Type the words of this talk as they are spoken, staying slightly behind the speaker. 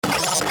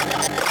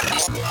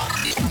Open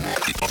Minds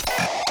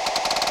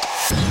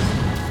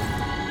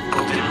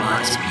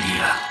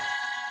Media.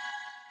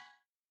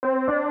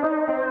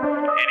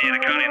 Indiana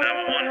County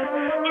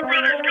 911. My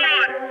brother's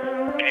gone.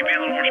 Can you be a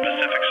little more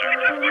specific, sir? He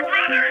took my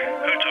brother.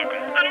 Who took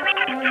him? I don't know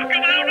who took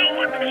him. I don't know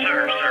what.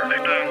 Sir,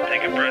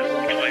 take a breath.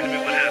 Explain to me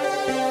what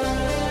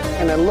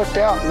happened. And I looked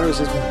out and there was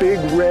this big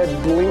red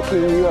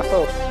blinking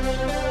UFO.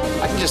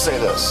 I can just say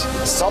this.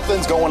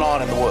 Something's going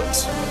on in the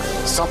woods.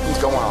 Something's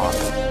going on.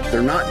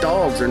 They're not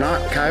dogs. They're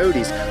not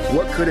coyotes.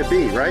 What could it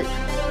be, right?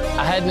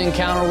 I had an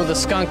encounter with a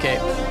skunk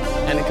ape,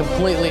 and it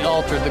completely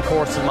altered the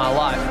course of my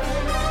life.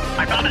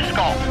 I found a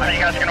skull. Are you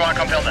guys going to want to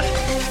come film this?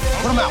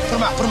 Put him out. I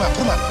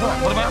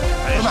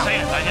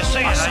just see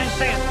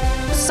it.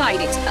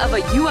 Sightings of a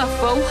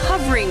UFO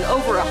hovering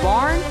over a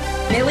barn.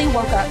 Millie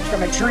woke up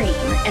from a dream,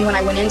 and when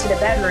I went into the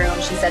bedroom,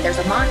 she said there's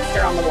a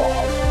monster on the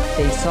wall.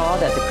 They saw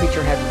that the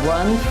creature had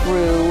run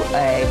through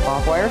a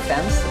barbed wire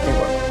fence. They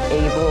were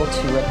able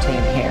to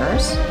obtain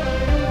hairs.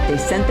 They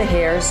sent the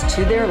hairs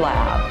to their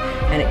lab,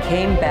 and it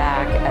came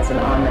back as an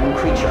unknown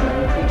creature.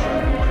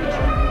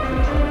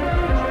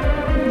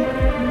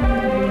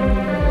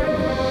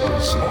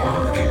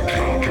 Bizarre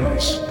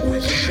encounters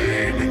with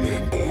Shane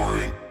and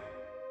Boring.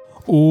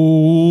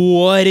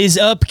 What is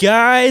up,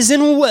 guys,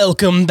 and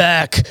welcome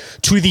back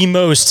to the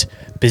most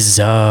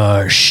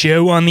bizarre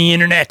show on the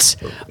internet.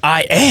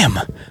 I am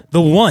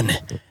the one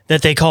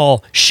that they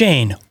call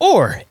Shane,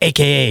 or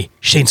AKA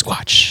Shane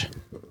Squatch.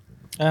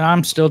 And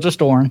I'm still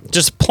just Oren.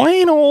 Just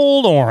plain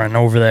old Oren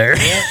over there.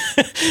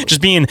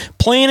 Just being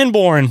plain and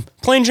boring.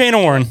 Plain Jane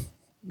Oren.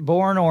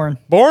 Born Oren.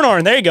 Born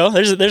Oren. There you go.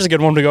 There's a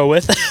good one to go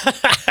with.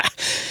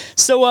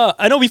 So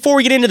I know before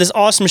we get into this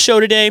awesome show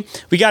today,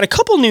 we got a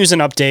couple news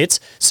and updates.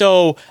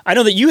 So I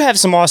know that you have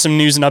some awesome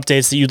news and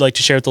updates that you'd like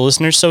to share with the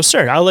listeners. So,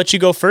 sir, I'll let you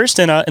go first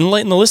and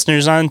enlighten the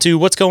listeners on to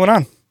what's going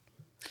on.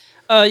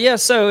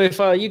 So if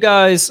you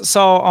guys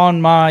saw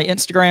on my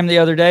Instagram the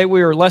other day,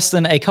 we were less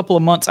than a couple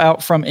of months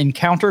out from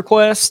Encounter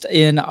Quest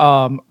in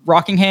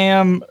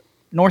Rockingham,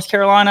 North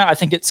Carolina. I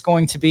think it's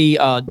going to be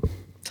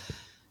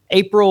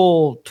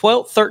April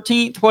 12th,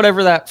 13th,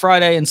 whatever that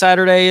Friday and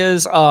Saturday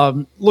is.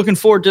 Looking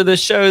forward to this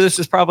show. This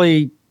is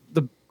probably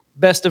the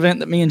best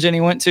event that me and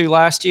Jenny went to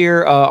last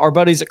year. Our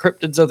buddies at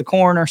Cryptids of the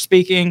Corn are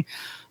speaking.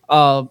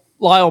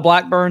 Lyle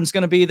Blackburn's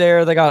going to be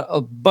there. They got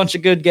a bunch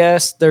of good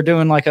guests. They're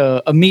doing like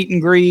a meet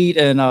and greet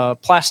and a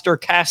plaster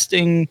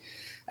casting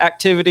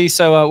activity.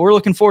 So we're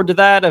looking forward to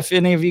that. If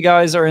any of you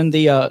guys are in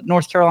the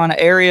North Carolina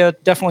area,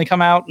 definitely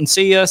come out and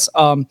see us.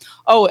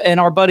 And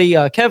our buddy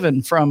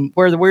Kevin from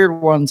Where the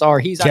Weird Ones Are,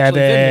 he's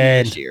actually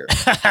been this year.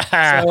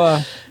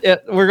 So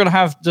we're going to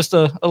have just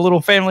a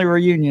little family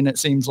reunion, it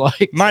seems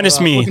like. Minus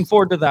me. Looking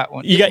forward to that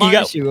one. You got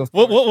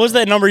what was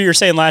that number you were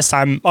saying last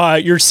time?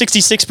 You're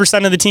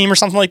 66% of the team or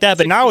something like that,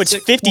 but now it's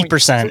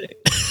 50%.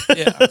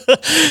 Yeah.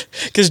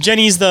 Because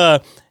Jenny's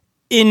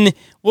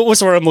what's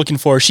the word I'm looking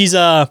for? She's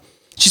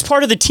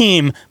part of the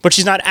team, but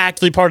she's not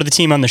actively part of the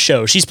team on the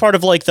show. She's part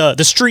of like the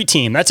street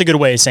team. That's a good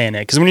way of saying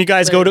it. Because when you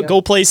guys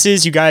go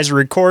places, you guys are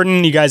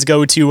recording, you guys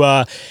go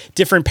to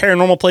different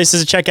paranormal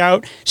places to check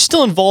out. She's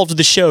still involved with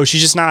the show.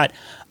 She's just not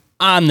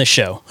on the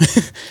show.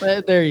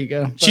 There you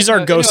go. She's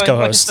our ghost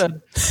co-host. Like I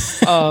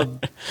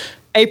said,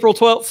 April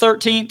 12th,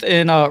 13th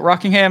in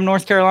Rockingham,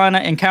 North Carolina,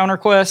 Encounter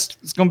Quest.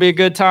 It's going to be a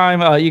good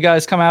time. You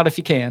guys come out if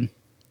you can.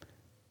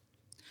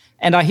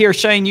 And I hear,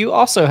 Shane, you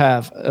also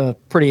have a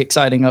pretty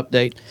exciting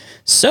update.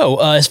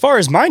 So, as far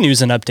as my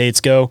news and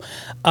updates go,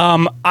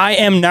 I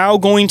am now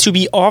going to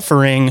be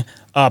offering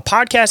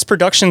podcast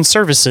production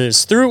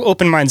services through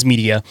Open Minds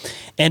Media.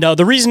 And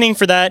the reasoning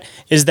for that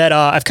is that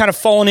I've kind of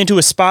fallen into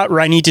a spot where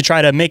I need to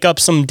try to make up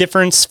some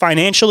difference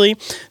financially.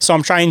 So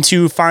I'm trying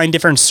to find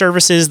different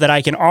services that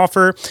I can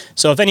offer.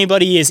 So if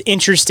anybody is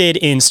interested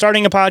in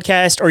starting a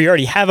podcast, or you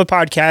already have a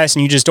podcast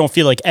and you just don't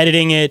feel like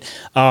editing it,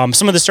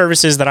 some of the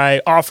services that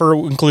I offer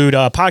include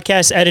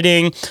podcast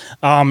editing.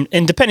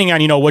 And depending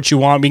on, what you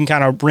want, we can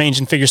kind of range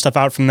and figure stuff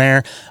out from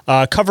there.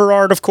 Cover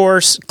art, of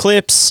course,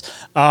 clips,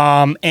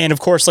 and of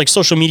course, like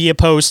social media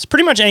posts,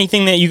 pretty much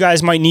anything that you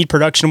guys might need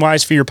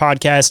production-wise for your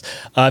podcast.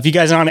 If you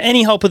guys want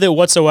any help with it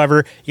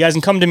whatsoever, you guys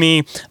can come to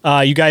me.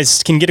 You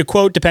guys can get a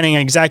quote depending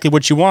on exactly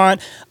what you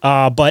want.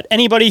 But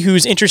anybody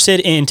who's interested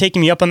in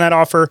taking me up on that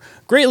offer,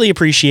 greatly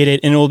appreciate it,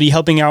 and it will be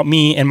helping out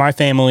me and my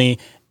family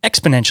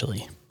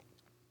exponentially.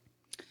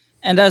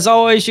 And as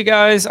always, you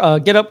guys,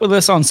 get up with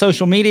us on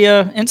social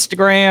media,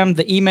 Instagram,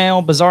 the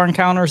email,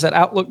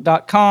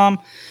 bizarreencounters@outlook.com.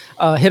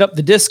 Hit up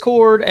the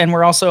Discord, and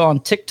we're also on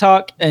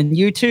TikTok and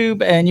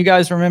YouTube. And you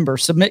guys remember,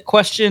 submit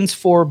questions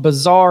for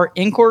Bizarre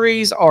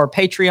Inquiries, our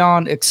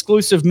Patreon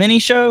exclusive mini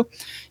show.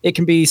 It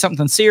can be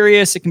something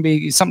serious, it can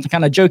be something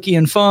kind of jokey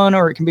and fun,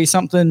 or it can be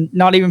something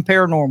not even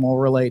paranormal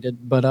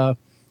related. But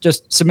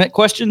just submit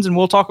questions, and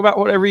we'll talk about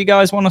whatever you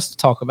guys want us to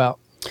talk about.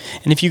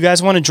 And if you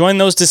guys want to join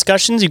those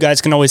discussions, you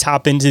guys can always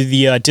hop into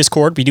the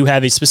Discord. We do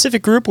have a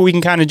specific group where we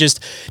can kind of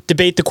just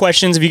debate the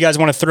questions if you guys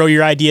want to throw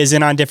your ideas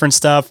in on different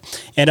stuff.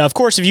 And of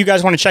course, if you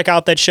guys want to check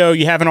out that show,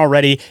 you haven't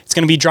already, it's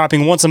going to be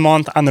dropping once a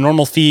month on the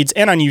normal feeds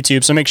and on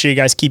YouTube. So make sure you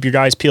guys keep your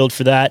eyes peeled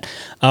for that.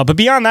 But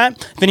beyond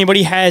that, if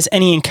anybody has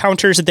any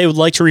encounters that they would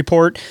like to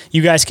report,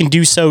 you guys can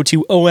do so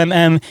to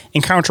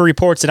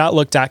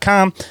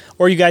ommencounterreports@outlook.com,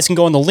 or you guys can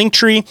go in the link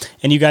tree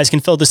and you guys can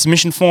fill the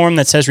submission form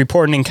that says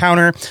report an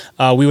encounter.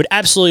 We would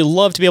absolutely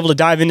love to be able to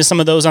dive into some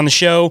of those on the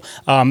show.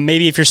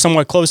 Maybe if you're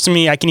somewhat close to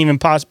me, I can even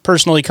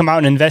personally come out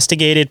and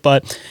investigate it.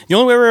 But the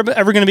only way we're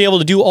ever going to be able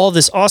to do all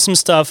this awesome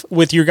stuff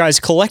with your guys'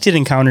 collected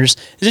encounters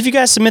is if you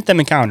guys submit them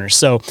encounters.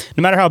 So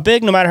no matter how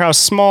big, no matter how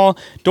small,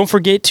 don't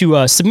forget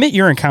to submit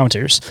your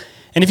encounters.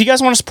 And if you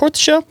guys want to support the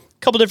show, a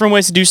couple different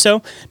ways to do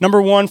so.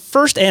 Number one,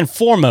 first and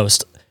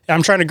foremost,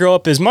 I'm trying to grow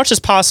up as much as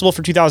possible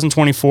for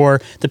 2024,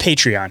 the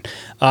Patreon.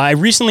 I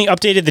recently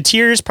updated the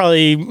tiers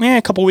probably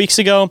a couple weeks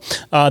ago.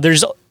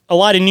 There's a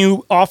lot of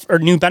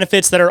new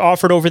benefits that are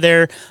offered over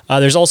there.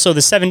 There's also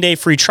the 7-day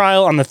free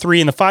trial on the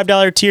 $3 and the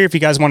 $5 tier. If you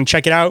guys want to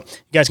check it out,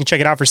 you guys can check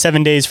it out for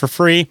 7 days for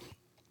free.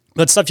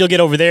 But stuff you'll get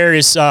over there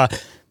is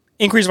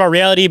Inquiries of Our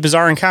Reality,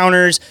 Bizarre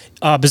Encounters,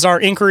 Bizarre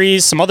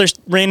Inquiries, some other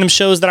random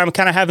shows that I'm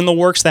kind of having in the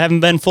works that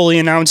haven't been fully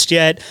announced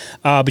yet.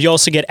 But you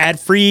also get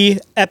ad-free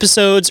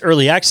episodes,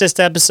 early access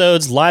to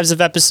episodes, live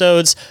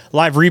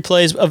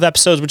replays of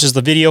episodes, which is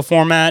the video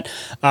format.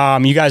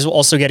 You guys will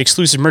also get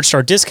exclusive merch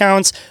store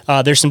discounts.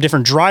 There's some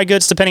different dry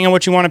goods depending on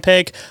what you want to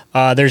pick.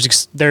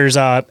 There's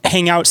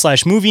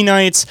hangout/movie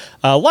nights.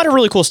 A lot of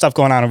really cool stuff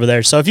going on over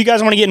there. So if you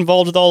guys want to get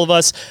involved with all of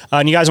us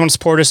and you guys want to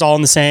support us all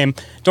in the same,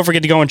 don't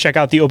forget to go and check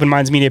out the Open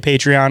Minds Media Patreon.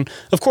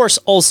 Of course,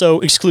 also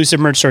exclusive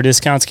merch store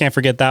discounts. Can't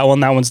forget that one.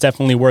 That one's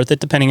definitely worth it,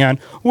 depending on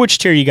which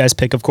tier you guys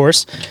pick, of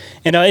course.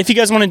 And if you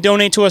guys want to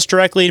donate to us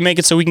directly to make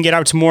it so we can get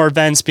out to more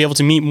events, be able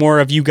to meet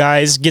more of you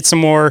guys, get some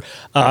more,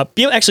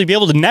 be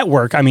able to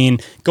network. I mean,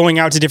 going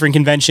out to different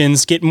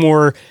conventions, get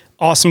more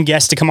awesome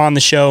guests to come on the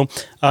show.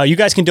 You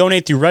guys can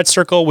donate through Red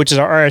Circle, which is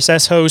our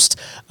RSS host.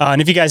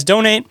 And if you guys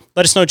donate,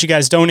 let us know what you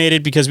guys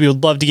donated, because we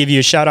would love to give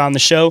you a shout out on the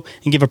show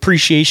and give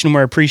appreciation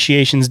where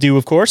appreciation's due,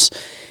 of course.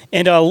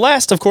 And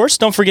last, of course,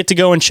 don't forget to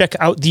go and check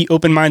out the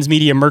Open Minds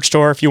Media merch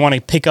store if you want to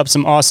pick up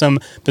some awesome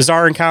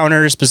Bizarre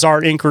Encounters,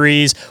 Bizarre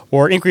Inquiries,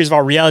 or Inquiries of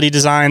Our Reality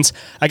designs.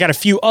 I got a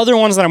few other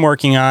ones that I'm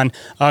working on.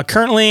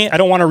 Currently, I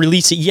don't want to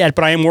release it yet,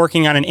 but I am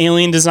working on an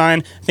alien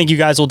design. I think you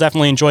guys will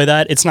definitely enjoy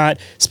that. It's not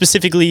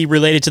specifically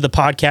related to the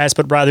podcast,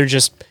 but rather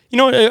just,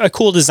 a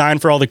cool design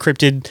for all the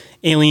cryptid,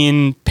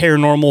 alien,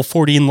 paranormal,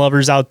 Fortean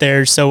lovers out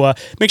there. So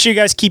make sure you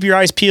guys keep your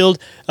eyes peeled.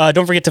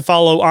 Don't forget to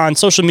follow on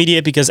social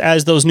media, because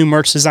as those new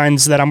merch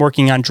designs that I'm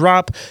working on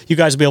drop, you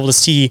guys will be able to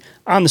see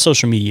on the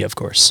social media, of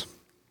course.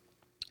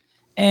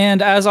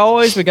 And as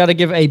always, we got to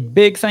give a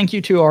big thank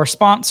you to our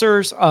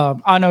sponsors.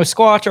 I Know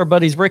Squatch, our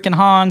buddies Rick and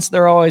Hans.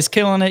 They're always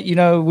killing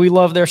it. We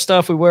love their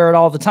stuff. We wear it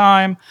all the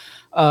time.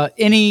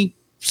 Any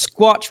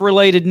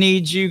Squatch-related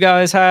needs you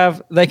guys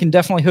have, they can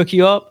definitely hook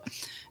you up.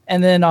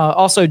 And then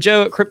also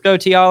Joe at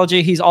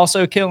Cryptoteology. He's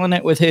also killing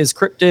it with his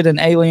cryptid and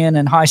alien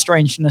and high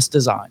strangeness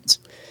designs.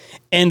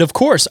 And of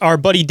course, our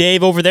buddy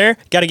Dave over there,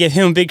 got to give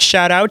him a big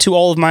shout out to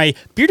all of my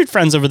bearded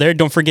friends over there.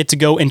 Don't forget to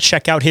go and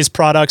check out his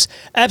products.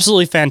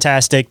 Absolutely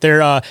fantastic.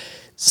 They're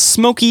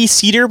smoky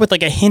cedar with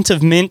like a hint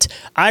of mint.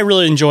 I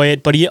really enjoy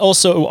it, but he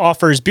also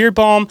offers beard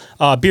balm,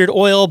 beard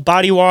oil,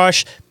 body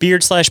wash,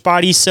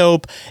 beard/body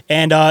soap,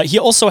 and he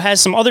also has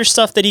some other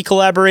stuff that he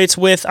collaborates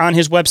with on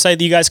his website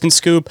that you guys can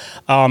scoop,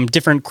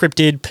 different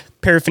cryptid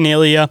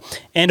paraphernalia.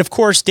 And of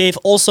course, Dave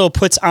also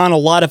puts on a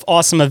lot of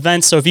awesome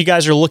events. So if you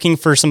guys are looking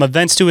for some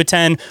events to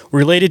attend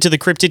related to the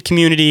cryptid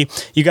community,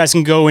 you guys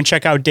can go and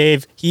check out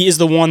Dave. He is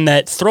the one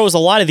that throws a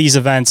lot of these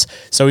events.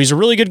 So he's a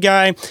really good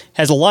guy,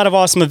 has a lot of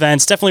awesome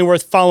events. Definitely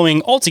worth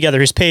following altogether,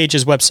 his page,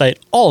 his website,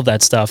 all of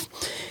that stuff.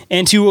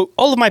 And to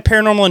all of my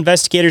paranormal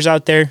investigators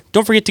out there,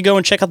 don't forget to go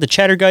and check out the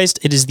Chattergeist.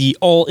 It is the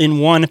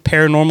all-in-one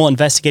paranormal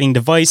investigating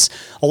device.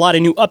 A lot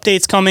of new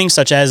updates coming,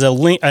 such as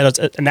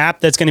an app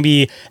that's going to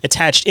be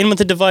attached in with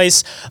the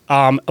device,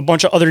 a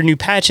bunch of other new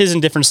patches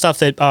and different stuff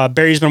that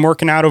Barry's been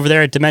working out over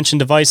there at Dimension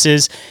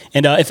Devices.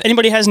 And if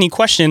anybody has any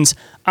questions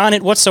on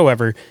it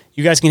whatsoever,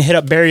 you guys can hit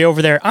up Barry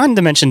over there on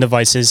Dimension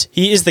Devices.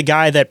 He is the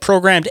guy that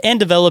programmed and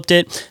developed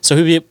it, so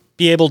he'll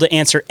be able to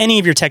answer any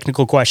of your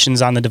technical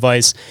questions on the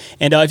device.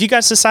 And if you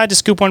guys decide to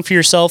scoop one for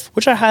yourself,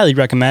 which I highly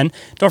recommend,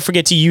 don't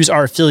forget to use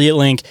our affiliate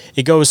link.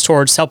 It goes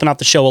towards helping out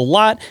the show a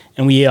lot,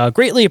 and we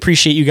greatly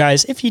appreciate you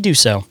guys if you do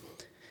so.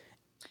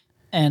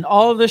 And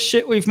all of this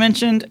shit we've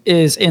mentioned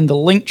is in the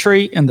link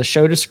tree in the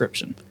show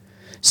description.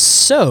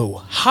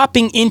 So,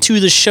 hopping into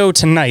the show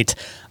tonight,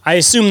 I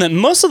assume that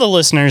most of the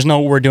listeners know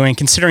what we're doing,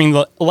 considering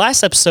the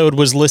last episode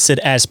was listed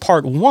as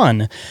part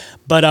 1.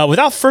 But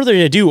without further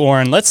ado,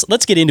 Oren,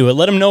 let's get into it.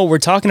 Let them know what we're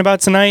talking about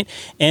tonight.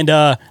 And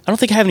I don't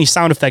think I have any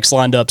sound effects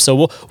lined up, so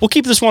we'll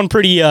keep this one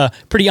pretty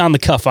on the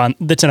cuff on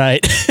the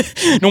tonight.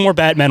 No more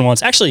Batman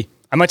ones. Actually,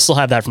 I might still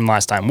have that from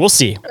last time. We'll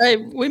see. Hey,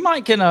 we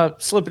might can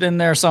slip it in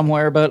there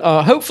somewhere, but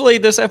hopefully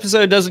this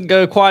episode doesn't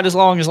go quite as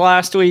long as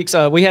last week's.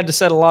 We had to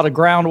set a lot of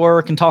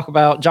groundwork and talk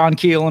about John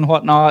Keel and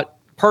whatnot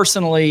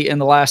personally in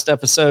the last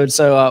episode.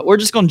 So we're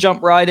just going to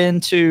jump right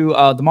into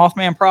the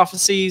Mothman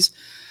Prophecies.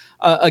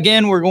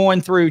 Again, we're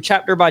going through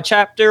chapter by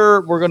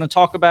chapter. We're going to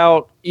talk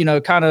about,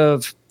 kind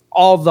of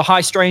all of the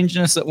high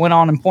strangeness that went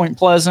on in Point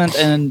Pleasant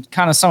and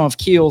kind of some of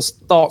Keel's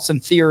thoughts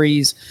and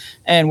theories.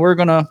 And we're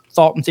going to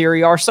thought and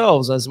theory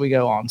ourselves as we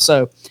go on.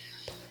 So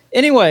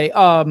anyway,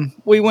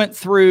 we went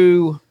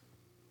through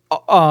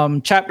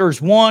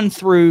chapters 1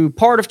 through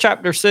part of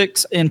chapter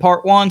 6 in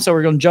part 1. So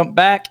we're going to jump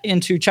back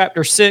into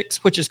chapter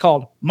 6, which is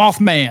called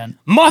Mothman.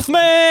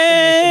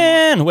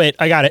 Mothman! Wait,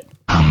 I got it.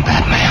 I'm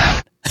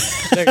Batman.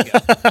 There you go.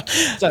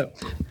 So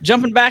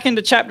jumping back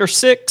into chapter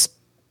 6.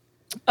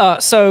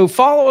 So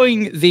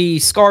following the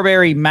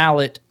Scarberry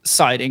mallet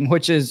sighting,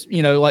 which is,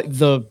 like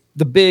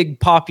the big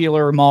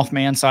popular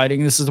Mothman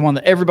sighting. This is the one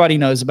that everybody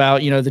knows about,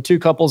 the two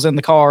couples in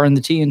the car in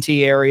the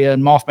TNT area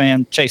and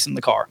Mothman chasing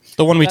the car.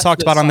 The one we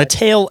talked about on the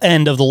tail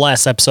end of the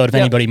last episode, if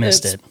anybody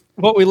missed it.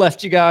 What we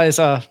left you guys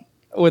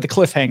with a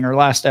cliffhanger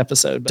last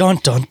episode. But dun,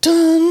 dun,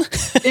 dun.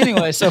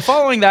 Anyway, so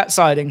following that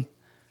sighting,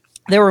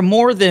 there were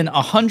more than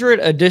 100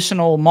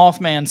 additional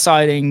Mothman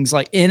sightings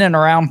like in and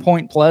around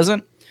Point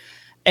Pleasant.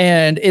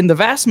 And in the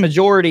vast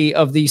majority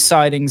of these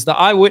sightings, the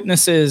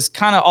eyewitnesses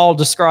kind of all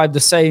described the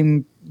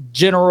same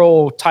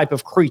general type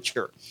of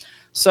creature.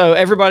 So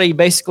everybody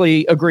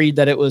basically agreed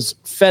that it was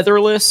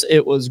featherless,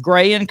 it was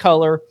gray in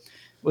color,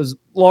 was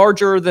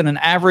larger than an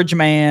average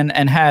man,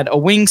 and had a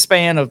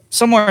wingspan of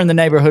somewhere in the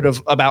neighborhood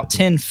of about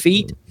 10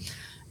 feet.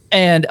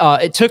 And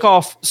it took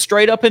off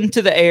straight up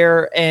into the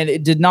air, and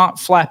it did not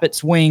flap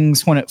its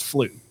wings when it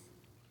flew.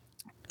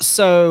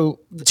 So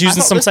it's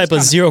using some type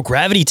of zero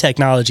gravity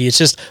technology. It's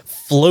just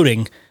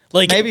floating.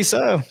 Like maybe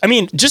so. I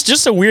mean,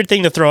 just a weird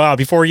thing to throw out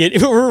before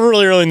we're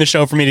really early in the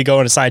show for me to go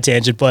on a side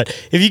tangent. But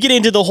if you get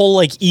into the whole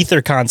like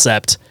ether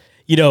concept,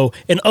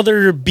 and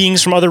other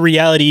beings from other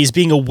realities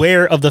being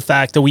aware of the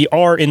fact that we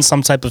are in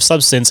some type of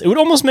substance, it would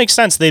almost make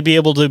sense they'd be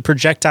able to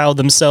projectile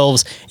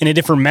themselves in a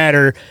different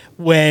manner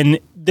when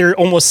they're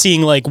almost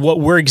seeing like what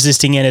we're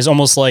existing in is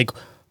almost like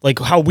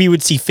how we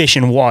would see fish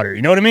in water.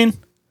 You know what I mean?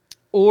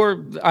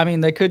 Or, I mean,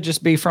 they could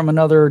just be from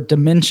another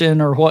dimension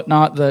or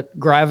whatnot that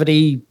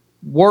gravity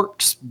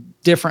works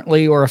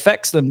differently or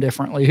affects them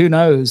differently. Who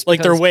knows?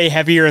 Like they're way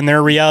heavier in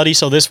their reality.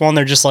 So this one,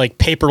 they're just like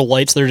paper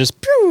lights. They're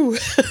just pew.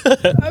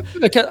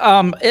 Because,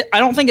 I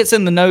don't think it's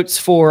in the notes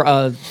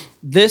for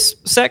this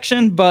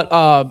section,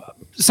 but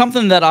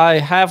something that I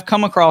have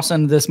come across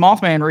in this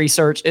Mothman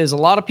research is a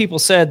lot of people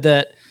said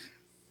that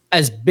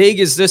as big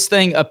as this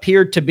thing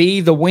appeared to be,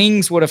 the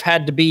wings would have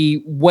had to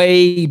be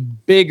way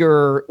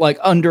bigger, like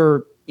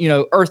under,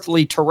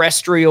 earthly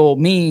terrestrial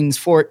means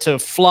for it to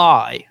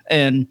fly.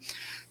 And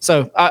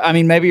so, I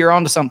mean, maybe you're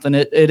onto something.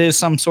 It is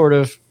some sort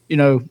of,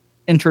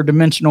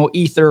 interdimensional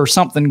ether or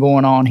something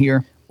going on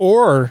here.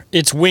 Or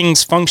its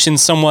wings function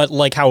somewhat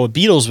like how a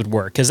beetle's would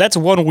work. Because that's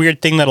one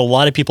weird thing that a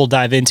lot of people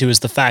dive into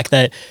is the fact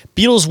that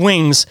beetles'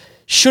 wings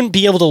shouldn't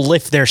be able to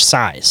lift their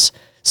size.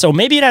 So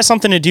maybe it has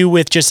something to do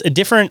with just a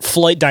different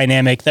flight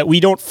dynamic that we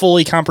don't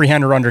fully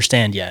comprehend or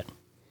understand yet.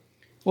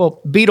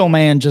 Well, Beetle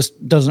Man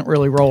just doesn't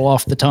really roll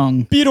off the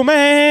tongue. Beetle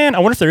Man! I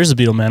wonder if there is a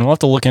Beetle Man. We'll have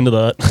to look into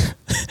that.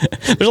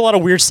 There's a lot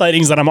of weird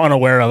sightings that I'm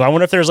unaware of. I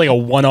wonder if there's like a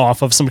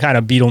one-off of some kind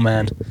of Beetle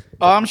Man.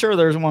 Oh, I'm sure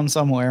there's one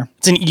somewhere.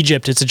 It's in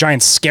Egypt. It's a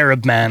giant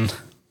scarab man.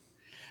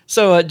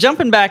 So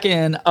jumping back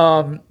in,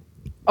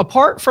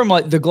 apart from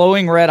like the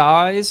glowing red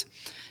eyes,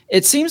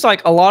 it seems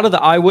like a lot of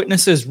the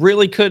eyewitnesses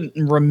really couldn't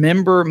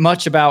remember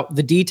much about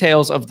the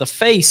details of the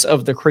face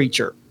of the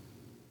creature.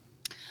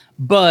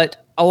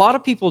 But a lot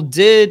of people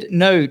did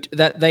note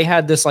that they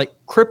had this like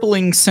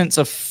crippling sense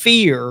of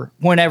fear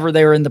whenever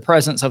they were in the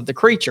presence of the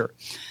creature.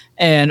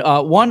 And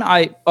one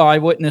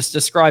eyewitness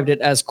described it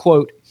as,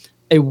 quote,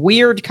 a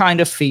weird kind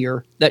of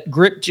fear that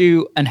gripped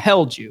you and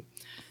held you.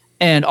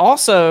 And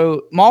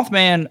also,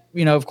 Mothman,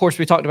 of course,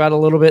 we talked about a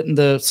little bit in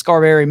the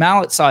Scarberry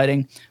mallet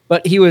sighting,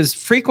 but he was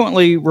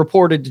frequently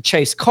reported to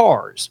chase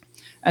cars.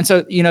 And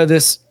so,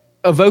 this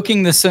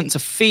evoking the sense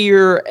of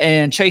fear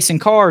and chasing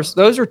cars,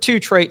 those are two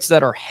traits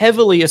that are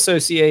heavily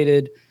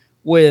associated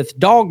with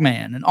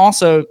Dogman and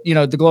also,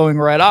 the glowing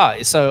red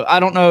eyes. So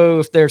I don't know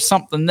if there's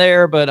something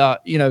there,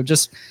 but,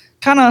 just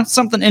kind of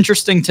something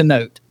interesting to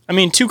note. I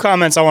mean, two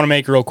comments I want to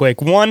make real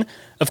quick. One,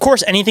 of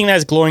course, anything that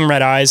has glowing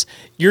red eyes,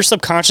 you're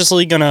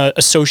subconsciously going to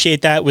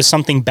associate that with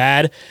something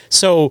bad.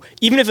 So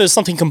even if it was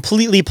something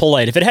completely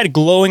polite, if it had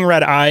glowing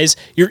red eyes,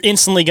 you're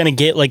instantly going to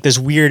get like this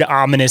weird,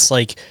 ominous,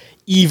 like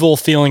evil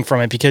feeling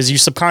from it because you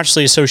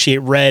subconsciously associate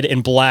red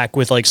and black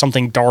with like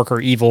something dark or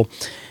evil.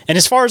 And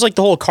as far as like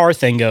the whole car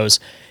thing goes,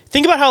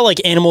 think about how like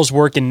animals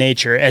work in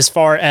nature as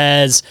far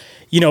as,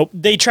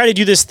 they try to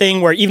do this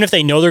thing where even if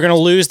they know they're going to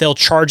lose, they'll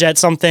charge at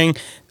something,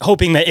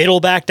 hoping that it'll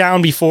back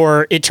down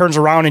before it turns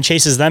around and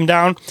chases them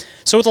down.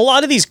 So with a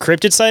lot of these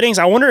cryptid sightings,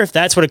 I wonder if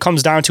that's what it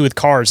comes down to with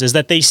cars, is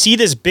that they see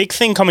this big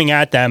thing coming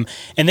at them,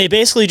 and they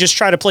basically just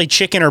try to play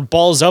chicken or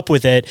balls up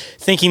with it,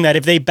 thinking that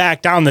if they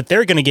back down that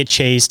they're going to get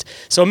chased.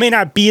 So it may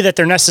not be that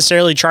they're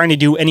necessarily trying to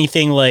do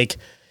anything like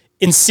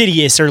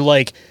insidious or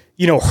like,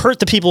 hurt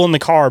the people in the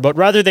car, but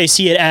rather they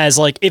see it as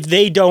like, if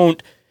they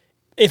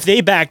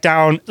back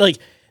down, like,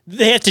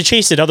 they have to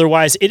chase it.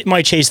 Otherwise it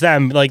might chase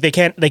them. Like they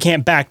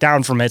can't back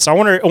down from it. So I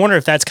wonder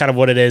if that's kind of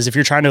what it is. If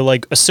you're trying to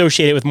like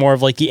associate it with more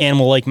of like the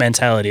animal like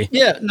mentality.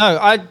 Yeah, no,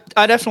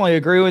 I definitely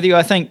agree with you.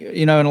 I think,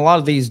 in a lot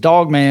of these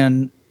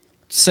Dogman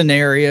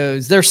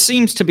scenarios, there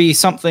seems to be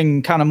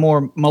something kind of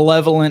more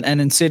malevolent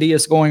and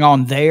insidious going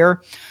on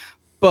there.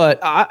 But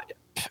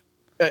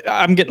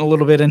I'm getting a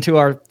little bit into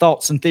our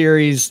thoughts and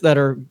theories that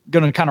are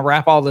going to kind of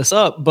wrap all this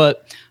up.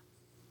 But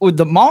with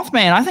the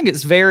Mothman, I think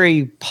it's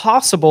very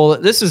possible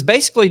that this is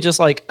basically just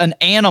like an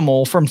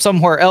animal from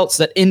somewhere else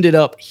that ended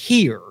up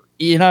here,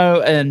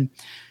 and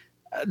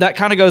that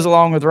kind of goes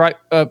along with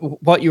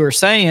what you were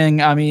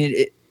saying. I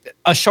mean,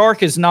 a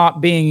shark is not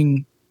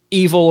being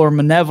evil or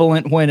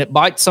malevolent when it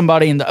bites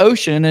somebody in the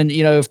ocean. And,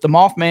 if the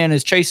Mothman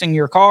is chasing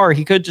your car,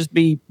 he could just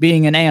be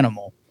being an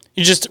animal.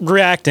 You're just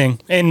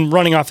reacting and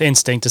running off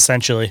instinct,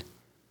 essentially.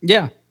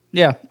 Yeah.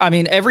 Yeah. I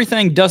mean,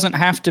 everything doesn't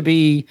have to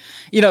be,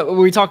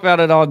 we talk about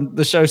it on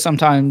the show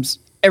sometimes.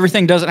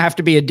 Everything doesn't have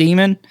to be a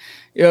demon.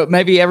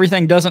 Maybe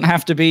everything doesn't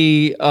have to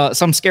be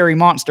some scary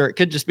monster. It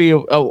could just be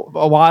a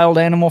wild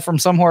animal from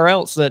somewhere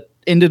else that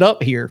ended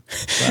up here.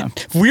 So.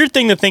 Weird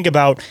thing to think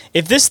about.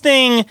 If this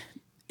thing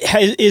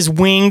is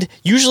winged,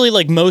 usually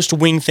like most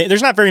winged things,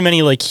 there's not very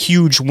many like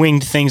huge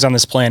winged things on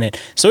this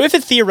planet. So if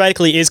it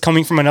theoretically is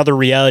coming from another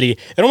reality,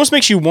 it almost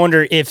makes you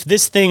wonder if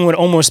this thing would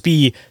almost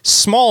be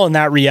small in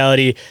that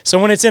reality. So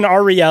when it's in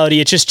our reality,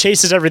 it just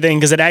chases everything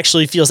because it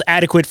actually feels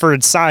adequate for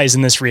its size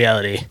in this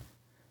reality.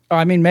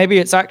 I mean, maybe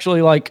it's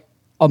actually like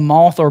a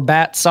moth or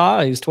bat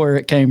sized where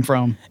it came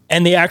from.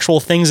 And the actual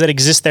things that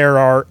exist there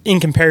are in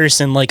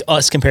comparison like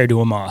us compared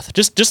to a moth.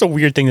 Just a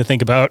weird thing to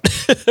think about.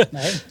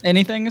 Hey,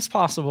 anything is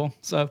possible.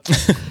 So,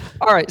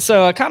 all right.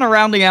 So kind of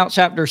rounding out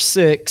chapter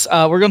 6,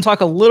 we're going to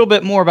talk a little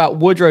bit more about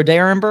Woodrow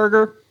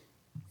Derenberger.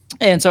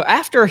 And so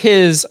after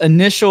his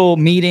initial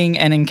meeting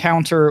and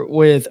encounter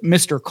with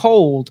Mr.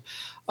 Cold,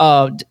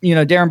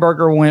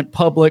 Derenberger went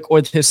public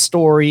with his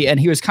story, and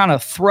he was kind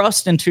of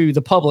thrust into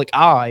the public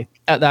eye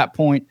at that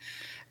point.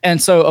 And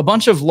so a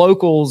bunch of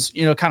locals,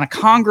 kind of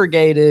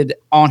congregated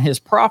on his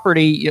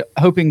property,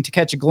 hoping to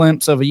catch a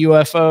glimpse of a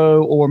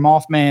UFO or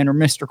Mothman or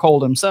Mr.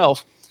 Cold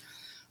himself.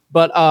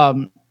 But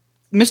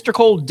Mr.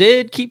 Cold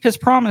did keep his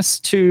promise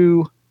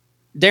to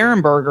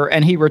Derenberger,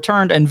 and he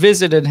returned and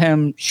visited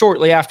him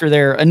shortly after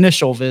their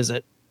initial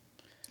visit.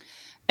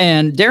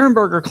 And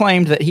Derenberger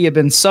claimed that he had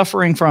been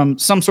suffering from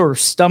some sort of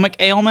stomach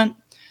ailment.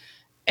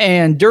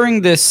 And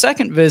during this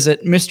second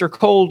visit, Mr.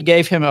 Cold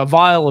gave him a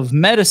vial of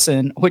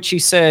medicine, which he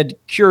said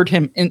cured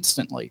him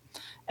instantly.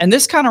 And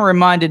this kind of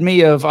reminded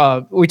me of,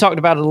 we talked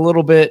about it a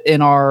little bit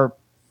in our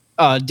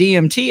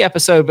DMT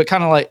episode, but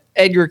kind of like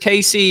Edgar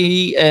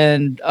Cayce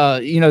and,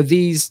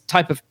 these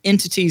type of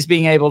entities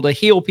being able to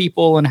heal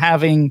people and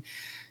having,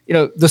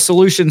 the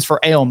solutions for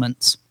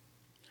ailments.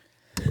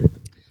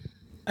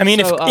 I mean,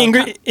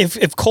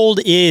 if Cold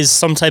is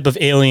some type of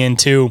alien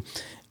too,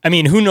 I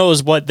mean, who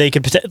knows what they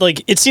could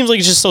like? It seems like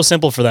it's just so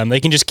simple for them. They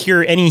can just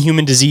cure any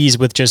human disease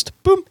with just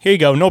boom, here you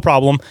go, no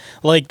problem.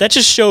 Like that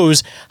just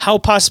shows how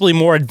possibly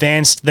more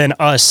advanced than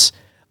us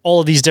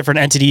all of these different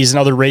entities and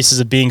other races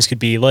of beings could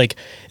be. Like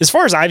as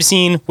far as I've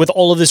seen with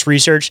all of this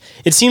research,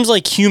 it seems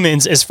like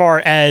humans, as far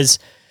as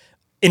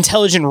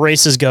intelligent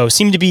races go,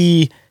 seem to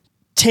be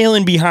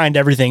tailing behind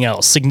everything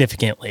else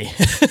significantly.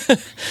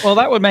 Well,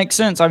 that would make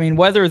sense. I mean,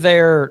 whether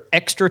they're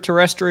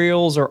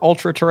extraterrestrials or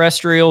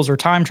ultra-terrestrials or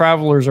time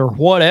travelers or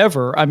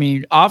whatever, I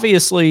mean,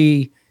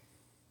 obviously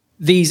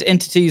these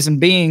entities and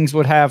beings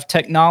would have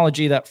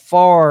technology that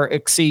far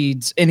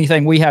exceeds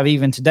anything we have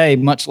even today,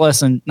 much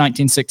less in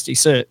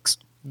 1966.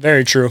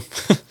 Very true.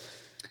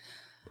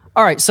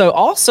 All right. So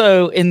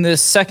also in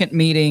this second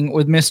meeting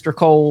with Mr.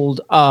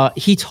 Cold,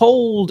 he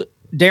told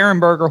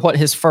Derenberger what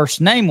his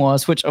first name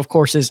was, which of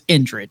course is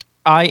Indrid,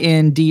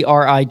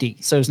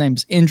 Indrid. So his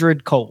name's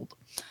Indrid Cold.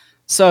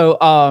 So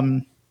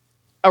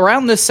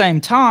around this same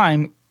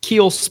time,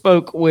 Keel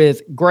spoke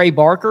with Gray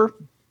Barker,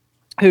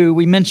 who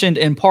we mentioned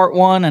in part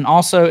 1 and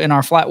also in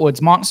our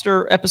Flatwoods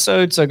Monster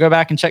episode. So go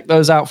back and check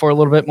those out for a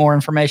little bit more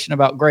information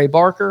about Gray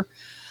Barker.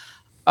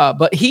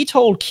 But he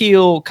told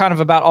Keel kind of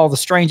about all the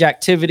strange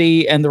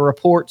activity and the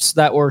reports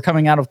that were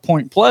coming out of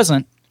Point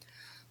Pleasant.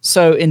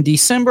 So in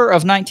December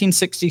of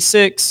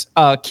 1966,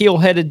 Keel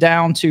headed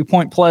down to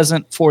Point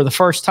Pleasant for the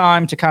first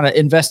time to kind of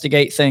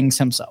investigate things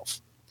himself.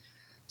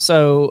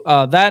 So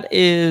that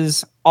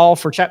is all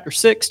for Chapter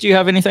 6. Do you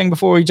have anything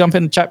before we jump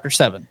into Chapter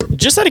 7?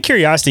 Just out of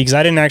curiosity, because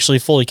I didn't actually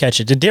fully catch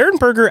it, did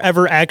Derenberger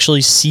ever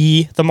actually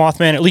see the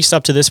Mothman, at least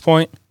up to this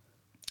point?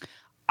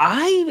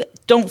 I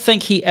don't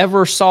think he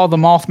ever saw the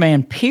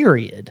Mothman,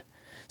 period.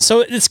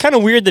 So it's kind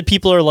of weird that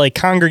people are like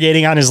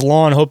congregating on his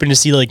lawn hoping to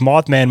see like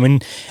Mothman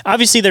when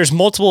obviously there's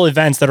multiple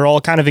events that are all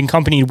kind of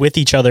accompanied with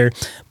each other,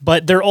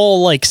 but they're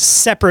all like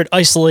separate,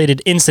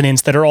 isolated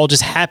incidents that are all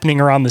just happening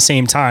around the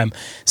same time.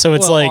 So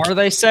it's are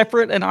they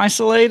separate and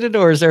isolated,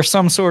 or is there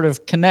some sort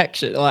of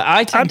connection? Like,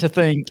 I tend to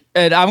think,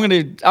 and I'm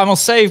gonna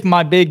save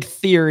my big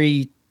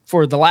theory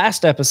for the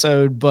last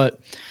episode,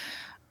 but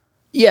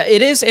yeah,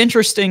 it is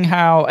interesting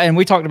how, and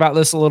we talked about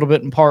this a little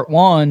bit in part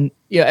 1.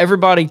 Yeah,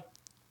 everybody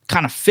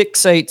kind of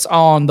fixates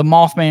on the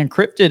Mothman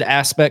cryptid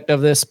aspect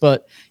of this,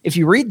 but if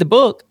you read the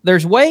book,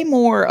 there's way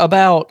more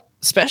about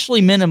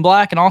especially Men in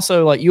Black and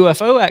also like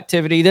UFO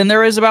activity than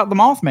there is about the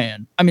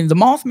Mothman. I mean, the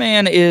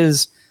Mothman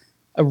is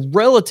a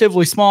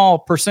relatively small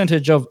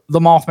percentage of the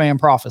Mothman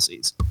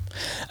prophecies.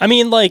 I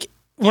mean, like,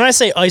 when I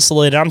say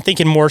isolated, I'm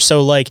thinking more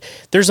so like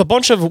there's a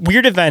bunch of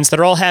weird events that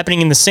are all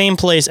happening in the same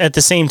place at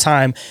the same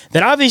time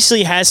that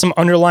obviously has some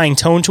underlying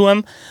tone to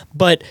them,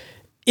 but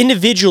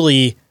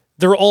individually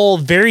they're all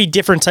very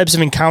different types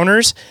of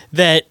encounters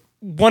that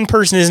one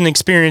person isn't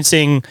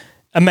experiencing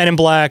a Men in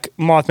Black,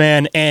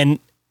 Mothman, and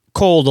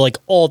Cold like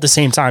all at the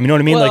same time. You know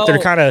what I mean? Like they're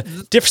kind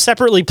of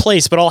separately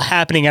placed, but all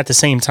happening at the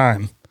same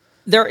time.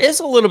 There is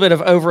a little bit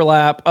of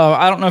overlap.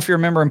 I don't know if you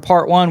remember in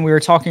part 1, we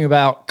were talking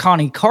about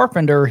Connie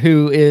Carpenter,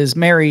 who is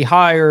Mary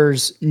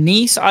Hyer's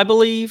niece, I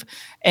believe.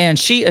 And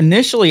she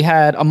initially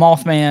had a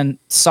Mothman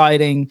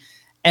sighting,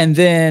 and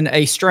then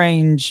a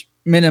strange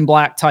Men in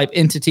Black type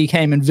entity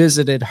came and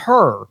visited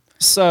her.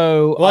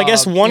 So, well, I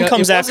guess one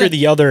comes after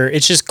the other.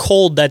 It's just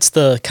Cold that's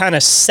the kind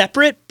of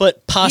separate,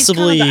 but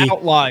possibly he's kind of the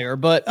outlier.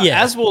 But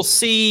as we'll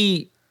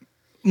see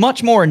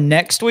much more in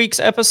next week's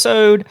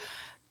episode,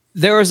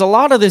 there is a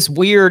lot of this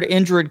weird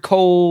Indrid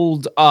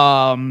Cold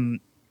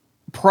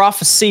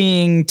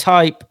prophesying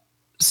type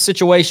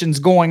situations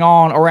going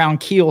on around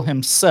Keel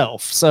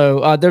himself.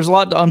 So there's a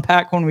lot to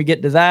unpack when we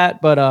get to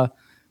that. But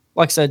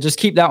like I said, just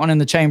keep that one in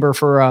the chamber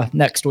for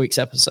next week's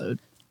episode.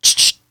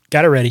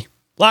 Got it ready.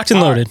 Locked and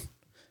loaded.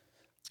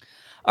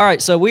 All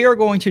right, so we are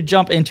going to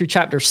jump into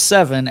Chapter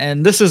 7,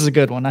 and this is a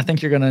good one. I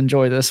think you're going to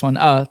enjoy this one.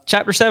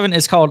 Chapter 7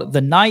 is called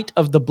The Night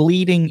of the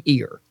Bleeding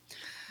Ear.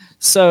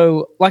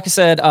 So, like I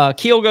said,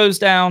 Keel goes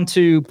down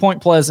to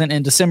Point Pleasant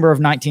in December of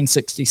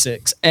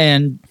 1966,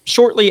 and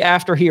shortly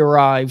after he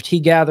arrived,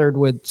 he gathered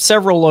with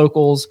several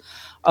locals.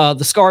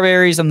 The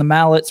Scarberries and the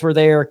Mallets were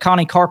there.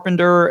 Connie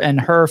Carpenter and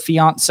her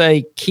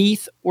fiance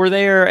Keith were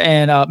there,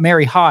 and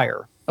Mary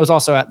Hyer was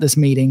also at this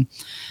meeting.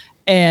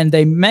 And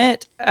they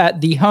met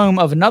at the home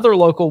of another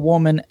local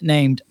woman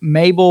named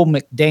Mabel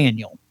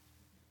McDaniel.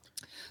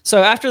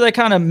 So after they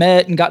kind of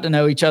met and got to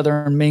know each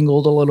other and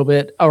mingled a little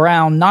bit,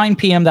 around 9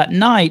 p.m. that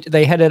night,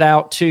 they headed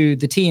out to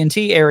the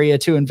TNT area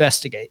to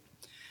investigate.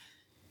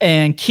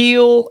 And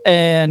Keel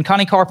and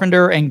Connie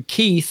Carpenter and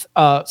Keith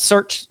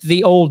searched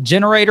the old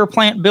generator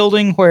plant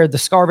building where the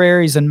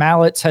Scarberries and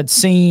Mallets had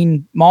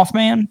seen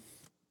Mothman.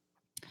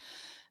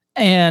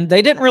 And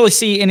they didn't really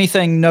see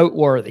anything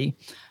noteworthy.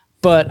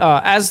 But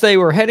as they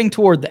were heading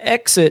toward the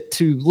exit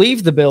to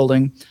leave the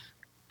building,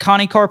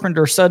 Connie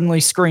Carpenter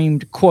suddenly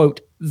screamed, quote,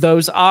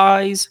 "Those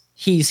eyes,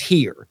 he's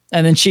here."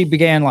 And then she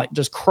began like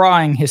just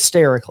crying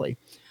hysterically.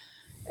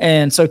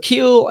 And so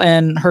Keel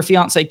and her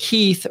fiance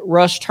Keith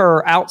rushed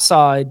her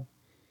outside.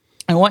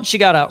 And once she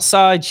got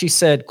outside, she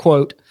said,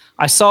 quote,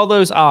 "I saw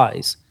those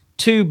eyes,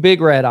 2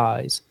 big red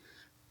eyes,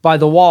 by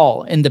the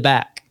wall in the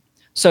back."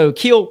 So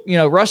Keel,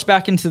 rushed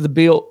back into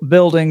the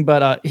building,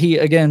 but he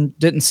again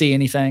didn't see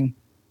anything.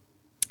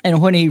 And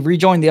when he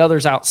rejoined the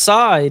others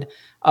outside,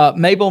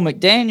 Mabel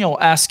McDaniel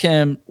asked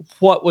him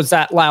what was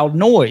that loud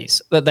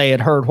noise that they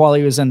had heard while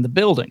he was in the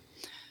building.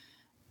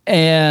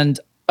 And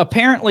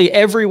apparently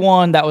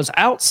everyone that was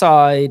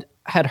outside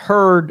had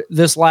heard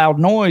this loud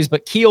noise,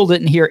 but Keel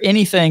didn't hear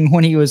anything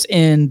when he was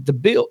in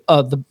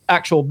the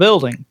actual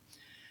building.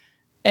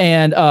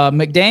 And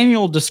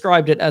McDaniel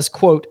described it as,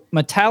 quote,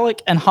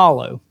 "metallic and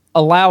hollow,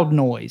 a loud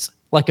noise,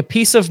 like a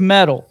piece of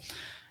metal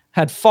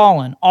had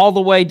fallen all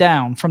the way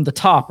down from the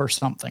top or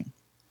something."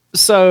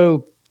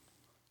 So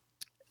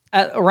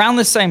around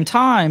the same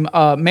time,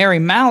 Mary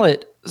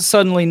Mallet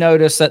suddenly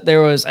noticed that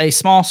there was a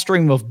small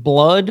stream of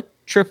blood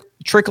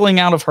trickling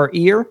out of her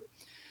ear.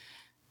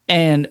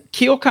 And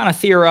Keel kind of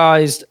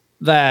theorized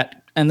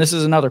that, and this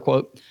is another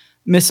quote,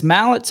 "Miss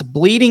Mallet's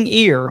bleeding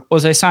ear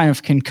was a sign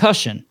of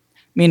concussion,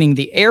 meaning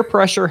the air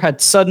pressure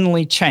had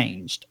suddenly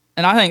changed."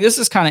 And I think this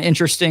is kind of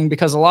interesting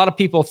because a lot of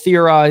people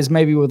theorize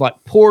maybe with like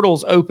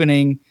portals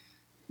opening,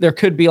 there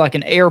could be like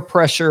an air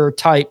pressure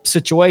type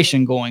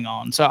situation going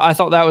on. So I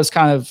thought that was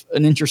kind of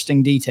an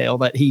interesting detail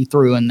that he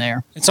threw in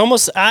there. It's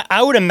almost,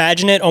 I would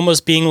imagine it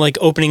almost being like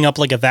opening up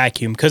like a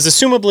vacuum, because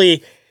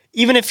assumably,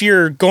 even if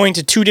you're going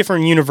to 2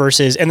 different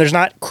universes and there's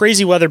not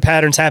crazy weather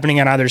patterns happening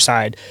on either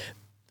side,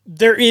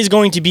 there is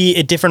going to be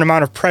a different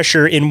amount of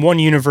pressure in one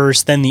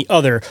universe than the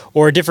other,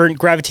 or a different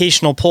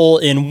gravitational pull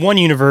in one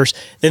universe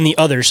than the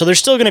other. So there's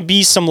still going to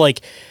be some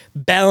like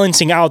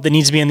balancing out that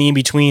needs to be in the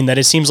in-between, that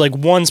it seems like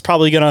one's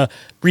probably going to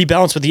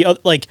rebalance with the other.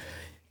 Like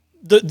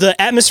the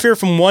atmosphere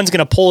from one's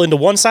going to pull into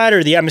one side,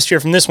 or the atmosphere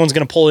from this one's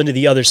going to pull into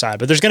the other side.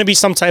 But there's going to be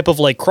some type of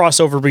like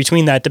crossover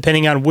between that,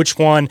 depending on which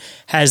one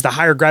has the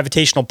higher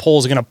gravitational pull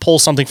is going to pull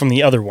something from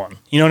the other one.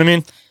 You know what I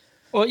mean?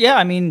 Well, yeah.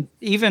 I mean,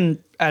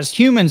 even as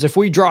humans, if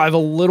we drive a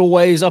little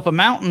ways up a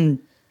mountain,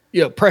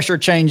 pressure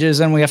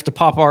changes and we have to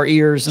pop our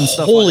ears and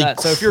stuff Holy like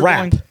that. So if you're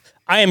crap. going,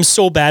 I am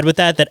so bad with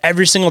that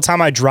every single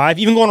time I drive,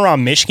 even going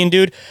around Michigan,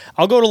 dude,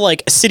 I'll go to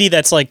like a city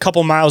that's like a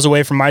couple miles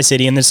away from my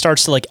city and then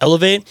starts to like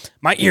elevate.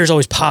 My ears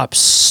always pop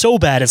so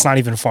bad it's not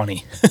even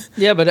funny.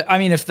 yeah, but I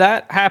mean, if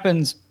that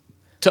happens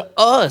to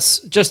us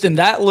just in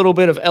that little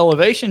bit of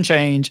elevation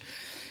change,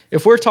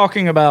 if we're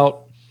talking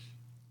about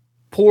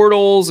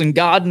portals and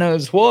God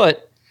knows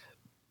what,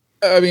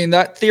 I mean,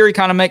 that theory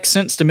kind of makes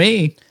sense to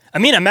me. I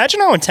mean, imagine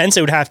how intense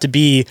it would have to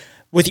be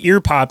with ear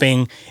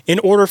popping in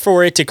order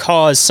for it to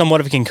cause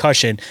somewhat of a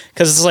concussion.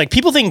 Because it's like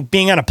people think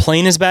being on a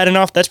plane is bad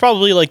enough. That's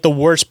probably like the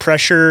worst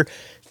pressure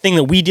thing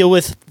that we deal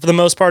with for the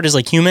most part is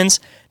like humans.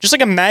 Just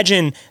like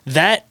imagine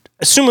that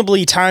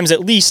assumably times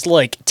at least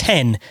like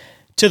 10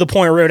 to the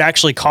point where it would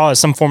actually cause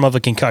some form of a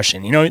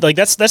concussion. You know, like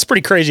that's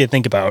pretty crazy to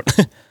think about.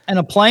 And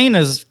a plane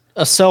is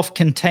a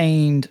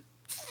self-contained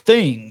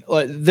thing.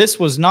 Like, this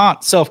was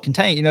not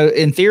self-contained.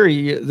 In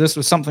theory, this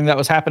was something that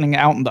was happening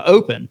out in the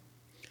open.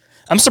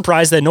 I'm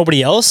surprised that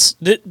nobody else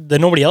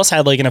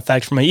had like an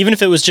effect from it, even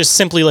if it was just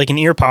simply like an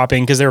ear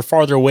popping because they were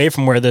farther away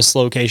from where this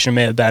location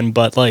may have been.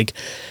 But like,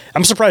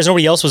 I'm surprised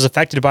nobody else was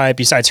affected by it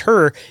besides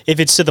her, if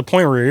it's to the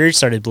point where her ear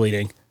started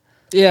bleeding.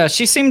 Yeah,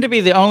 she seemed to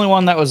be the only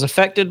one that was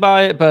affected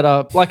by it.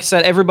 But like I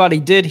said, everybody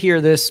did hear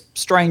this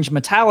strange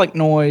metallic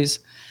noise.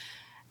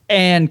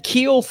 And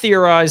Keel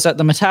theorized that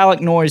the metallic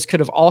noise could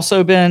have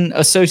also been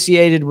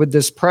associated with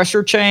this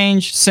pressure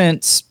change,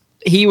 since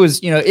he was,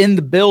 in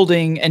the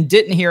building and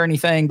didn't hear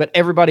anything, but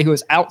everybody who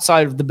was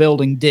outside of the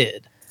building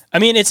did. I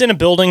mean, it's in a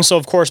building, so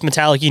of course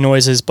metallic-y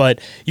noises, but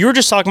you were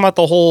just talking about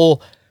the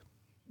whole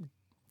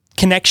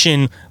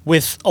connection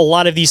with a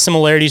lot of these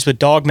similarities with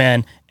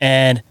Dogman,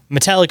 and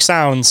metallic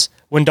sounds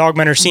when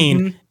Dogmen are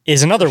seen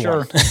is another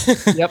one.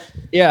 Yep.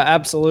 Yeah,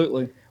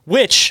 absolutely.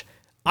 Which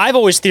I've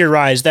always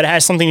theorized that it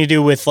has something to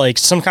do with like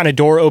some kind of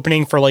door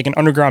opening for like an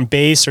underground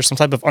base or some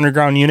type of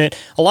underground unit.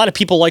 A lot of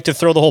people like to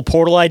throw the whole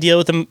portal idea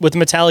with the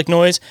metallic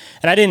noise,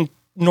 and I don't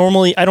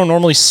normally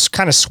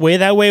kind of sway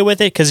that way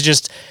with it because it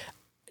just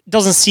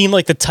doesn't seem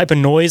like the type of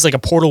noise like a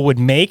portal would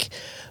make.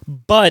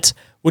 But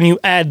when you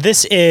add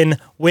this in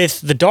with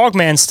the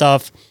Dogman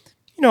stuff,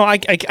 I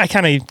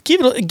kind of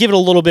give it a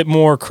little bit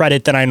more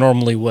credit than I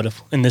normally would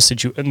have in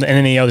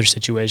any other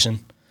situation.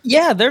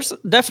 Yeah, there's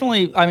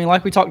definitely, I mean,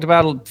 like we talked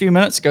about a few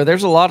minutes ago,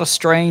 there's a lot of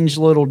strange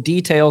little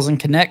details and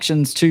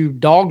connections to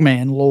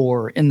Dogman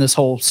lore in this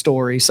whole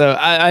story. So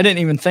I didn't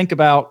even think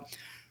about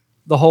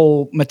the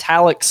whole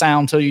metallic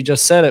sound till you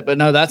just said it, but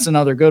no, that's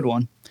another good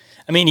one.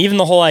 I mean, even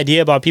the whole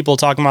idea about people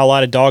talking about a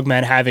lot of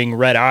Dogmen having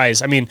red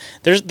eyes. I mean,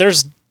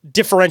 there's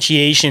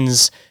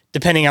differentiations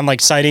depending on like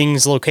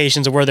sightings,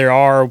 locations of where they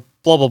are,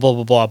 blah, blah, blah,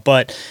 blah, blah.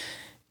 But,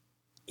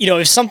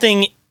 if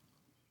something,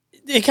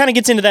 it kind of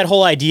gets into that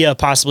whole idea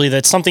possibly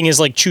that something is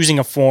like choosing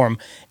a form.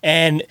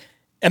 And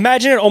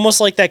imagine it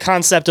almost like that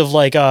concept of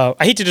like, I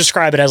hate to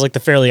describe it as like the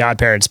Fairly Odd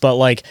Parents, but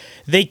like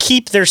they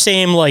keep their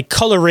same like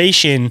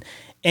coloration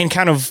and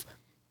kind of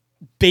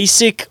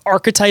basic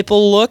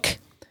archetypal look,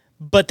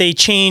 but they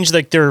change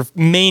like their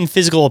main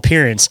physical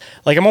appearance.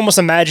 Like I'm almost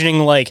imagining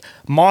like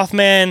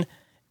Mothman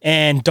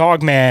and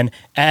Dogman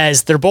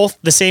as they're both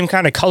the same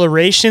kind of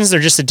colorations.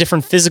 They're just a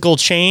different physical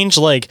change.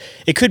 Like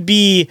it could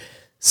be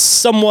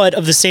somewhat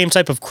of the same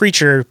type of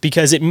creature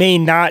because it may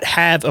not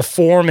have a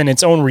form in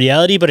its own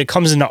reality, but it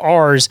comes into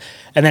ours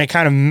and then it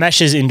kind of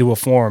meshes into a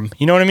form.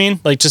 You know what I mean?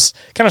 Like just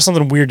kind of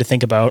something weird to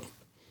think about.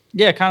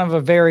 Yeah, kind of a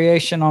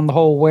variation on the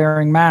whole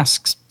wearing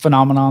masks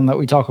phenomenon that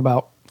we talk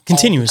about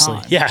continuously.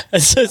 Yeah,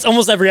 it's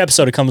almost every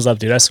episode it comes up,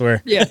 dude. I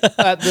swear. Yeah,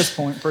 at this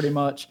point, pretty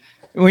much.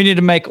 We need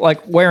to make like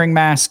wearing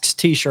masks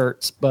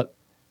T-shirts, but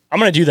I'm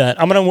gonna do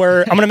that. I'm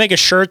gonna make a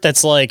shirt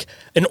that's like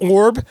an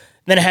orb.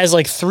 Then it has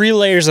like 3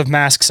 layers of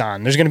masks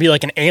on. There's going to be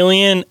like an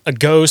alien, a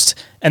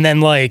ghost, and then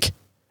like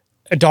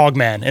a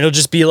Dogman. It'll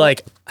just be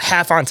like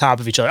half on top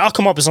of each other. I'll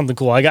come up with something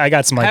cool. I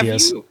got some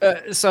ideas.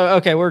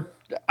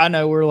 I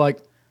know we're like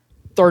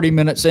 30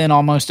 minutes in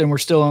almost, and we're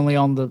still only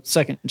on the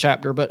second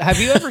chapter, but have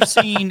you ever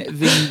seen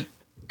the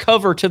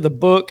cover to the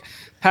book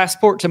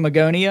Passport to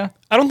Magonia?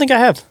 I don't think I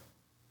have.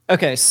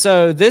 Okay,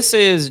 so this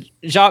is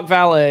Jacques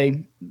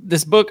Vallée.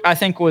 This book, I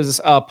think, was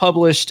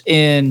published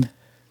in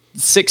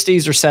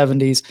 60s or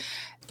 70s,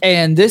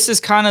 and this is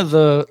kind of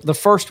the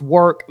first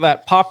work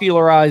that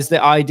popularized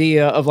the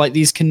idea of like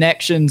these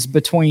connections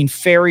between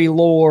fairy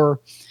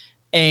lore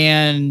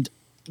and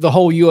the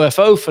whole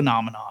UFO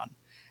phenomenon.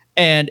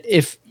 And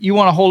if you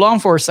want to hold on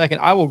for a second,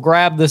 I will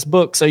grab this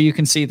book so you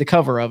can see the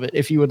cover of it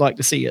if you would like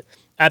to see it.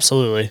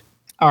 Absolutely.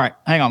 All right,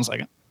 hang on a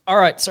second. All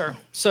right, sir.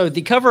 So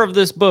the cover of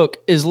this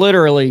book is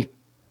literally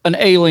an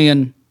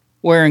alien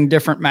wearing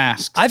different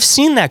masks. I've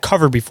seen that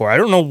cover before. I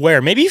don't know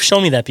where. Maybe you've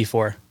shown me that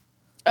before.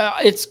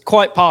 It's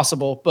quite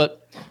possible,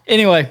 but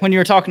anyway, when you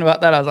were talking about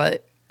that, I was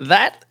like,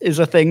 that is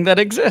a thing that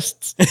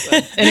exists. So,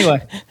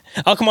 anyway,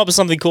 I'll come up with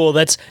something cool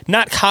that's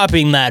not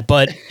copying that,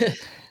 but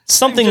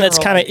something that's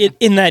kind of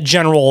in that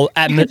general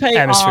pay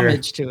atmosphere.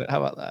 homage to it. How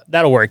about that?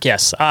 That'll work.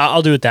 Yes,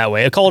 I'll do it that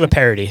way. I'll call it a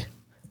parody.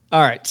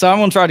 All right, so I'm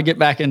going to try to get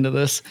back into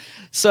this.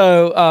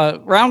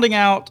 So rounding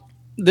out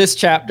this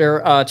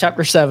chapter,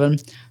 chapter 7.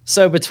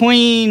 So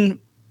between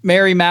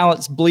Mary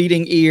Mallett's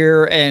bleeding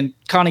ear and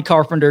Connie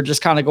Carpenter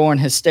just kind of going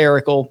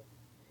hysterical,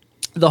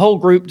 the whole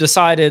group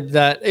decided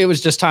that it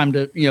was just time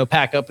to,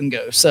 pack up and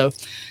go. So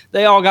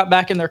they all got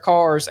back in their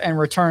cars and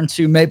returned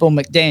to Mabel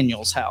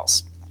McDaniel's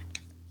house.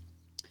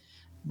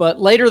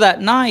 But later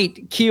that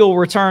night, Keel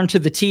returned to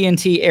the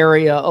TNT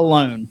area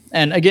alone.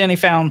 And again, he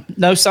found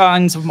no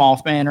signs of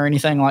Mothman or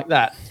anything like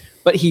that.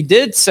 But he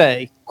did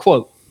say,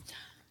 quote,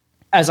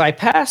 "As I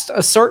passed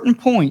a certain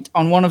point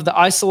on one of the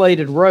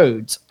isolated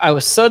roads, I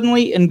was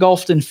suddenly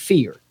engulfed in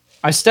fear.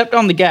 I stepped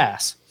on the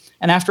gas,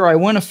 and after I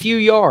went a few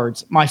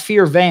yards, my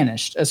fear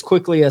vanished as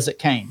quickly as it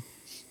came.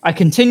 I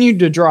continued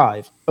to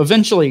drive,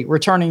 eventually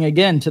returning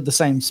again to the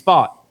same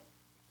spot.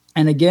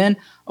 And again,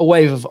 a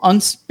wave of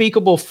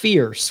unspeakable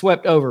fear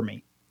swept over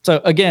me."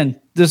 So again,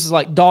 this is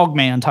like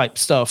Dogman type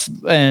stuff.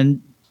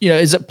 And,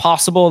 is it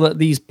possible that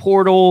these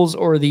portals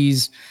or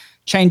these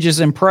changes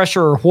in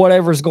pressure or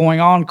whatever's going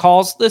on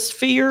cause this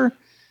fear?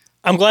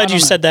 I'm glad you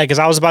said that, because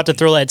I was about to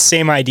throw that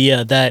same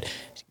idea that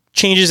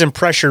changes in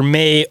pressure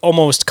may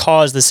almost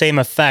cause the same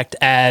effect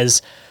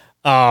as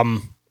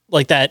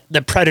like that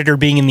the predator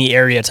being in the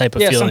area type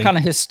of feeling. Some kind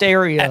of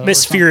hysteria.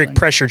 Atmospheric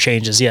pressure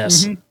changes,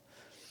 yes. Mm-hmm.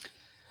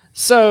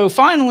 So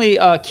finally,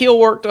 Keel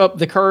worked up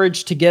the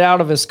courage to get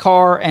out of his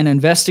car and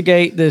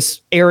investigate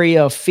this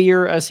area of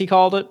fear, as he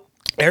called it.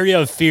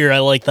 Area of fear, I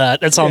like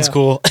that. That sounds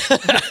cool.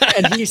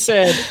 And he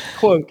said,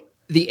 quote,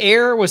 "The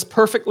air was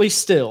perfectly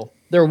still.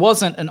 There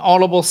wasn't an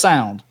audible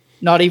sound,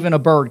 not even a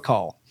bird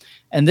call.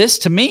 And this,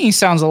 to me,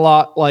 sounds a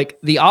lot like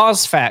the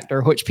Oz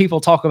factor, which people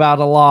talk about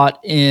a lot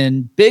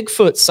in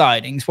Bigfoot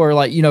sightings, where,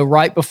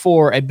 right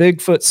before a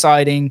Bigfoot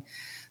sighting,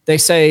 they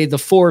say the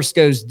forest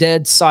goes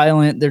dead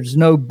silent. There's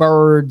no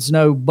birds,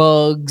 no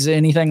bugs,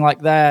 anything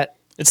like that.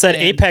 It's that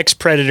apex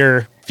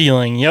predator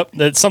feeling. Yep.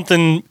 That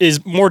something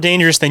is more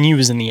dangerous than you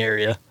is in the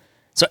area.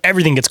 So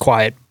everything gets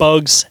quiet.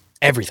 Bugs,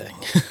 everything.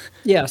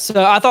 Yeah.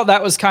 So I thought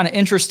that was kind of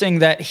interesting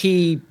that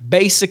he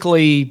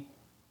basically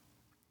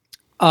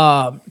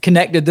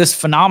connected this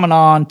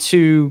phenomenon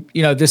to,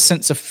 this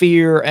sense of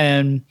fear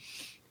and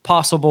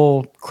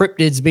possible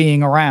cryptids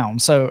being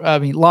around. So, I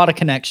mean, a lot of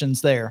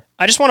connections there.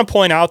 I just want to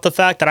point out the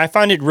fact that I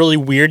find it really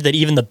weird that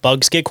even the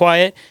bugs get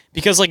quiet,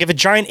 because if a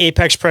giant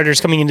apex predator is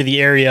coming into the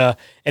area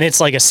and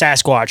it's like a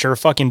Sasquatch or a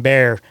fucking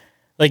bear,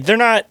 they're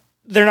not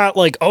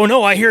like, "Oh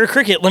no, I hear a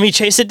cricket, let me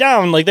chase it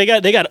down." They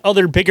got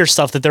other bigger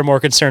stuff that they're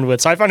more concerned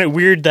with. So I find it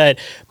weird that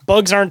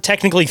bugs aren't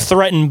technically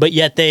threatened, but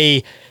yet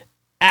they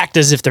act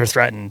as if they're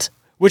threatened,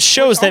 which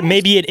shows that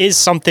maybe it is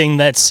something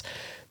that's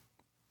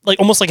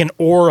almost like an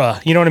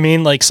aura, you know what I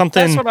mean?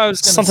 Something, that's what I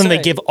was something say.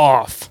 they give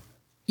off.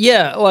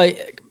 Yeah,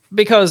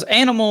 because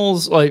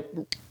animals like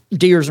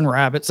deers and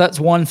rabbits, that's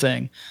one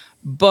thing.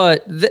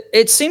 But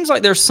it seems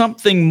like there's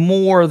something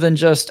more than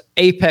just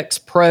apex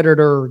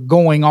predator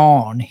going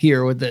on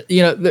here with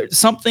it.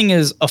 Something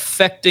is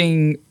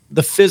affecting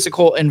the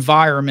physical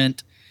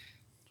environment.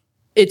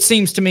 It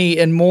seems to me,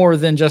 in more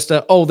than just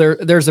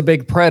there's a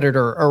big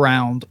predator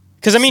around.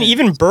 Because,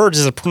 even birds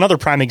is another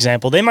prime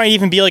example. They might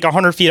even be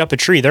 100 feet up a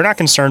tree. They're not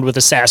concerned with a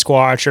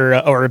Sasquatch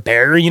or a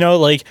bear,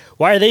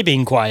 why are they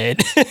being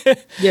quiet?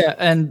 Yeah,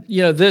 and,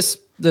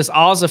 this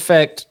Oz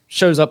effect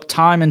shows up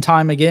time and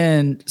time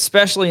again,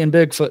 especially in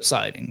Bigfoot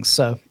sightings.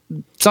 So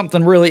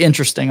something really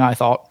interesting, I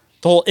thought.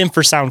 The whole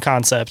infrasound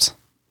concept.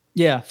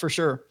 Yeah, for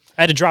sure.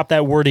 I had to drop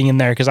that wording in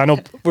there because I know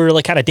we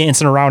were kind of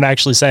dancing around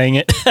actually saying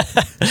it.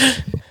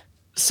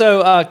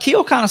 So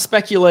Keel kind of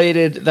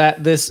speculated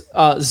that this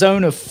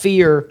zone of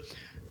fear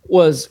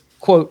was,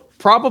 quote,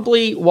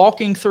 probably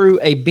walking through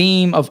a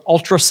beam of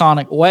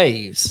ultrasonic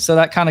waves. So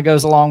that kind of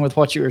goes along with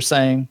what you were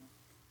saying.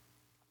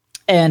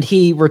 And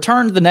he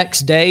returned the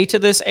next day to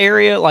this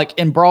area,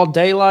 in broad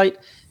daylight,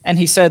 and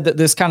he said that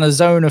this kind of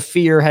zone of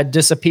fear had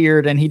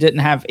disappeared and he didn't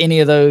have any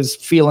of those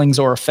feelings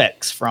or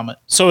effects from it.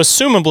 So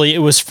assumably it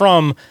was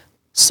from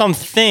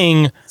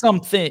something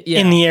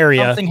in the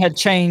area. Something had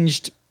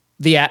changed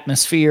the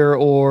atmosphere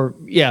or,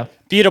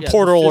 be it a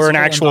portal or an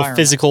actual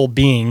physical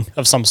being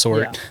of some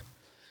sort. Yeah.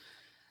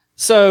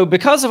 So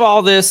because of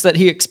all this that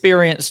he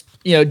experienced,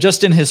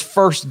 just in his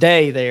first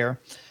day there,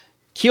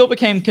 Keel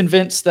became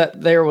convinced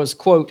that there was,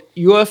 quote,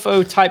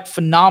 UFO-type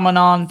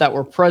phenomenon that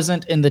were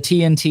present in the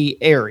TNT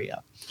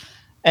area.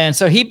 And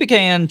so he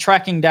began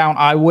tracking down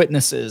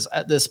eyewitnesses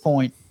at this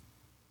point.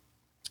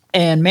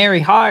 And Mary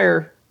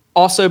Hyre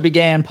also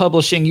began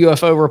publishing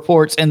UFO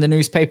reports in the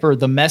newspaper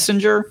The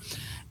Messenger.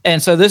 And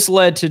so this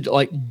led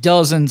to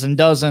dozens and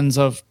dozens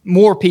of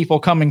more people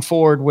coming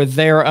forward with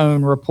their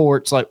own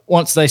reports.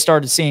 Once they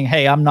started seeing,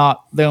 hey, I'm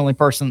not the only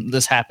person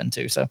this happened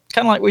to. So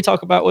kind of like we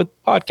talk about with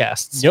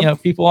podcasts.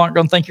 Yep. People aren't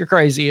going to think you're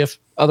crazy if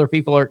other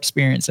people are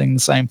experiencing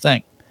the same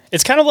thing.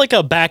 It's kind of like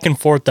a back and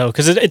forth, though,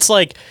 because it's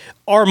like,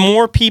 are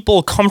more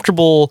people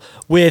comfortable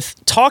with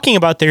talking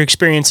about their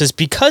experiences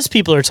because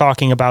people are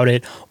talking about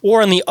it?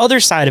 Or on the other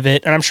side of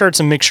it, and I'm sure it's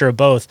a mixture of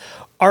both,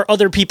 are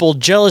other people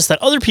jealous that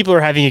other people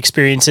are having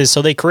experiences,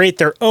 so they create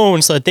their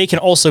own so that they can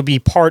also be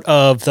part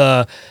of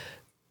the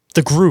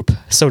group,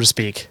 so to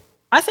speak?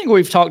 I think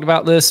we've talked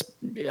about this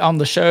on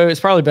the show. It's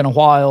probably been a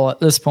while at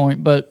this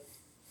point, but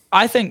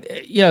I think,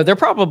 there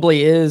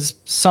probably is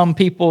some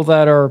people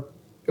that are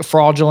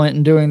fraudulent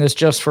and doing this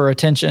just for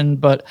attention,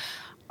 but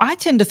I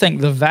tend to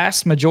think the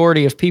vast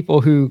majority of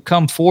people who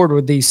come forward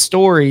with these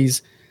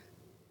stories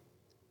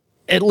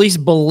at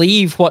least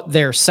believe what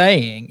they're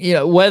saying.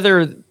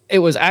 Whether it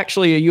was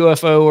actually a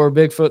UFO or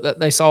Bigfoot that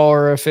they saw,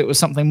 or if it was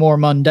something more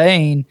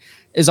mundane,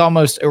 is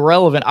almost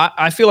irrelevant.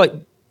 I feel like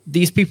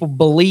these people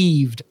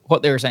believed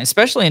what they were saying,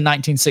 especially in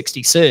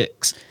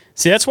 1966.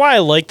 See, that's why I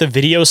like the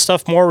video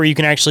stuff more, where you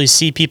can actually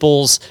see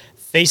people's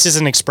faces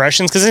and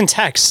expressions, because in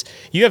text,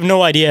 you have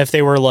no idea if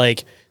they were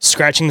like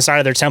scratching the side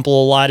of their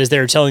temple a lot as they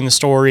were telling the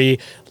story.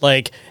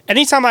 Like,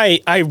 anytime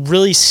I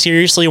really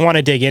seriously want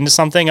to dig into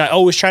something, I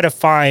always try to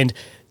find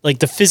like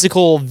the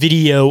physical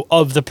video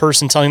of the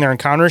person telling their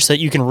encounters so that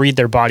you can read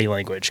their body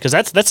language. Because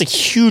that's a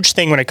huge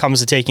thing when it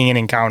comes to taking in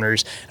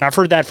encounters. And I've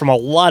heard that from a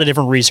lot of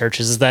different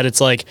researchers, is that it's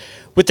like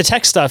with the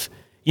text stuff,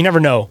 you never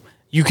know.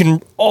 You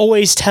can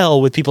always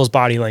tell with people's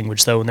body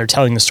language, though, when they're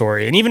telling the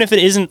story. And even if it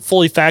isn't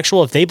fully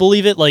factual, if they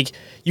believe it, like,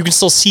 you can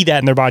still see that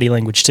in their body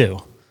language, too.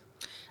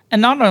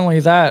 And not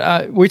only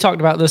that, we talked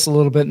about this a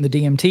little bit in the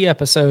DMT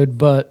episode,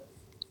 but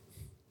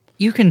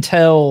you can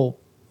tell,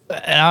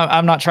 and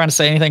I'm not trying to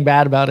say anything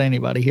bad about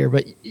anybody here,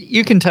 but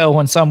you can tell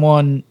when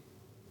someone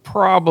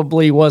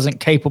probably wasn't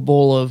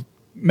capable of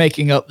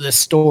making up this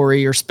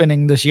story or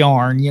spinning this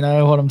yarn. You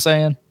know what I'm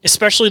saying?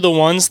 Especially the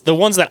ones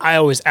that I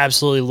always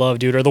absolutely love,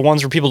 dude, are the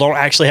ones where people don't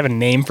actually have a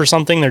name for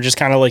something. They're just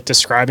kind of like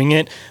describing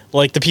it.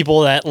 Like the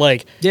people that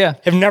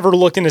have never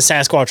looked into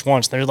Sasquatch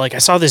once. They're like, I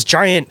saw this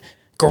giant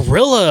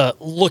gorilla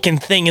looking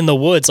thing in the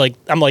woods. Like,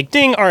 I'm like,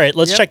 ding. All right,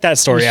 let's check that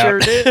story out. Sure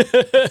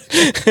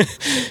did.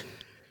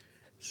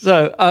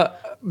 So,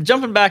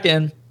 jumping back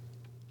in.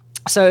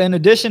 So in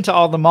addition to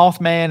all the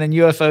Mothman and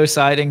UFO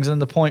sightings in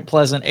the Point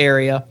Pleasant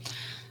area,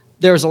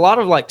 there's a lot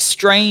of like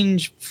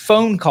strange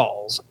phone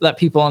calls that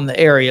people in the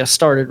area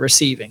started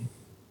receiving.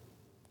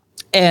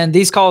 And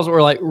these calls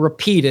were like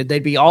repeated.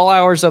 They'd be all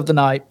hours of the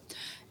night.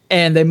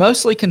 And they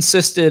mostly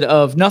consisted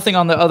of nothing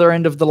on the other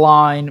end of the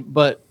line,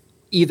 but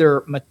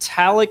either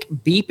metallic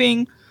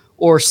beeping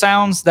or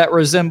sounds that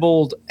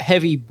resembled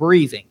heavy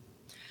breathing.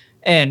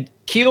 And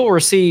Keel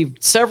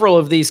received several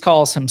of these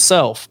calls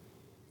himself.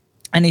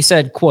 And he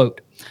said,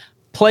 quote,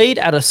 "Played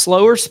at a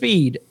slower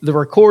speed, the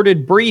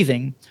recorded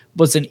breathing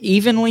was an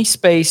evenly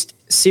spaced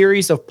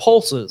series of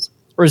pulses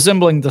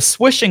resembling the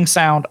swishing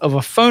sound of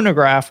a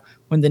phonograph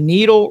when the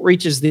needle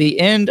reaches the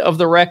end of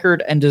the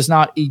record and does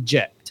not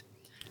eject.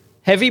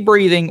 Heavy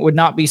breathing would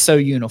not be so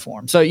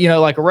uniform." So,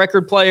 like a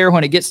record player,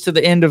 when it gets to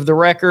the end of the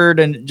record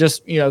and it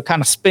just,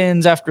 kind of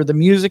spins after the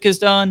music is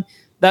done,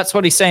 that's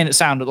what he's saying it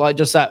sounded like,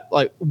 just that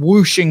like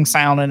whooshing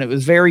sound. And it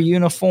was very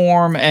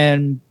uniform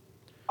and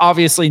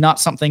obviously not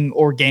something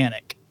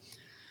organic.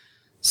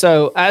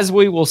 So as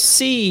we will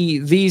see,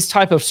 these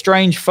type of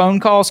strange phone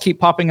calls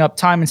keep popping up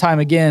time and time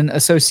again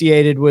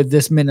associated with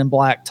this Men in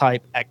Black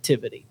type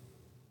activity.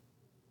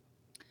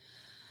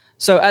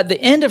 So at the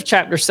end of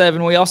Chapter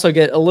 7, we also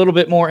get a little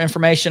bit more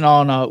information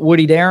on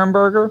Woody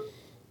Derenberger.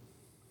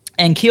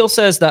 And Keel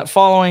says that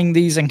following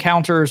these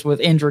encounters with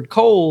Indrid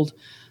Cold,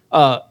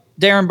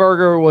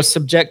 Derenberger was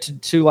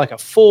subjected to like a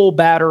full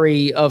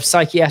battery of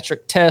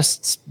psychiatric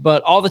tests,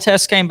 but all the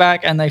tests came back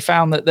and they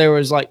found that there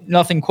was like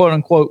nothing quote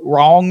unquote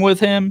wrong with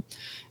him.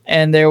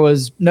 And there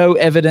was no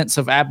evidence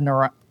of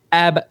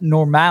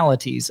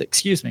abnormalities,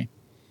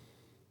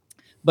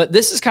 But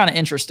this is kind of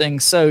interesting.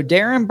 So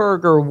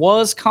Derenberger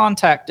was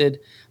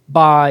contacted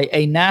by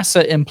a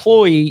NASA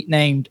employee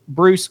named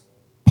Bruce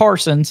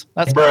Parsons.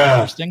 That's kind of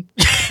interesting.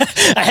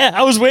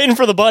 I was waiting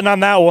for the button on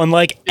that one.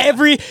 Like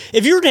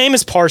if your name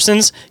is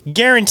Parsons,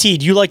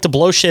 guaranteed you like to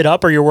blow shit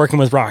up or you're working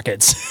with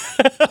rockets.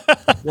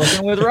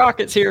 Working with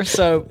rockets here.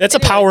 So that's a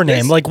power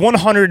name, like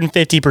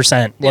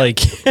 150%. Yeah.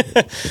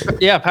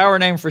 Like, yeah, power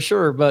name for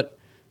sure. But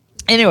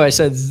anyway,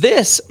 so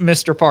this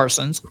Mr.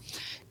 Parsons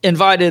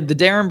invited the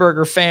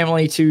Derenberger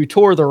family to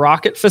tour the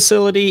rocket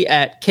facility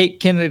at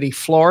Cape Kennedy,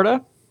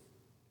 Florida.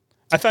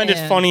 I find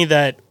it funny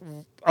that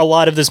a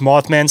lot of this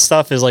Mothman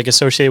stuff is like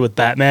associated with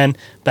Batman.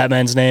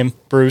 Batman's name,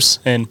 Bruce,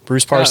 and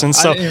Bruce Parsons.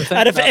 So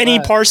out of any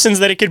Parsons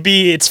that it could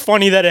be, it's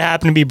funny that it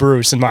happened to be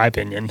Bruce, in my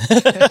opinion.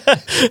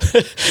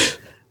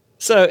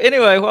 So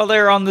anyway, while they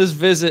were on this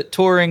visit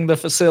touring the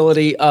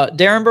facility,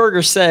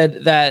 Derenberger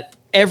said that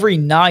every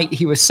night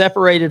he was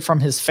separated from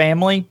his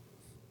family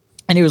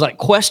and he was like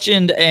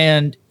questioned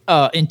and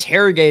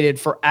interrogated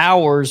for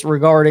hours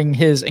regarding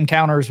his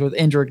encounters with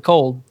Indrid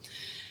Cold.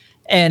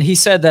 And he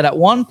said that at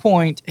one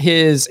point,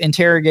 his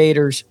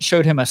interrogators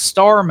showed him a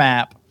star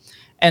map,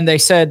 and they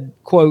said,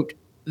 quote,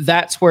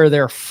 "That's where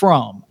they're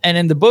from." And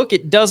in the book,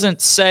 it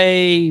doesn't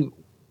say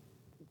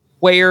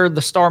where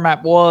the star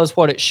map was,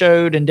 what it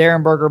showed, and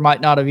Derenberger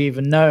might not have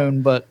even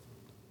known. But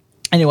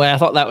anyway, I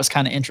thought that was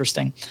kind of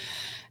interesting.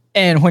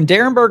 And when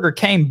Derenberger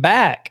came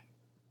back,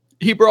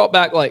 he brought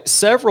back like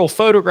several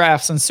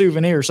photographs and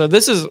souvenirs. So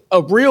this is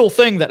a real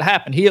thing that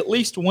happened. He at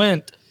least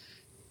went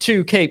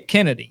to Cape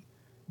Kennedy.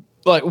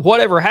 Like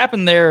whatever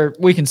happened there,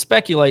 we can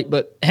speculate,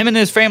 but him and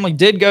his family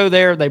did go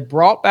there. They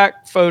brought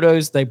back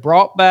photos. They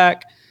brought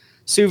back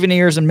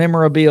souvenirs and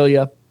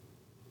memorabilia,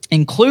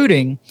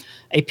 including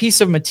a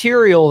piece of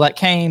material that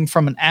came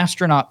from an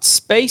astronaut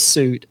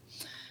spacesuit.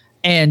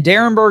 And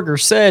Derenberger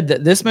said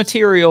that this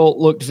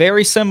material looked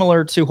very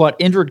similar to what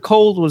Indrid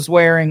Cold was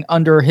wearing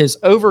under his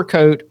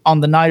overcoat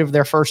on the night of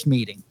their first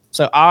meeting.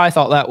 So I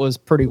thought that was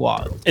pretty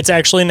wild. It's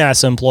actually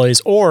NASA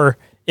employees, or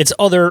it's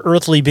other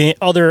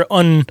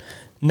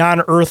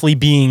non-earthly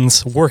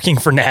beings working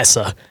for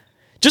NASA.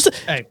 Just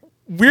a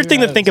weird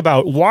thing to think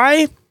about.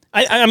 Why?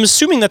 I'm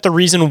assuming that the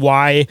reason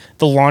why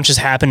the launches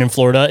happen in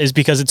Florida is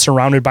because it's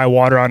surrounded by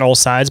water on all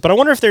sides. But I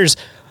wonder if there's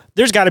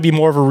got to be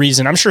more of a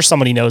reason. I'm sure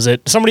somebody knows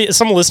it. Some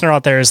listener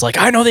out there is like,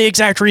 I know the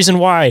exact reason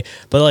why.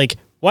 But like,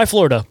 why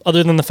Florida?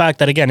 Other than the fact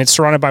that, again, it's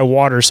surrounded by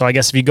water. So I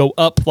guess if you go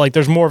up, like,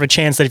 there's more of a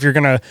chance that if you're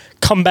going to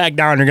come back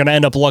down, you're going to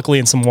end up luckily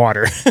in some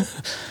water.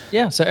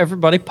 Yeah. So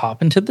everybody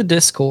pop into the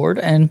Discord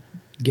and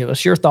give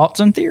us your thoughts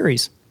and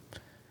theories.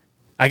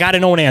 I got to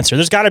know an answer.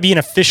 There's got to be an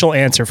official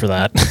answer for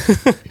that.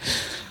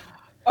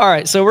 All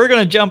right, so we're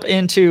going to jump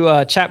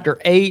into Chapter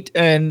 8,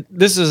 and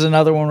this is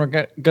another one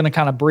we're going to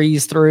kind of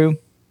breeze through.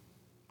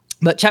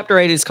 But Chapter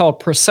 8 is called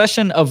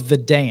Procession of the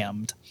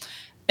Damned.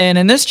 And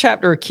in this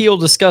chapter, Keel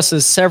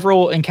discusses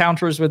several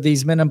encounters with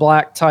these Men in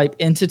Black type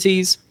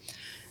entities.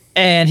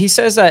 And he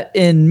says that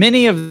in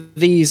many of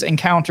these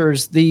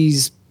encounters,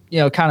 these,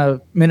 kind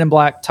of Men in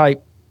Black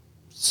type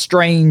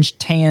strange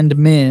tanned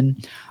men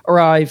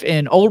arrive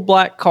in old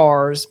black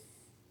cars,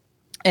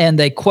 and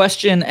they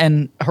question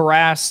and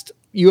harass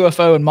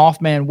UFO and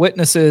Mothman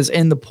witnesses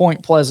in the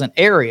Point Pleasant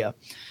area.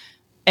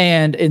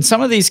 And in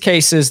some of these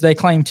cases, they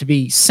claim to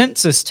be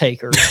census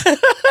takers.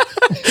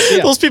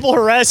 Yeah. Those people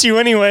harass you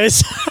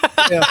anyways.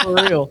 Yeah, for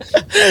real.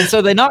 And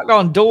so they knocked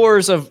on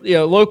doors of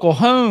local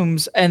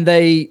homes, and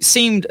they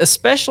seemed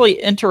especially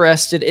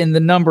interested in the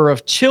number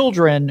of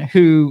children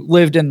who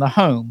lived in the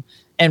home.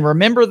 And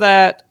remember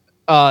that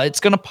it's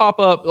going to pop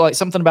up like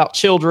something about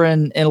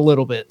children in a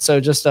little bit. So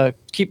just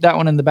keep that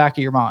one in the back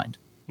of your mind.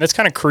 That's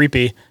kind of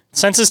creepy.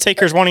 Census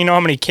takers want to know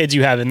how many kids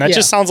you have. And that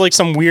just sounds like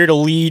some weird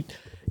elite,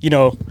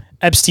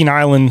 Epstein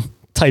Island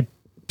type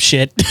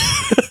shit.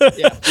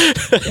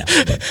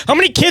 How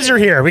many kids are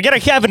here? We got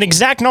to have an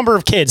exact number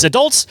of kids.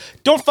 Adults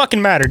don't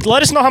fucking matter.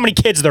 Let us know how many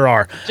kids there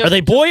are. Are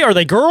they boy? Are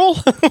they girl?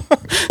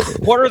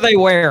 What are they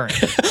wearing?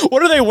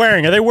 What are they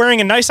wearing? Are they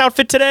wearing a nice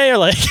outfit today? Or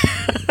like...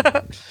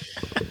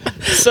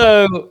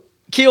 So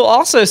Keel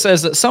also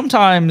says that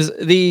sometimes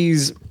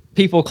these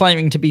people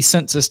claiming to be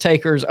census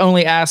takers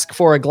only ask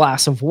for a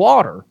glass of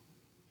water.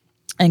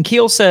 And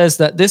Keel says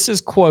that this is,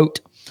 quote,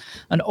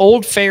 an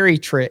old fairy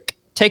trick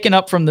taken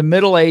up from the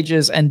Middle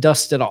Ages and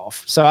dusted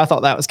off. So I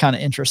thought that was kind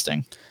of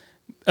interesting.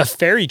 A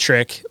fairy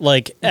trick,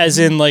 like as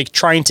in like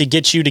trying to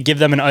get you to give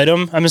them an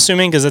item, I'm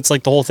assuming, because it's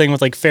like the whole thing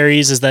with like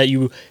fairies is that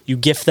you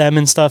gift them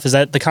and stuff. Is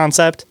that the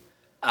concept?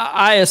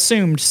 I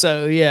assumed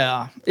so,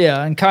 yeah.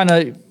 Yeah, and kind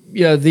of,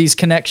 these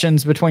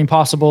connections between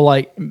possible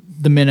like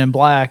the Men in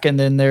Black, and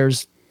then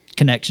there's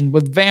connection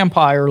with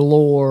vampire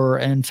lore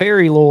and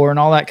fairy lore and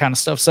all that kind of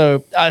stuff.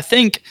 So I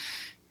think,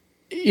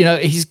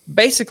 he's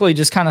basically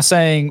just kind of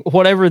saying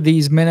whatever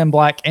these Men in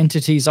Black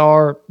entities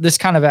are, this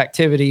kind of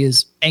activity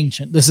is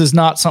ancient. This is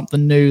not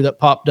something new that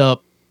popped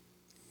up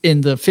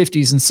in the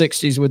 50s and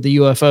 60s with the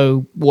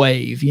UFO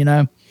wave,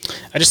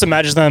 I just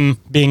imagine them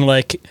being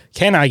like,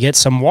 can I get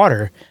some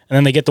water? And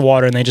then they get the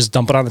water and they just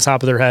dump it on the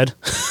top of their head.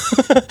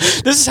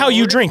 This is how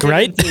you drink,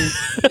 right?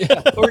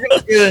 We're going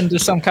to get into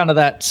some kind of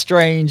that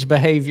strange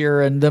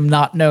behavior and them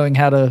not knowing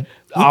how to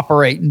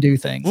operate and do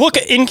things. Look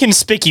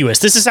inconspicuous.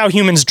 This is how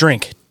humans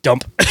drink.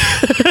 Dump.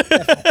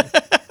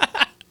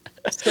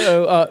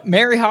 So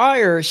Mary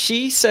Heyer,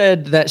 she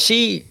said that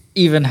she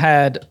even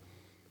had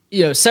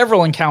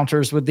several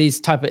encounters with these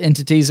type of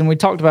entities, and we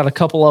talked about a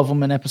couple of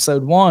them in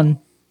episode 1.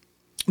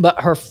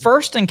 But her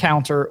first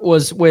encounter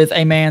was with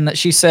a man that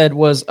she said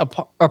was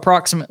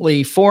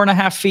approximately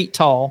 4.5 feet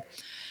tall.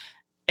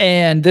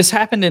 And this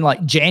happened in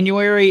like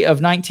January of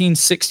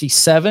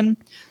 1967.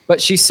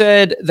 But she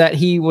said that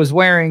he was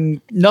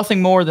wearing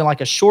nothing more than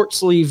like a short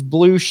sleeve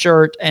blue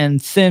shirt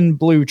and thin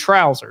blue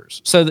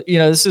trousers. So,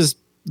 this is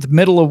the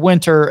middle of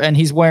winter and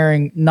he's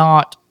wearing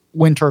not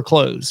winter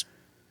clothes.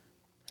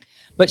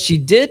 But she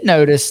did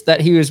notice that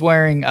he was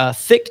wearing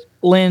thick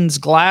lens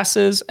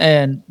glasses.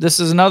 And this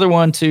is another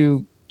one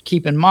to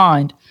keep in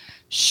mind,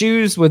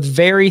 shoes with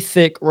very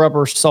thick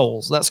rubber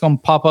soles. That's going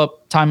to pop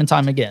up time and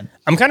time again.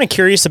 I'm kind of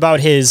curious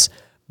about his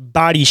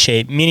body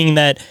shape, meaning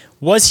that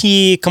was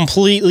he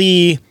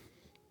completely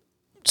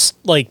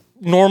like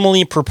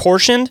normally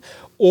proportioned,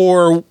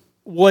 or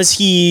was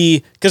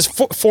he, because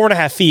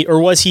 4.5 feet, or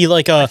was he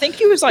like I think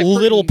he was like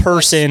little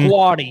person, like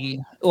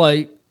squatty,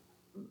 like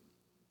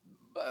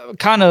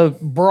kind of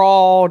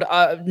broad,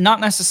 not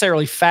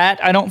necessarily fat,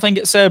 I don't think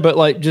it said, but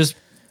like just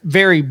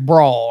very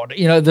broad.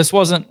 This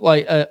wasn't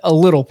like a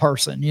little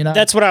person,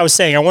 That's what I was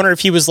saying. I wonder if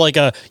he was like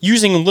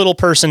using a little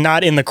person,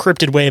 not in the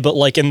cryptid way, but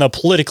like in the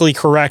politically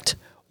correct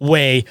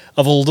way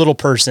of a little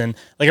person.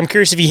 Like, I'm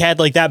curious if he had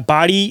like that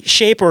body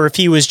shape or if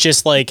he was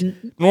just like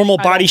normal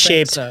body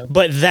shaped,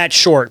 but that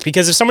short.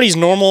 Because if somebody's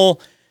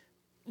normal,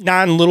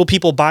 non-little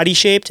people body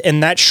shaped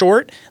and that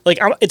short, like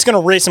it's going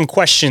to raise some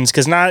questions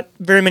because not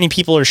very many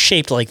people are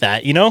shaped like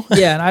that, Yeah,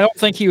 and I don't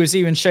think he was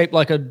even shaped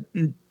like a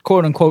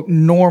quote unquote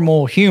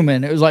normal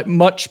human. It was like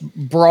much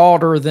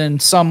broader than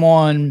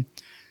someone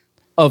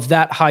of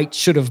that height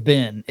should have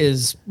been,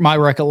 is my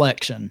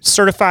recollection.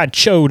 Certified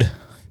chode.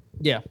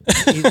 Yeah,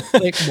 he's a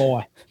thick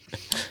boy.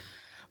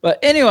 But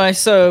anyway,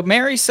 so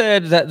Mary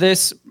said that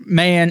this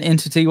man,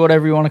 entity,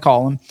 whatever you want to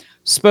call him,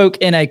 spoke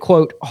in a,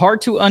 quote,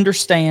 hard to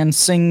understand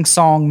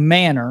sing-song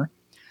manner,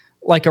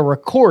 like a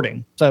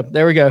recording. So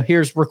there we go.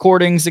 Here's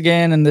recordings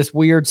again in this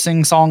weird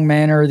sing-song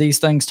manner. These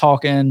things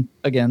talking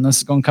again. This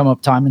is going to come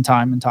up time and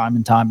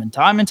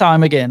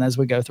time again as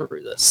we go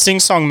through this.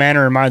 Sing-song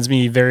manner reminds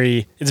me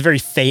it's very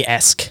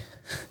Faye-esque.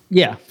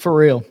 Yeah, for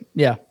real.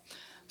 Yeah.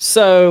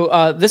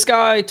 So this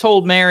guy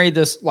told Mary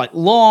this like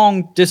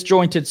long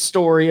disjointed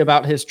story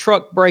about his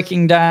truck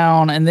breaking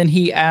down, and then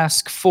he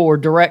asked for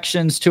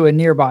directions to a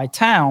nearby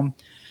town.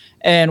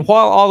 And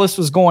while all this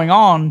was going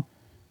on,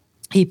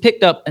 he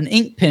picked up an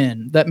ink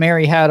pen that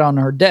Mary had on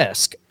her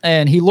desk,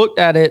 and he looked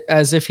at it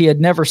as if he had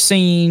never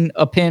seen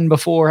a pen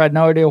before, had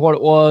no idea what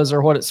it was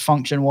or what its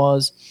function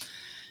was.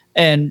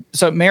 And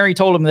so Mary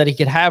told him that he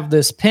could have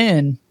this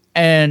pen,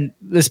 and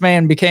this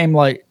man became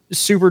like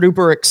super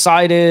duper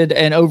excited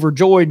and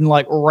overjoyed and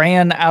like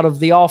ran out of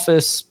the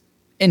office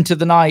into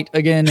the night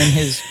again in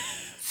his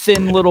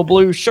thin little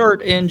blue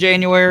shirt in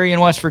January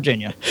in West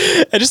Virginia.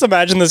 I just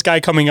imagine this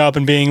guy coming up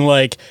and being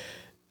like,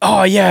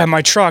 "Oh yeah,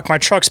 my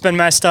truck's been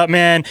messed up,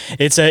 man.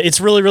 It's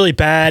really, really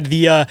bad.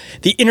 The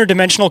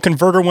interdimensional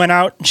converter went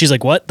out." And she's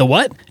like, "What? The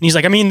what?" And he's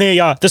like, "I mean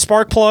the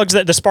spark plugs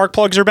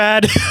are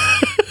bad."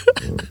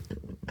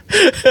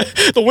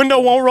 The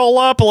window won't roll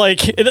up, like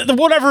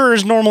whatever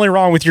is normally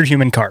wrong with your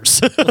human cars.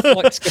 The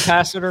flux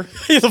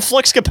capacitor. The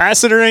flux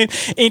capacitor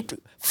ain't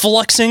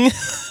fluxing.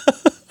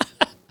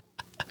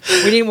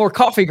 We need more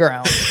coffee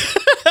grounds.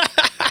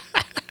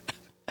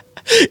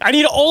 I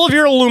need all of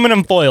your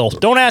aluminum foil.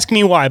 Don't ask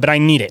me why, but I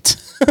need it.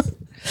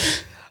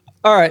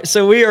 All right,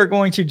 so we are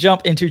going to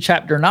jump into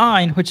chapter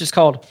 9, which is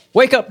called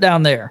Wake Up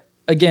Down There,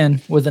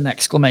 again with an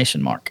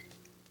exclamation mark.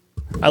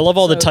 I love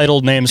all the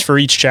titled names for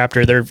each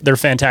chapter. They're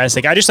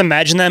fantastic. I just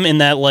imagine them in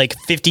that like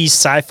 50s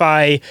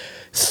sci-fi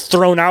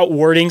thrown out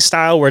wording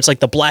style where it's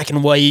like the black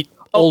and white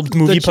old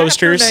movie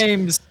posters. The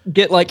names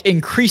get like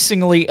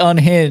increasingly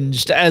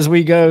unhinged as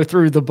we go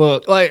through the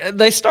book. Like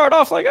they start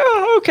off like,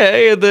 oh,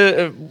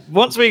 okay.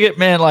 Once we get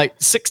like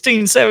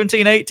 16,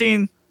 17,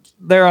 18,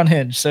 they're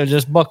unhinged. So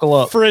just buckle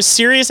up. For as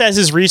serious as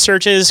his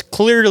research is,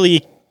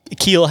 clearly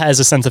Keel has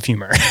a sense of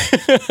humor.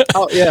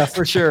 Oh yeah,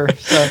 for sure.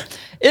 So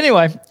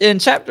anyway, in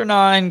chapter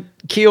 9,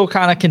 Keel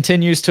kind of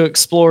continues to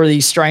explore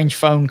these strange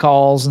phone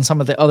calls and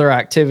some of the other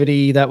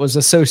activity that was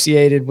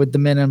associated with the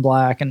Men in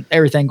Black and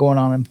everything going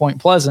on in Point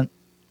Pleasant.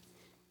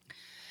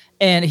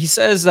 And he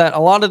says that a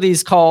lot of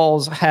these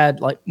calls had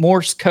like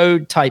Morse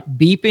code type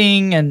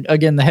beeping and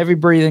again, the heavy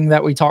breathing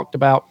that we talked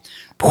about.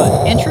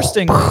 But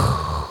interesting,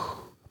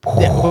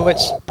 which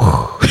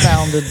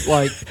sounded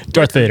like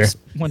Darth Vader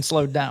when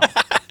slowed down.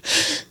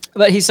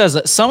 But he says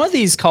that some of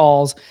these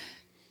calls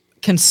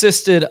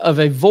consisted of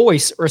a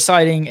voice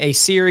reciting a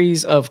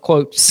series of,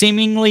 quote,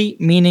 seemingly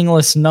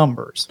meaningless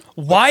numbers.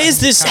 Why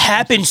is this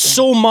happen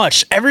so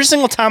much? Every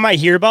single time I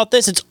hear about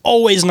this, it's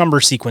always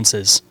number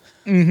sequences.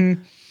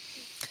 Mm-hmm.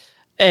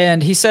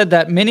 And he said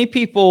that many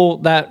people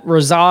that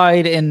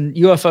reside in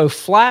UFO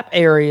flap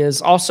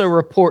areas also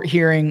report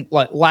hearing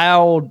like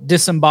loud,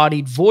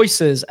 disembodied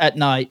voices at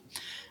night.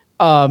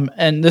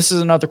 And this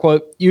is another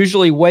quote,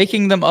 usually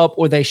waking them up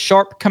with a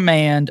sharp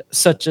command,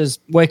 such as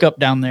wake up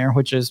down there,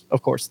 which is,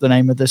 of course, the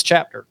name of this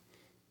chapter.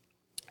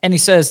 And he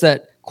says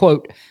that,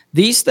 quote,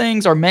 these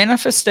things are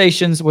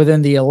manifestations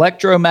within the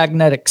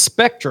electromagnetic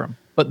spectrum,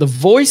 but the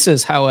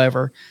voices,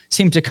 however,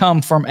 seem to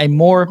come from a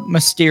more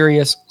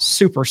mysterious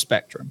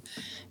superspectrum.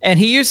 And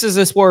he uses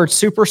this word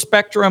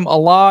superspectrum a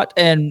lot.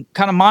 And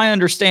kind of my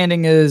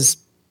understanding is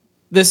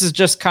this is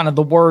just kind of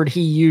the word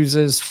he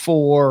uses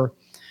for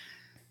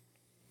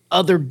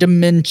other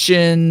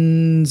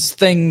dimensions,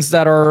 things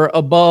that are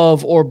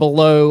above or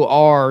below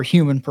our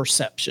human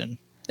perception,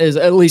 is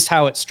at least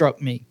how it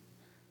struck me.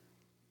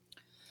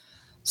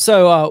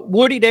 So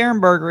Woody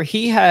Derenberger,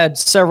 he had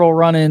several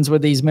run-ins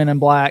with these Men in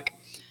Black.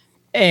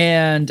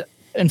 And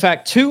in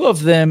fact, 2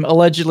 of them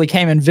allegedly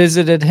came and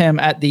visited him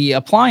at the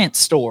appliance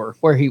store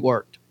where he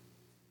worked.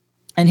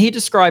 And he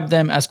described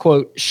them as,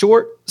 quote,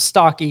 short,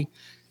 stocky,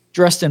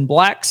 dressed in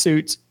black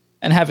suits,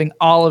 and having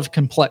olive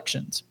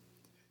complexions.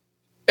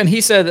 And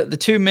he said that the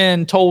 2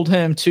 men told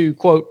him to,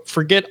 quote,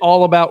 forget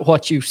all about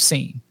what you've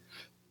seen.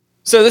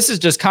 So this is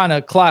just kind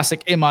of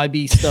classic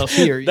MIB stuff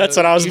here. That's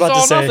what I was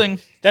about to say. Nothing.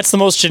 That's the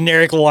most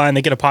generic line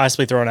they could have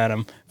possibly thrown at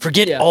him.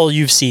 Forget all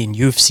you've seen.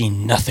 You've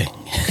seen nothing.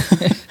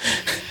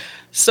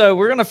 So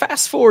we're going to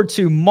fast forward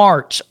to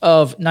March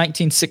of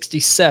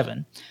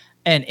 1967,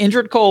 and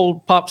Indrid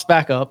Cold pops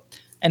back up,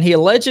 and he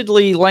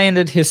allegedly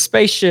landed his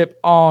spaceship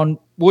on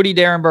Woody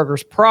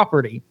Derenberger's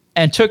property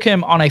and took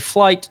him on a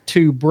flight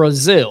to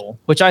Brazil,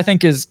 which I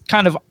think is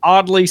kind of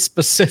oddly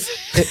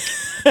specific.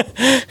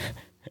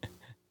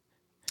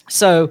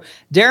 So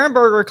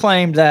Derenberger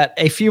claimed that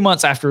a few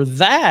months after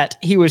that,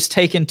 he was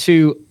taken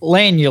to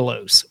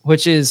Lanulos,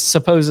 which is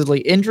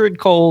supposedly Indrid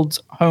Cold's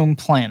home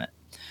planet.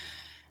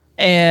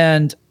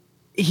 And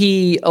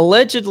he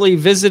allegedly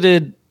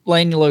visited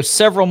Lanulos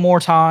several more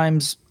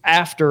times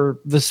after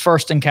this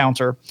first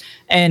encounter.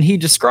 And he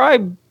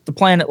described the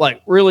planet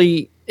like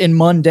really in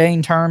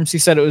mundane terms. He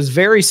said it was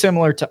very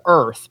similar to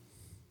Earth.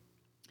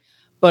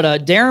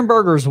 But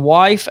Derenberger's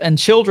wife and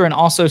children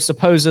also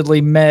supposedly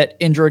met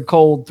Indrid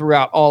Cold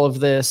throughout all of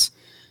this.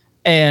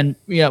 And,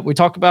 you know, we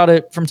talk about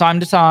it from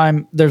time to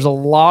time. There's a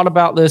lot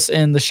about this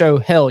in the show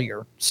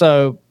Hellier.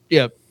 So,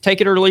 yeah,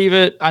 take it or leave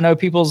it. I know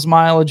people's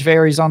mileage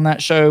varies on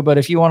that show, but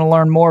if you want to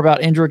learn more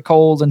about Indrid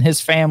Cold and his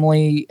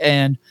family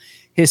and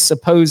his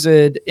supposed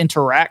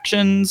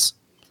interactions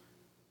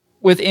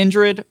with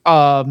Indrid,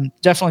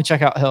 definitely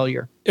check out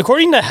Hellier.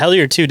 According to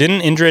Hellier, too,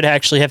 didn't Indrid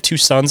actually have 2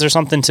 sons or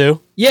something,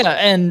 too? Yeah,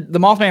 and the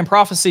Mothman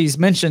Prophecies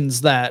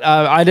mentions that.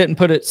 I didn't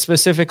put it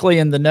specifically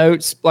in the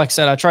notes. Like I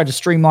said, I tried to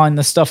streamline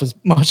this stuff as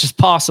much as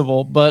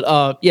possible.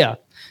 But, yeah,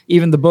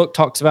 even the book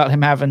talks about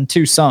him having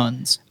 2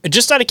 sons.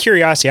 Just out of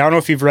curiosity, I don't know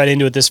if you've read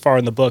into it this far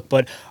in the book,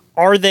 but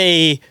are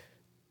they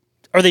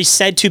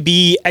said to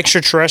be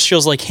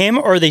extraterrestrials like him,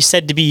 or are they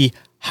said to be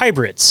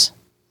hybrids?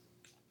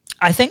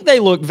 I think they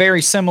look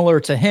very similar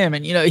to him.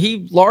 And, you know,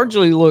 he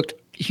largely looked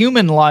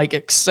human-like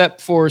except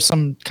for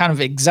some kind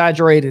of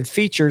exaggerated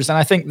features. And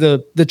I think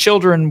the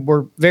children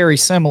were very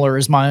similar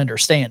is my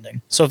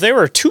understanding. So if they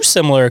were too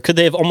similar, could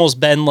they have almost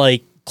been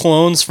like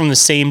clones from the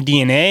same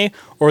DNA,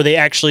 or are they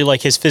actually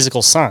like his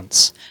physical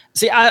sons?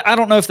 See, I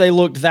don't know if they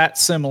looked that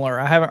similar.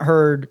 I haven't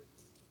heard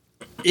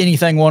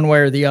anything one way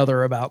or the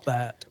other about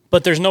that.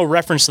 But there's no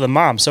reference to the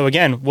mom. So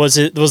again, was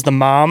the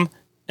mom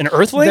an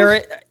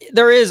Earthling?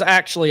 There is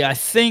actually. I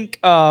think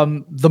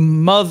the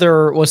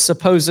mother was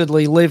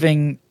supposedly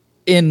living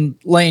in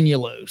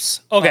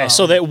Lanulos. Okay,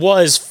 so that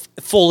was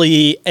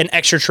fully an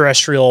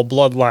extraterrestrial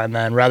bloodline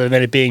then, rather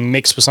than it being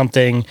mixed with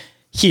something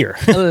here.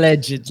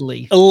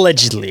 Allegedly.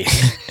 Allegedly.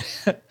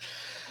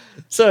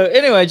 So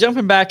anyway,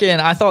 jumping back in,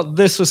 I thought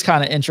this was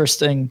kind of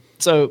interesting.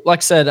 So like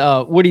I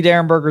said, Woody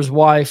Derenberger's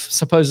wife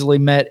supposedly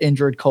met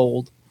Indrid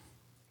Cold.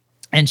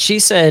 And she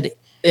said,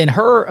 in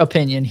her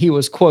opinion, he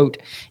was, quote,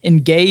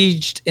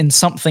 engaged in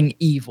something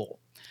evil.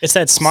 It's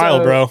that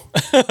smile, bro.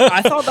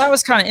 I thought that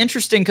was kind of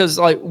interesting because,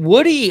 like,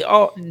 Woody,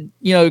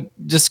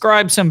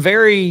 described some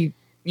very,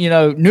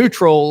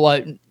 neutral,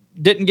 like,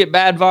 didn't get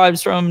bad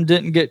vibes from him,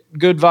 didn't get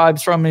good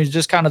vibes from him. He's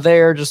just kind of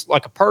there, just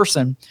like a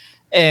person.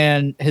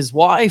 And his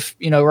wife,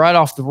 right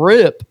off the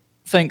rip,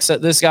 thinks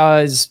that this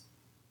guy's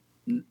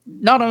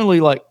not only,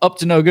 like, up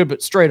to no good,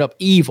 but straight up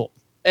evil.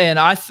 And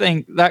I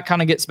think that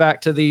kind of gets back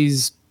to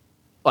these,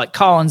 like,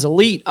 Collins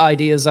Elite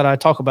ideas that I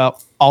talk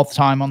about all the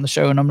time on the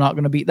show, and I'm not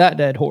going to beat that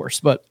dead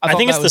horse. But I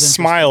think it's the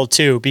smile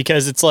too,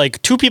 because it's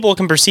like 2 people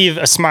can perceive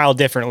a smile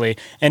differently,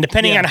 and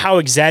depending on how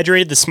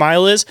exaggerated the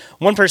smile is,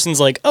 one person's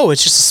like, "Oh,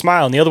 it's just a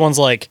smile," and the other one's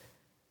like,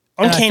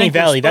 "Uncanny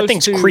Valley, that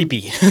thing's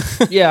creepy."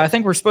 Yeah, I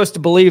think we're supposed to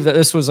believe that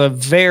this was a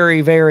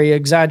very, very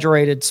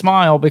exaggerated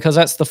smile because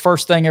that's the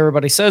first thing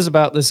everybody says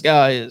about this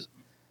guy is,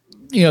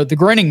 the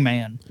grinning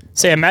man.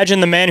 Say,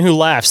 imagine the man who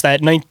laughs.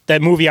 That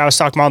movie I was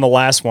talking about in the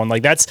last one.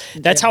 Like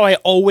that's how I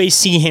always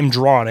see him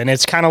drawn, and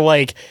it's kind of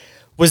like,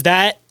 was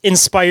that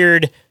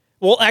inspired?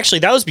 Well, actually,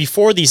 that was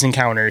before these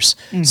encounters.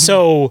 Mm-hmm.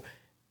 So,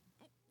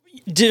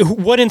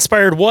 what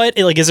inspired what?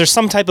 Like, is there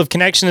some type of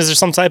connection? Is there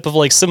some type of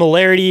like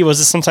similarity? Was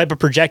this some type of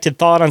projected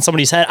thought on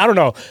somebody's head? I don't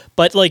know,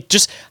 but like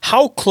just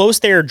how close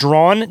they are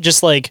drawn.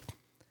 Just like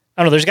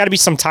I don't know. There's got to be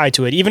some tie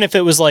to it, even if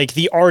it was like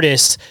the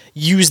artist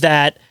used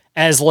that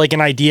as like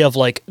an idea of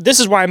like, this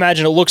is why I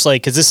imagine it looks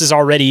like, because this is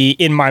already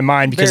in my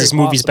mind because this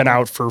movie's been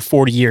out for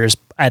 40 years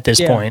at this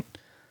point.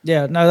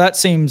 Yeah, no, that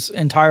seems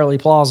entirely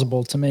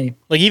plausible to me.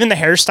 Like even the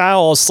hairstyle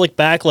all slick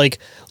back, like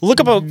look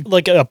up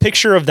a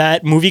picture of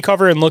that movie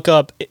cover and look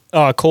up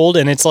Cold,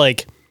 and it's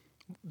like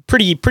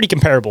pretty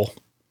comparable.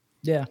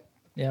 Yeah,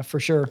 for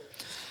sure.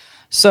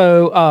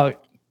 So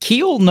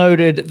Keel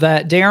noted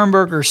that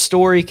Derenberger's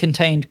story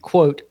contained,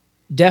 quote,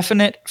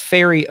 definite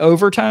fairy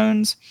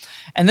overtones.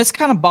 And this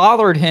kind of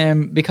bothered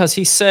him because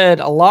he said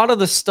a lot of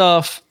the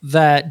stuff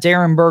that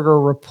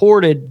Derenberger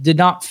reported did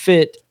not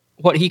fit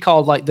what he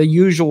called like the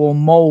usual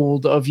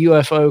mold of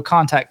UFO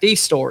contactee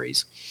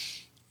stories.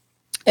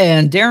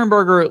 And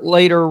Derenberger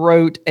later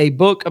wrote a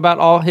book about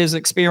all his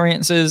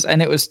experiences,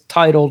 and it was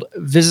titled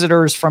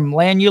Visitors from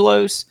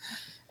Lanulos.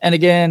 And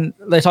again,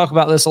 they talk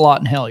about this a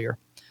lot in Hellier.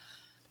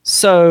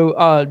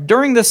 So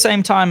during the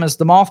same time as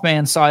the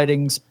Mothman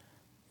sightings,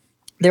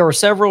 there were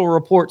several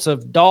reports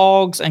of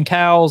dogs and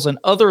cows and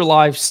other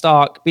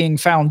livestock being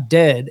found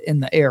dead in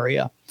the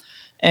area.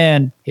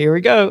 And here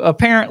we go.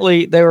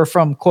 Apparently, they were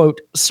from,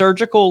 quote,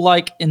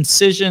 surgical-like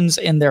incisions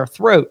in their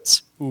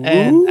throats. Ooh.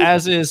 And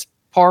as is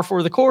par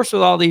for the course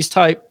with all these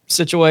type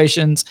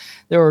situations,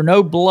 there were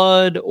no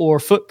blood or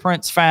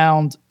footprints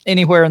found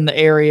anywhere in the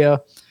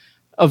area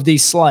of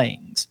these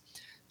slayings.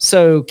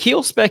 So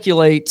Keel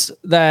speculates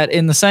that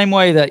in the same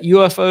way that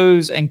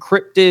UFOs and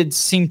cryptids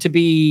seem to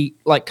be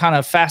like kind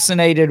of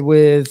fascinated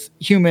with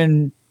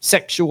human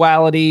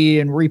sexuality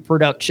and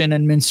reproduction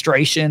and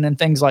menstruation and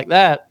things like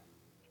that,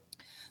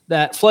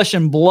 that flesh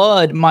and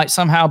blood might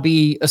somehow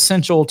be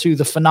essential to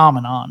the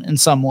phenomenon in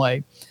some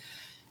way.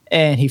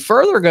 And he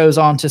further goes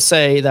on to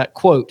say that,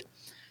 quote,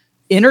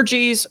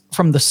 energies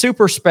from the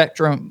super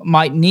spectrum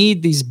might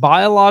need these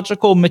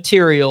biological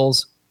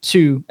materials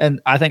to, and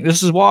I think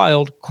this is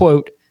wild,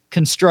 quote,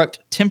 construct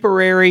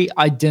temporary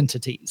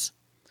identities.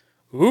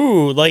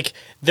 Ooh, like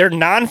they're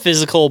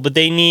non-physical, but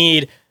they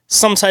need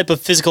some type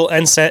of physical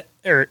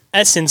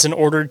essence in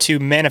order to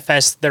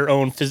manifest their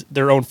own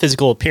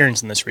physical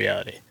appearance in this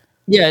reality.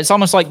 Yeah, it's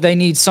almost like they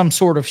need some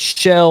sort of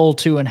shell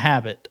to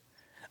inhabit.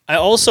 I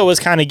also was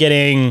kind of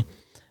getting,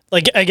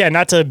 like, again,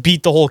 not to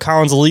beat the whole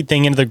Collins Elite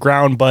thing into the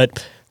ground,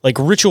 but like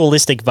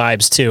ritualistic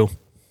vibes too.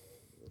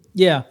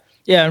 Yeah,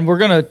 and we're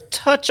going to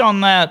touch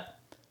on that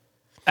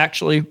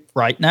actually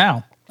right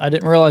now. I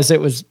didn't realize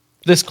it was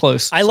this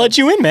close. I let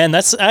you in, man.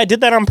 I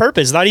did that on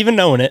purpose, not even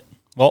knowing it.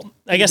 Well,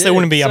 I guess that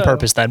wouldn't be on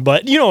purpose then,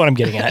 but you know what I'm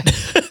getting at.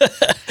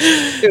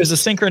 It was a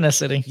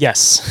synchronicity.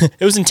 Yes,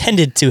 it was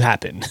intended to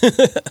happen.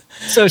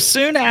 So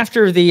soon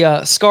after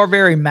the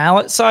Scarberry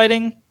mallet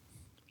sighting,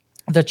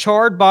 the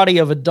charred body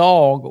of a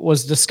dog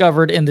was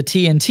discovered in the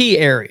TNT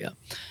area.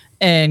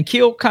 And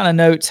Keel kind of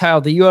notes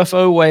how the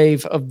UFO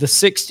wave of the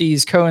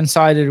 60s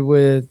coincided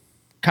with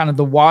kind of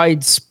the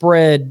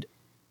widespread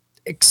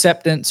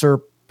acceptance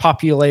or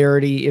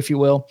popularity, if you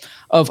will,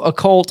 of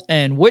occult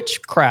and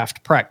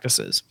witchcraft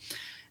practices.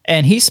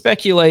 And he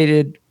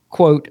speculated,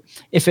 quote,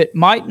 if it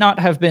might not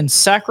have been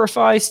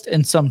sacrificed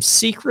in some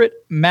secret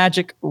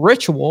magic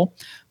ritual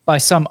by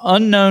some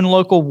unknown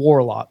local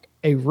warlock,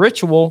 a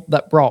ritual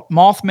that brought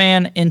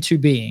Mothman into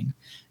being.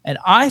 And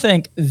I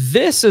think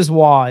this is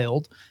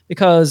wild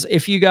because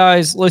if you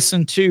guys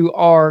listen to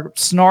our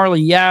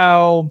Snarly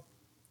Yow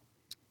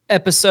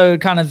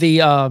episode, kind of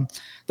the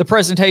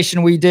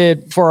presentation we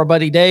did for our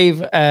buddy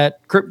Dave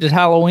at Cryptid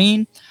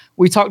Halloween,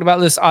 we talked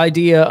about this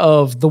idea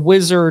of the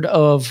Wizard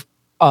of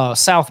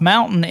South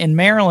Mountain in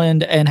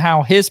Maryland and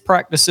how his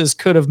practices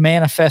could have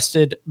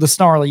manifested the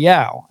Snarly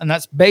Yow. And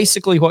that's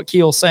basically what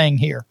Keel's saying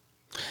here.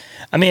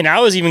 I mean, I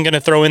was even going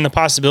to throw in the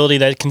possibility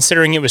that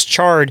considering it was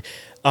charred,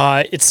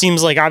 it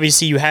seems like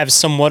obviously you have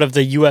somewhat of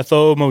the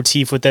UFO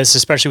motif with this,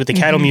 especially with the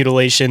cattle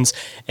mutilations.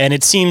 And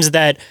it seems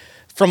that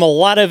from a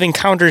lot of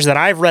encounters that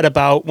I've read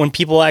about, when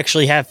people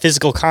actually have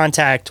physical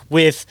contact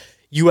with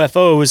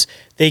UFOs,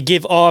 they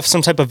give off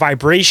some type of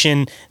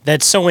vibration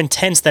that's so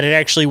intense that it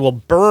actually will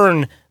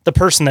burn the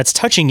person that's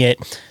touching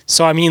it.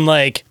 So, I mean,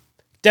 like,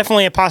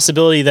 definitely a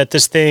possibility that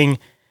this thing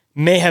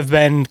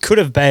could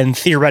have been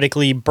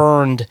theoretically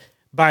burned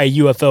by a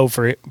UFO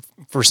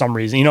for some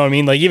reason. You know what I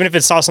mean? Like, even if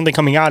it saw something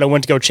coming out, it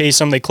went to go chase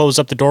them, they closed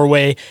up the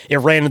doorway, it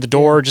ran to the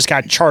door, just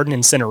got charred and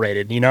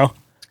incinerated, you know?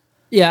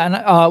 Yeah,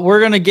 and we're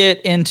going to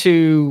get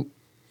into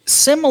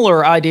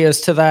similar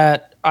ideas to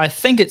that. I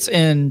think it's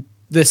in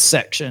this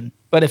section,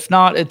 but if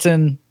not, it's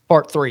in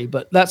part 3,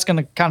 but that's going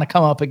to kind of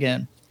come up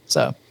again.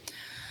 So,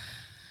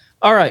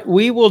 all right,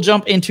 we will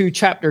jump into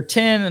chapter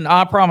 10, and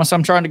I promise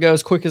I'm trying to go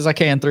as quick as I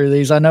can through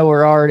these. I know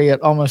we're already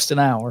at almost an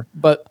hour,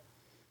 but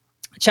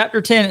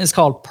chapter 10 is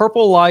called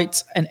Purple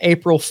Lights and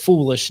April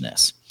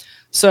Foolishness.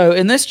 So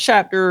in this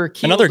chapter,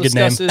 Keel another good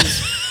name.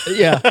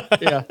 Yeah.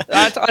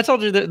 I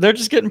told you that they're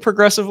just getting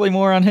progressively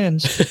more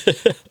unhinged.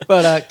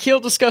 But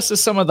Keel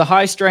discusses some of the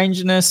high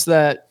strangeness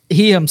that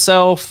he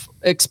himself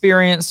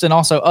experienced and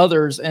also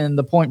others in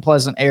the Point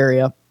Pleasant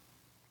area.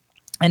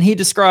 And he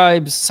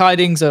describes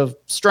sightings of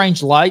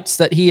strange lights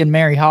that he and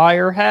Mary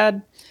Heyer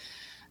had.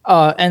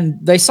 And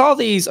they saw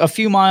these a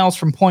few miles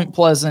from Point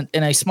Pleasant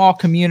in a small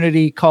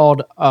community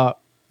called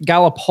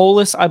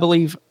Gallipolis, I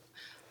believe.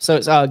 So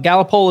it's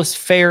Gallipolis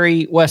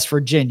Ferry, West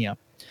Virginia.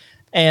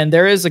 And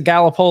there is a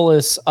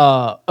Gallipolis,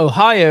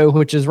 Ohio,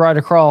 which is right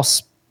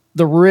across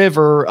the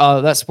river.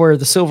 That's where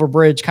the Silver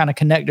Bridge kind of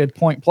connected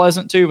Point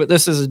Pleasant to, but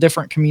this is a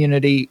different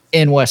community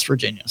in West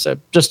Virginia. So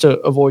just to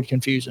avoid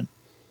confusion.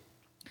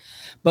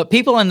 But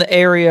people in the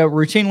area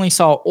routinely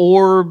saw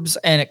orbs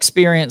and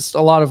experienced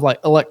a lot of like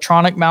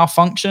electronic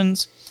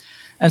malfunctions.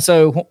 And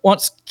so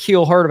once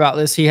Keel heard about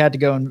this, he had to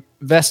go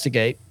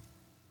investigate.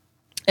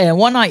 And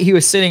one night he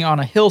was sitting on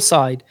a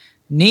hillside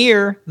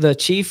near the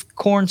Chief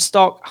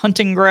Cornstalk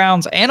Hunting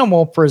Grounds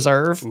Animal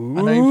Preserve. Ooh.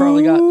 I know you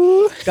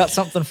probably got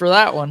something for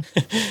that one.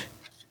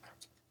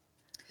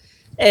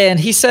 And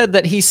he said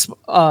that he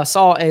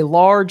saw a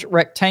large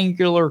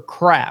rectangular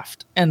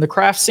craft, and the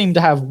craft seemed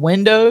to have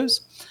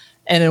windows.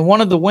 And in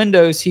one of the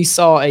windows, he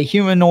saw a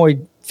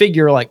humanoid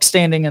figure like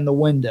standing in the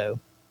window.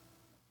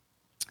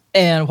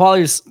 And while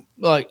he was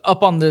like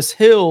up on this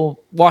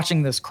hill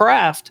watching this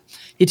craft,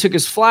 he took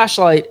his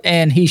flashlight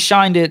and he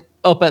shined it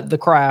up at the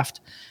craft,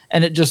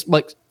 and it just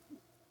like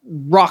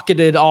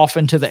rocketed off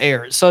into the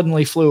air. It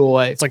suddenly flew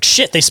away. It's like,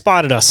 shit, they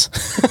spotted us.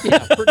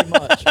 Yeah, pretty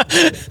much.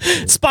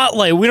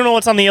 Spotlight. We don't know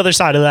what's on the other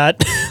side of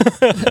that.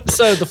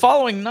 So the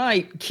following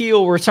night,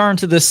 Keel returned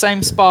to the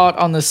same spot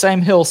on the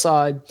same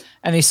hillside,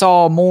 and he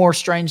saw more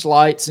strange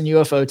lights and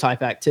UFO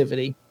type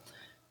activity.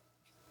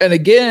 And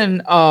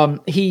again,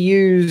 he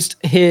used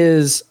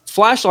his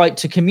flashlight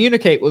to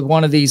communicate with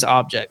one of these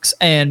objects.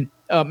 And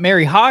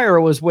Mary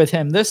Hyre was with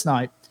him this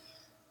night.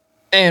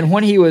 And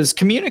when he was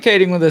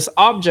communicating with this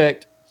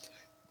object,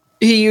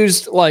 he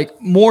used like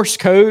Morse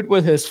code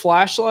with his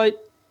flashlight,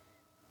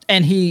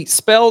 and he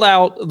spelled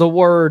out the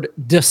word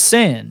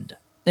descend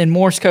in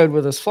Morse code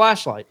with his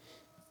flashlight.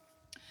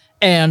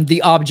 And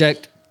the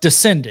object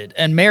descended.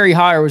 And Mary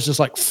Hyre was just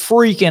like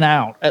freaking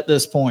out at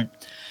this point.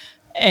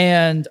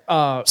 And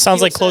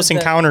sounds like Close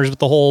Encounters with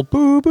the whole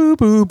boo boo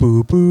boo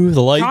boo boo,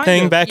 the light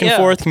thing back and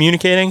forth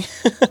communicating.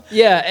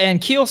 Yeah, and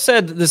Keel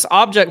said that this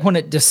object, when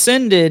it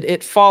descended,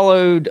 it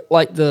followed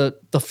like the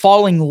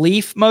falling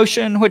leaf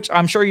motion, which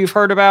I'm sure you've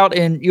heard about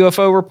in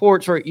UFO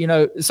reports, where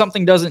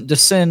something doesn't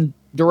descend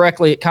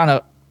directly; it kind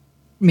of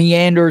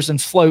meanders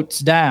and floats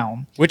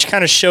down, which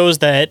kind of shows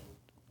that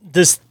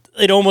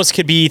it almost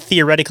could be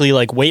theoretically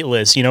like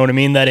weightless. You know what I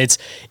mean? That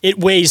it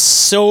weighs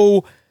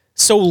so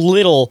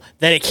little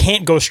that it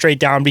can't go straight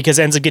down because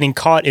it ends up getting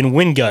caught in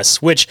wind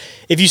gusts, which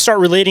if you start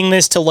relating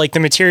this to like the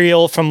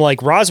material from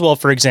like Roswell,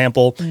 for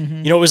example,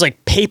 it was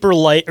like paper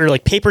light or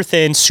like paper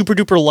thin, super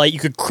duper light. You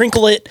could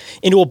crinkle it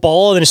into a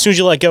ball, and then as soon as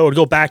you let go, it would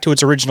go back to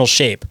its original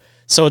shape.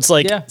 So it's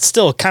like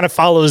still kind of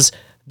follows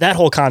that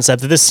whole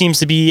concept that this seems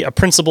to be a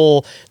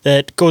principle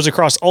that goes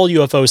across all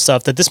UFO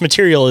stuff, that this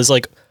material is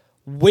like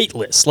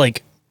weightless,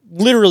 like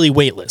literally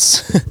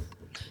weightless.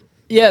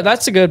 Yeah,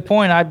 that's a good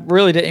point. I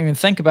really didn't even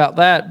think about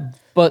that.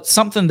 But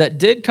something that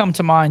did come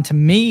to mind to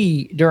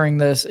me during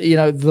this,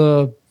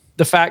 the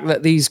fact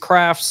that these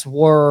crafts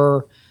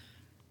were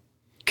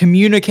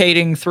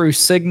communicating through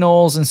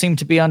signals and seemed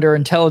to be under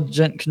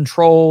intelligent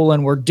control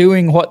and were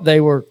doing what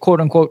they were,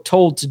 quote unquote,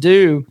 told to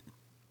do.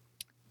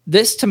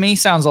 This to me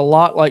sounds a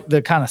lot like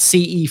the kind of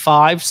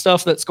CE5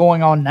 stuff that's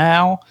going on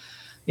now.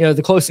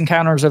 The Close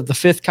Encounters of the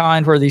Fifth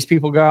Kind, where these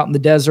people go out in the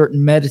desert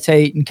and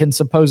meditate and can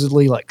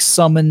supposedly like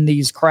summon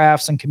these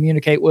crafts and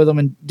communicate with them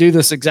and do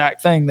this exact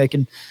thing. They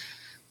can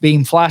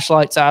beam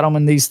flashlights at them,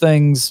 and these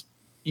things,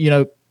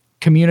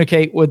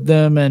 communicate with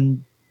them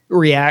and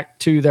react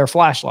to their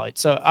flashlight.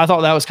 So I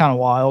thought that was kind of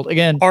wild.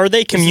 Again, are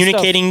they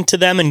communicating to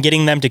them and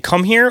getting them to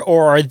come here,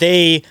 or are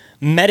they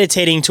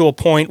meditating to a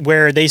point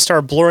where they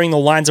start blurring the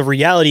lines of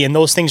reality and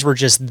those things were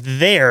just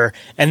there,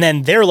 and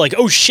then they're like,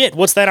 oh shit,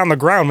 what's that on the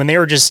ground, when they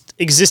were just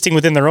existing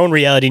within their own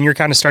reality and you're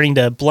kind of starting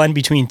to blend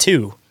between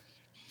two?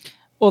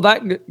 Well,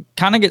 that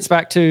kind of gets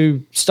back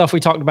to stuff we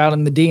talked about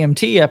in the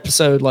DMT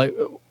episode, like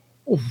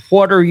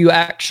what are you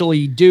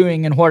actually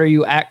doing and what are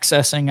you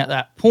accessing at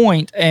that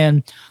point?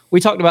 And we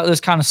talked about this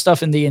kind of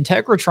stuff in the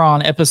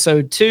Integratron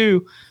episode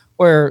 2,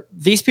 where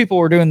these people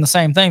were doing the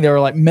same thing. They were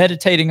like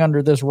meditating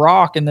under this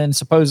rock, and then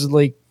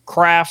supposedly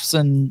crafts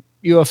and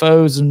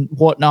UFOs and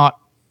whatnot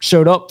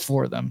showed up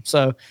for them.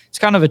 So it's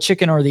kind of a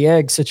chicken or the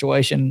egg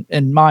situation,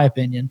 in my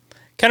opinion.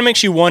 Kind of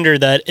makes you wonder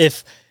that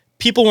if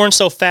people weren't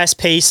so fast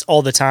paced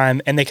all the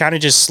time and they kind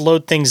of just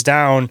slowed things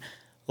down,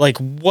 like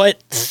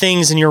what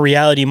things in your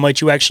reality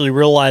might you actually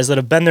realize that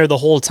have been there the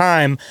whole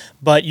time,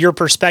 but your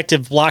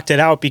perspective blocked it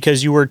out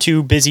because you were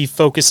too busy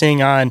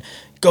focusing on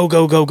go,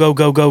 go, go, go,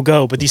 go, go,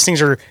 go. But these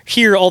things are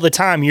here all the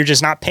time. You're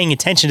just not paying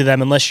attention to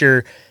them unless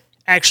you're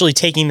actually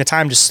taking the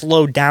time to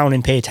slow down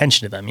and pay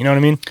attention to them. You know what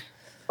I mean?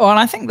 Oh, and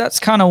I think that's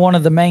kind of one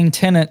of the main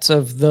tenets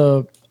of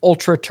the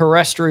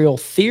ultra-terrestrial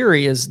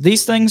theory is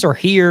these things are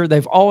here.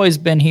 They've always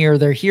been here.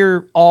 They're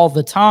here all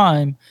the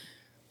time.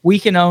 We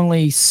can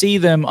only see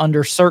them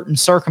under certain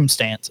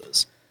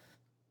circumstances.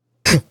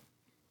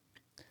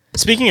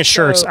 Speaking of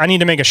shirts, I need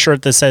to make a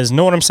shirt that says,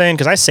 know what I'm saying?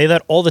 Because I say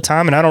that all the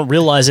time and I don't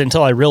realize it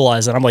until I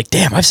realize it. I'm like,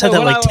 damn, I've said that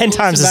like 10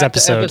 times this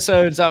episode.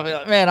 Episodes, I'll be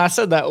like, man, I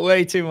said that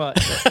way too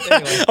much.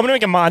 Anyway. I'm going to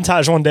make a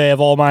montage one day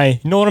of all my,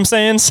 you know what I'm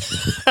saying?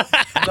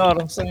 Know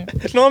what I'm saying?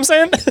 Know what I'm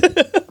saying?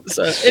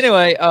 So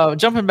anyway,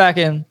 jumping back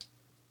in,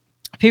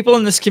 people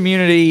in this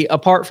community,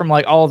 apart from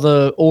like all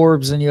the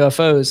orbs and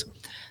UFOs,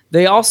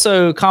 they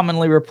also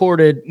commonly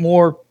reported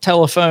more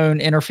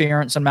telephone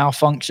interference and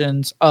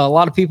malfunctions. A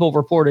lot of people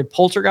reported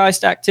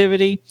poltergeist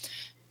activity.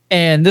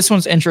 And this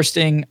one's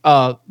interesting.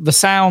 The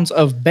sounds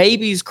of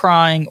babies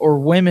crying or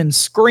women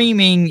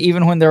screaming,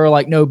 even when there are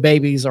like no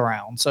babies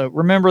around. So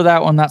remember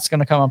that one. That's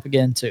going to come up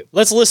again too.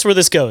 Let's list where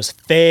this goes.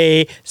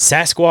 Fae,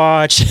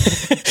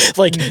 Sasquatch.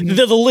 Like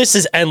the list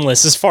is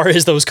endless as far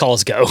as those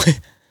calls go.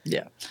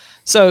 Yeah.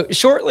 So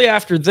shortly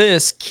after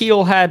this,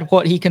 Keel had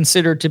what he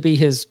considered to be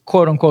his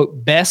quote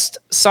unquote best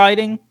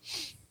sighting.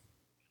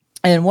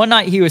 And one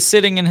night he was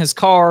sitting in his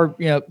car,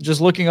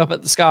 just looking up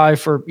at the sky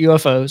for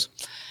UFOs.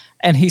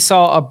 And he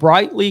saw a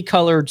brightly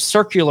colored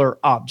circular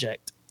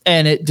object.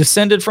 and it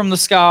descended from the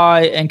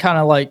sky and kind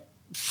of like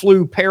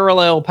flew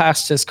parallel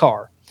past his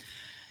car.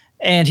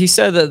 And he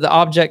said that the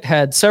object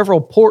had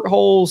several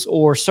portholes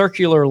or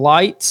circular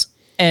lights,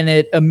 and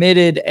it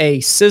emitted a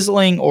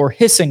sizzling or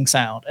hissing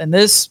sound. And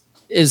this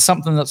is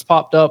something that's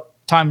popped up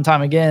time and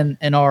time again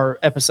in our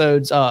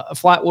episodes.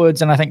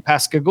 Flatwoods and I think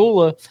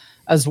Pascagoula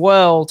as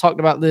well talked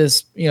about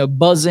this,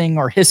 buzzing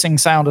or hissing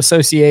sound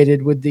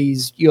associated with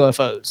these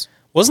UFOs.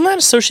 Wasn't that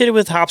associated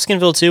with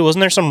Hopkinsville too?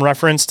 Wasn't there some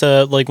reference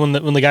to like when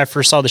the guy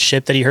first saw the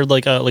ship that he heard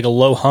like a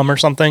low hum or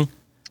something?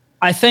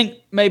 I think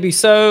maybe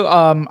so.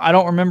 I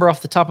don't remember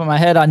off the top of my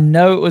head. I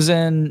know it was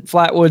in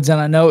Flatwoods and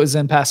I know it was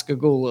in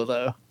Pascagoula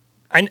though.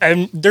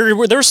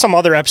 There's some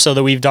other episode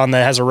that we've done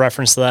that has a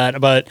reference to that,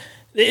 but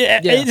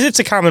it's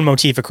a common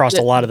motif across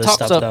a lot of this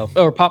stuff though.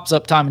 Or pops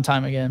up time and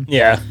time again.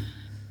 Yeah.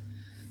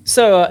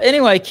 So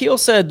anyway, Keel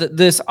said that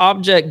this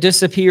object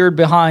disappeared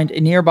behind a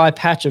nearby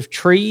patch of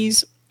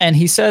trees. And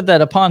he said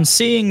that upon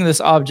seeing this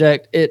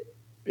object, it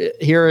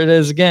here it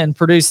is again,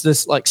 produced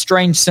this like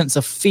strange sense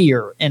of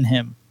fear in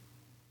him.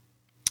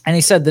 And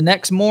he said the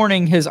next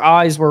morning his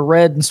eyes were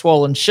red and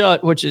swollen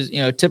shut, which is,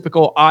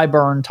 typical eye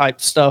burn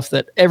type stuff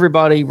that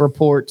everybody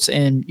reports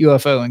in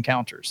UFO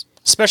encounters.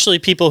 Especially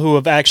people who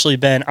have actually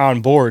been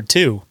on board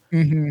too.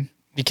 Mm-hmm.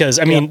 Because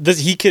I mean,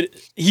 he could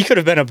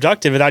have been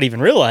abducted without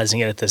even realizing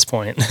it at this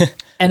point.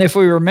 And if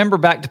we remember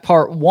back to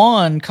part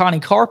 1, Connie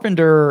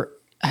Carpenter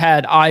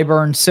had eye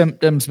burn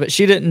symptoms, but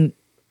she didn't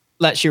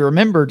that she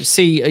remembered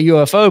see a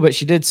UFO, but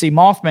she did see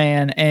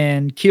Mothman,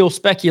 and Keel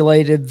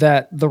speculated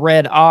that the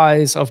red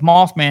eyes of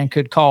Mothman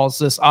could cause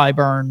this eye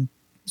burn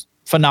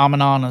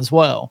phenomenon as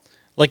well.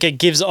 Like it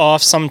gives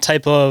off some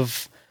type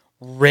of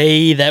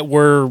ray that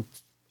we're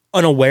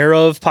unaware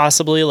of,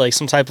 possibly like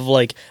some type of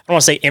like, I don't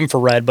want to say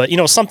infrared, but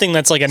something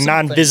that's like a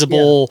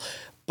non-visible,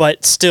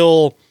 but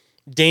still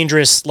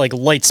dangerous, like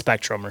light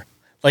spectrum or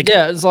like,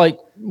 it's like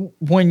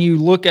when you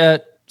look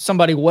at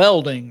somebody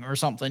welding or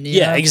something. You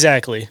know?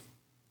 Exactly.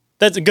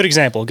 That's a good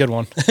example. A good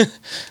one.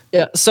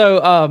 Yeah.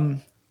 So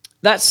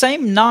that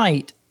same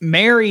night,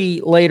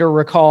 Mary later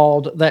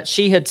recalled that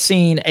she had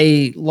seen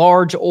a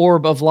large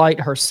orb of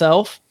light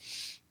herself.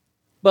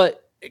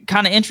 But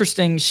kind of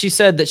interesting, she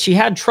said that she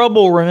had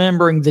trouble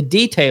remembering the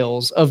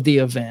details of the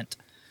event.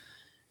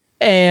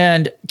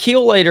 And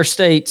Keel later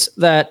states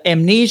that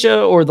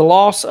amnesia or the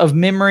loss of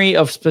memory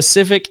of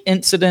specific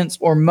incidents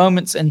or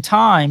moments in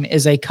time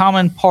is a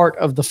common part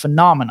of the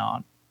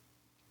phenomenon.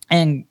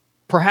 And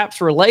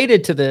perhaps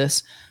related to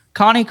this,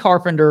 Connie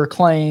Carpenter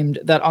claimed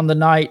that on the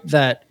night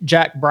that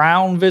Jack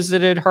Brown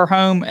visited her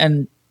home,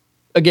 and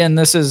again,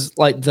 this is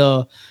like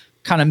the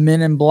kind of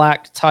Men in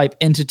Black type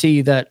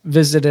entity that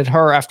visited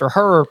her after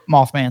her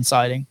Mothman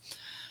sighting.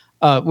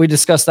 We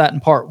discussed that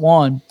in part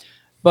 1.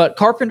 But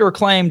Carpenter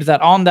claimed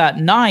that on that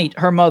night,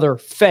 her mother,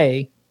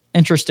 Faye,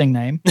 interesting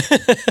name,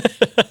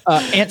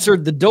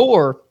 answered the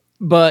door.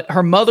 But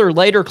her mother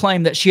later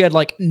claimed that she had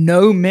like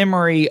no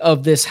memory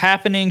of this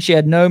happening. She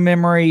had no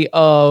memory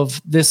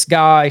of this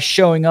guy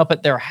showing up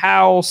at their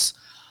house.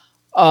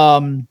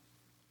 And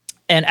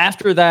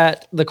after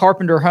that, the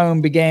Carpenter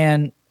home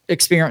began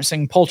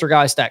experiencing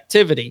poltergeist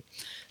activity.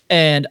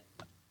 And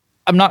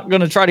I'm not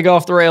going to try to go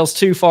off the rails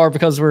too far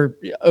because we're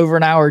over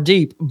an hour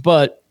deep,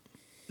 but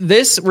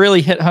this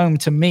really hit home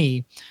to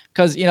me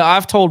because,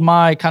 I've told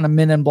my kind of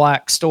Men in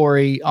Black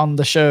story on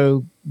the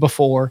show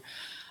before.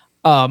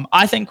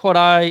 I think what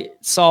I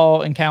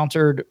saw,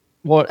 encountered,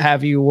 what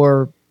have you,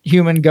 were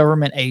human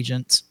government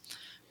agents.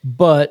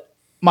 But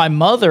my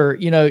mother,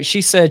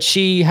 she said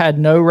she had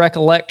no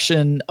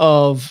recollection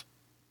of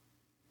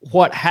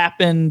what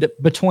happened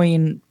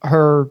between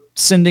her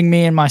sending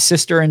me and my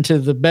sister into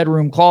the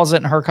bedroom closet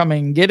and her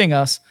coming and getting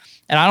us.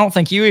 And I don't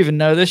think you even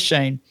know this,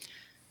 Shane.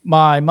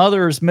 My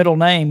mother's middle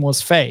name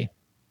was Faye.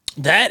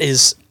 That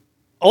is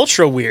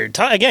ultra weird.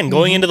 Again,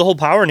 going into the whole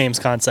power names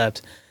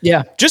concept.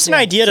 Yeah. Just an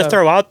idea to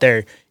throw out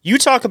there. You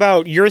talk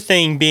about your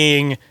thing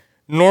being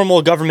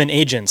normal government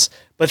agents,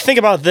 but think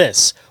about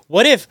this.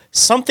 What if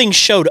something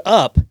showed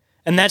up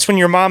and that's when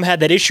your mom had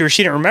that issue or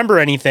she didn't remember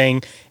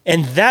anything,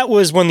 and that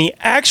was when the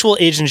actual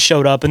agent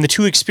showed up and the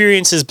two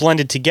experiences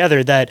blended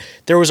together, that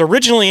there was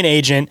originally an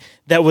agent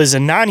that was a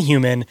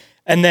non-human,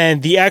 and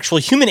then the actual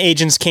human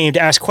agents came to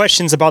ask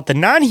questions about the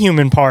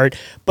non-human part,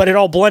 but it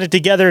all blended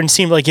together and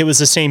seemed like it was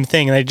the same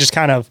thing. And they just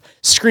kind of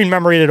screen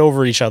memoried it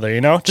over each other,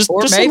 Just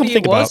or just maybe something to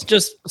think it was about.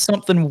 just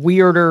something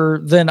weirder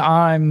than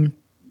I'm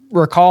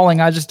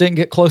recalling. I just didn't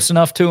get close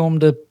enough to them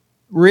to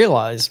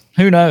realize.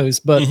 Who knows?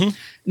 But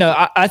no,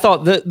 I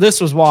thought that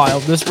this was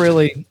wild. This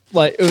really,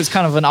 it was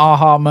kind of an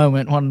aha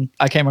moment when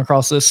I came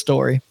across this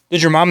story.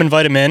 Did your mom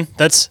invite him in?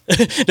 Did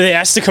they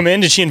ask to come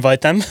in? Did she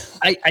invite them?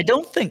 I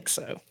don't think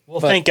so. Well,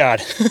 thank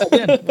God.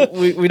 Again,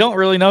 we don't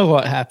really know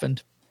what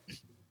happened.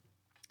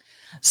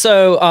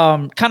 So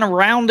kind of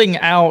rounding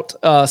out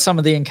some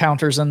of the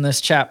encounters in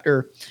this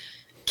chapter,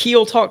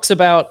 Keel talks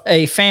about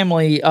a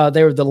family.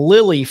 They were the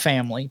Lilly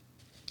family,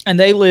 and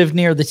they lived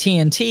near the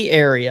TNT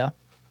area.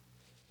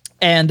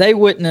 And they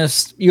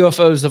witnessed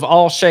UFOs of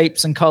all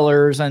shapes and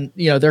colors. And,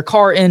 their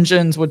car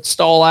engines would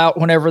stall out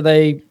whenever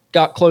they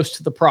got close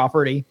to the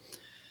property.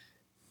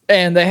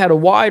 And they had a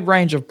wide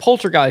range of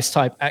poltergeist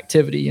type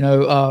activity.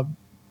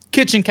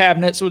 Kitchen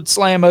cabinets would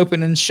slam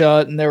open and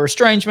shut, and there were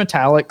strange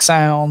metallic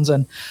sounds.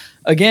 And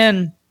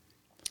again,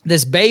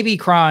 this baby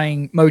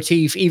crying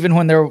motif, even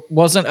when there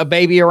wasn't a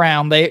baby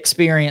around, they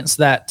experienced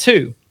that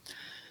too.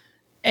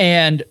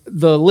 And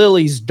the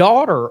Lily's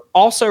daughter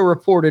also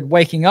reported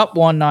waking up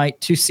one night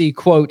to see,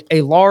 quote,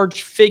 a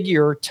large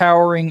figure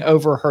towering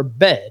over her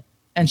bed.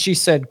 And she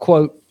said,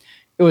 quote,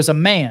 it was a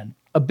man,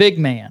 a big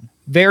man,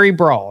 very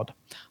broad.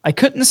 I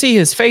couldn't see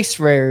his face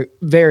very,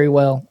 very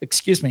well,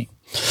 excuse me,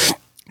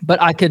 but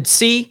I could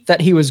see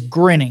that he was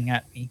grinning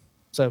at me.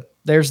 So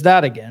there's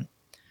that again.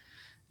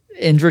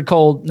 Indrid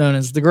Cold, known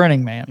as the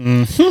Grinning Man.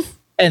 Mm-hmm.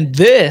 And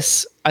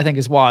this, I think,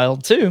 is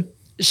wild too.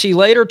 She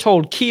later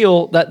told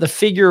Keel that the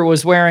figure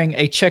was wearing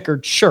a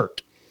checkered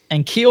shirt.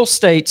 And Keel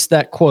states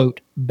that,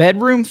 quote,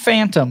 bedroom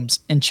phantoms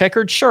in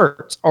checkered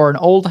shirts are an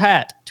old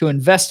hat to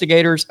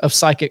investigators of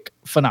psychic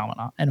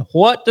phenomena. And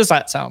what does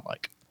that sound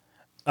like?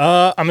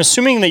 I'm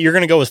assuming that you're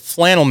going to go with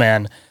Flannel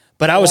Man,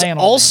 but I was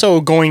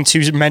also going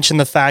to mention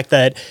the fact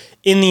that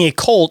in the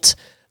occult,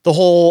 the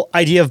whole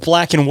idea of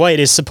black and white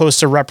is supposed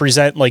to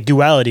represent like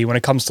duality when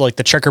it comes to like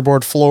the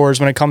checkerboard floors,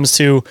 when it comes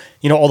to,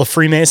 all the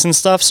Freemason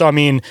stuff. So, I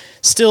mean,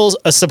 still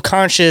a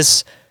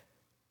subconscious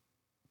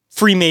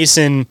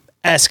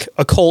Freemason-esque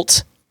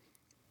occult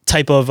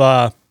type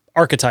of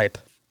archetype.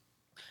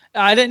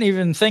 I didn't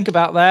even think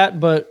about that,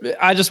 but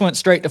I just went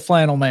straight to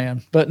Flannel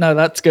Man. But no,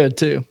 that's good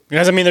too.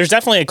 Because, I mean, there's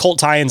definitely occult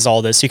tie-ins to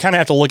all this. You kind of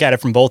have to look at it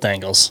from both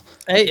angles.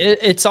 Hey,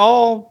 it's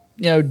all,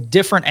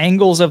 different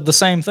angles of the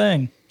same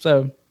thing.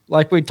 So,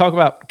 like we talk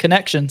about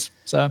connections.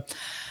 So,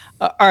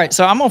 all right.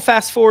 So I'm going to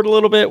fast forward a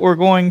little bit. We're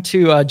going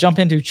to jump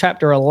into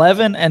chapter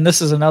 11, and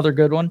this is another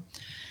good one.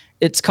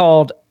 It's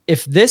called,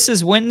 If This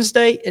Is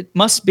Wednesday, It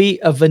Must Be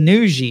a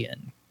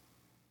Venusian.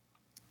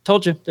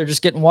 Told you, they're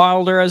just getting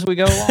wilder as we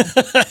go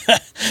along.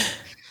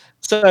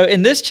 So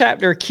in this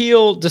chapter,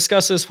 Keel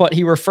discusses what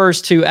he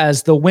refers to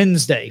as the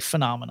Wednesday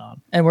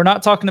phenomenon. And we're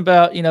not talking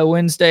about,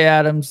 Wednesday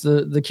Addams,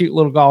 the cute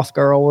little goth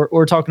girl.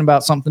 We're talking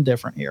about something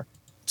different here.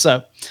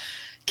 So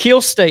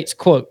Keel states,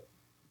 quote,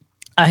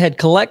 I had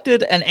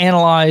collected and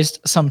analyzed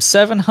some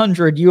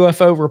 700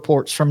 UFO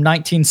reports from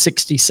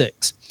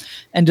 1966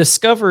 and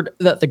discovered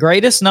that the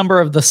greatest number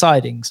of the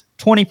sightings,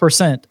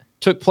 20%,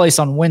 took place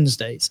on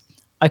Wednesdays.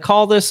 I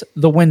call this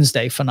the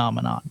Wednesday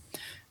phenomenon.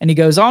 And he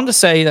goes on to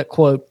say that,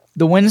 quote,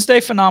 the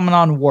Wednesday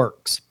phenomenon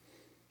works.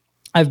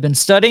 I've been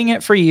studying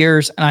it for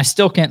years, and I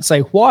still can't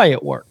say why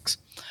it works.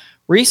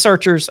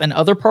 Researchers in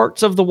other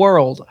parts of the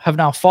world have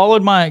now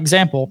followed my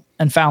example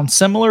and found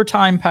similar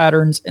time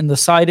patterns in the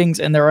sightings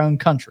in their own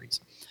countries.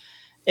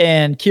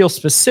 And Keel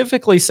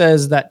specifically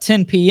says that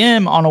 10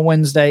 p.m. on a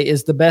Wednesday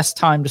is the best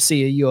time to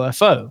see a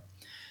UFO.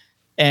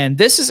 And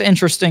this is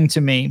interesting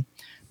to me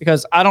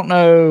because I don't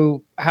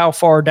know how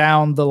far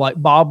down the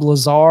like Bob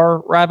Lazar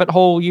rabbit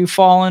hole you've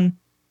fallen.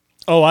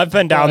 Oh, I've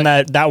been down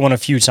that one a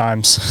few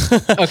times.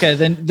 Okay,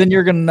 then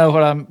you're going to know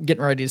what I'm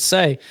getting ready to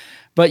say.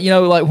 But,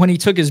 like when he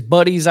took his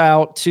buddies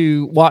out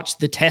to watch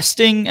the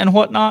testing and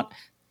whatnot,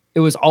 it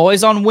was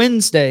always on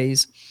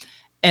Wednesdays.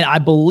 And I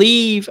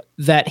believe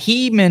that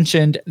he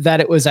mentioned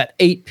that it was at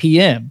 8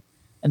 p.m.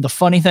 And the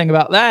funny thing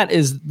about that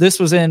is this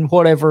was in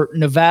whatever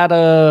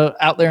Nevada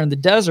out there in the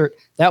desert.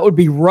 That would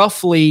be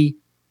roughly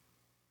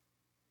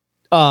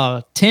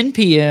 10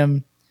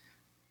 p.m.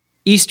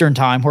 Eastern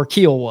time where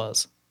Keel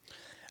was.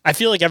 I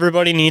feel like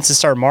everybody needs to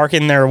start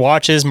marking their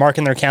watches,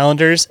 marking their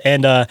calendars.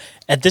 And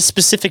at this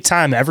specific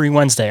time, every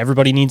Wednesday,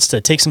 everybody needs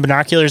to take some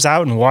binoculars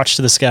out and watch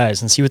to the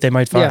skies and see what they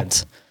might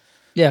find.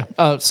 Yeah.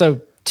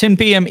 So 10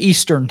 p.m.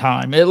 Eastern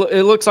time. It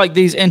looks like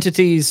these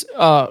entities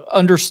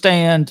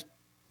understand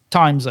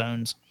time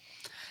zones,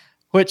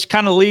 which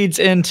kind of leads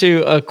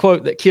into a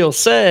quote that Keel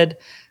said,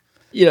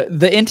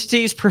 the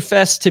entities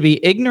profess to be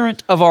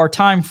ignorant of our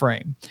time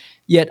frame.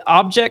 Yet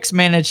objects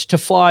manage to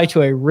fly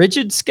to a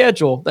rigid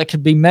schedule that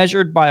could be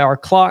measured by our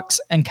clocks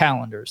and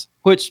calendars,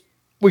 which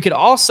we could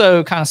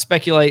also kind of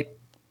speculate,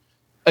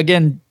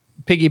 again,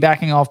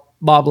 piggybacking off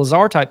Bob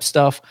Lazar type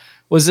stuff,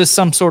 was this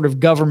some sort of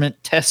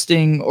government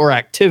testing or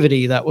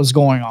activity that was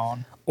going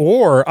on?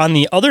 Or on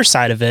the other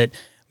side of it,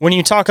 when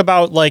you talk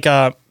about like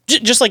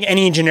just like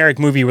any generic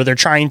movie where they're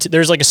trying to,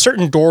 there's like a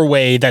certain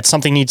doorway that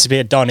something needs to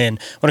be done in.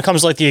 When it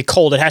comes to like the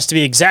occult, it has to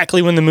be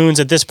exactly when the moon's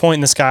at this point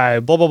in the sky,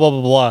 blah, blah, blah,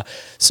 blah, blah.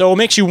 So it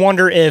makes you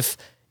wonder if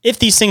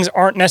these things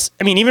aren't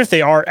even if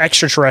they are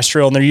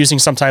extraterrestrial and they're using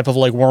some type of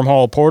like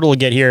wormhole portal to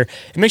get here,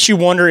 it makes you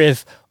wonder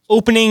if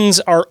openings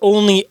are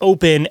only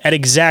open at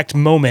exact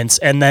moments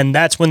and then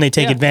that's when they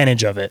take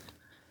advantage of it.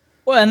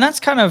 Well, and that's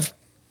kind of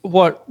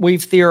what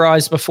we've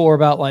theorized before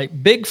about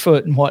like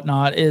Bigfoot and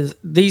whatnot is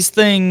these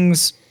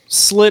things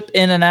slip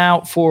in and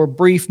out for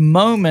brief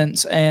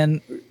moments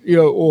and,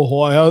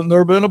 why hasn't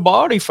there been a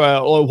body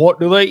found? Like, what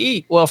do they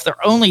eat? Well, if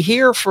they're only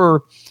here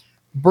for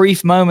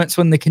brief moments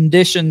when the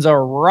conditions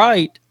are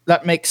right,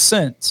 that makes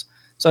sense.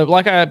 So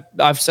like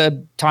I've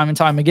said time and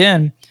time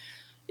again,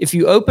 if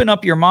you open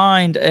up your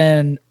mind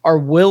and are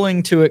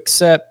willing to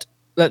accept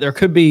that there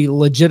could be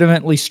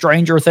legitimately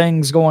stranger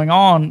things going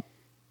on,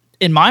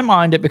 in my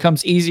mind, it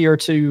becomes easier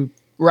to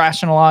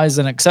rationalize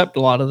and accept a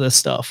lot of this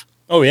stuff.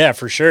 Oh yeah,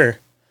 for sure.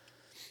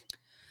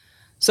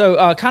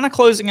 So kind of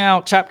closing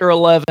out chapter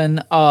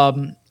 11,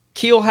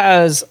 Keel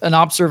has an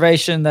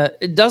observation that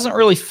it doesn't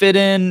really fit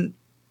in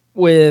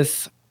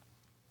with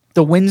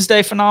the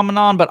Wednesday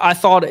phenomenon, but I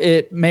thought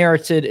it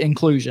merited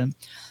inclusion.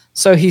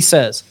 So he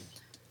says,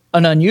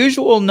 an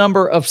unusual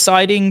number of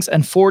sightings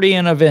and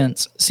Fortean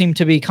events seem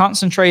to be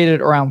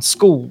concentrated around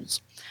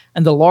schools,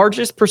 and the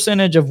largest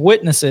percentage of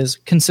witnesses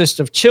consist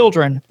of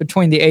children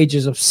between the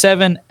ages of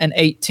 7 and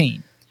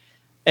 18.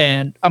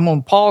 And I'm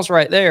going to pause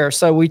right there.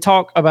 So we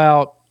talk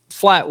about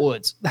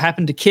Flatwoods. It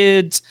happened to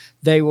kids.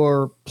 They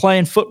were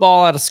playing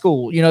football out of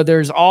school. You know,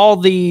 there's all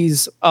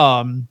these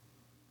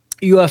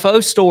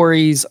UFO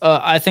stories.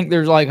 I think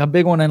there's like a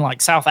big one in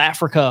like South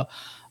Africa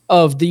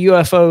of the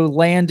UFO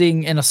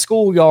landing in a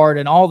schoolyard,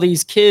 and all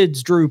these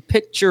kids drew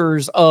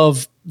pictures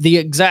of the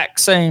exact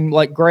same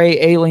like gray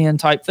alien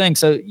type thing.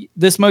 So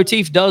this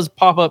motif does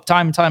pop up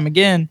time and time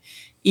again,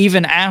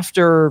 even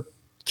after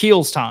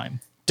Keel's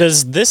time.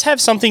 Does this have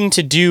something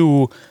to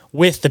do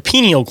with the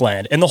pineal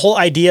gland and the whole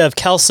idea of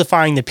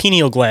calcifying the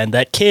pineal gland,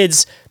 that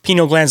kids'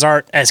 pineal glands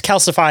aren't as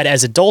calcified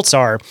as adults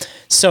are?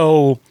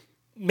 So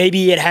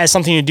maybe it has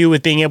something to do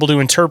with being able to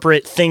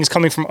interpret things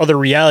coming from other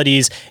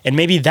realities. And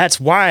maybe that's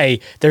why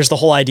there's the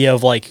whole idea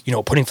of like, you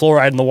know, putting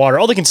fluoride in the water,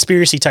 all the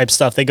conspiracy type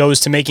stuff that goes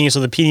to making it so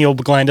the pineal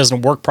gland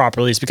doesn't work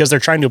properly. Is because they're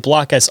trying to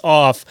block us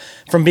off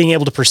from being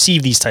able to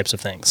perceive these types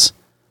of things.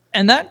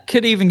 And that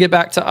could even get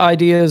back to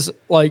ideas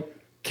like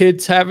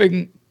kids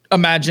having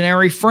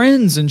imaginary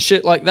friends and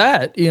shit like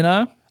that, you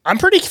know? I'm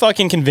pretty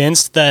fucking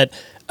convinced that,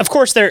 of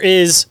course, there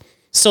is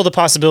still the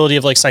possibility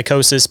of like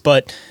psychosis,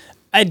 but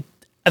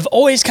I've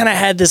always kind of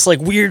had this like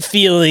weird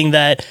feeling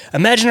that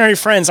imaginary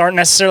friends aren't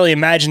necessarily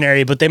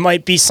imaginary, but they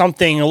might be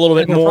something a little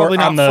bit more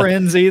on the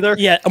friends either.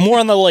 Yeah, more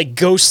on the like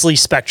ghostly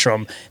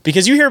spectrum.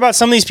 Because you hear about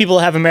some of these people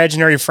that have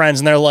imaginary friends,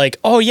 and they're like,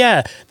 "Oh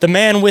yeah, the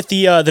man with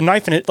the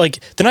knife in it, like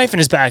the knife in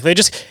his back."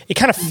 It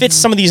kind of fits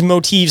some of these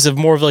motifs of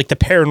more of like the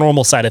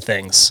paranormal side of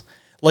things.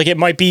 Like it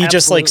might be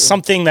just like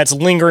something that's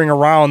lingering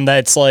around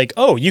that's like,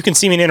 "Oh, you can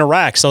see me and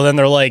interact." So then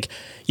they're like,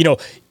 you know,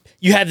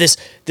 you have this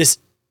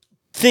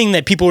thing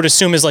that people would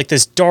assume is like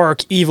this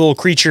dark, evil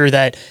creature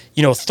that,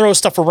 you know, throws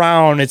stuff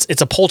around.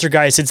 It's a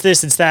poltergeist. It's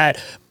this, it's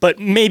that. But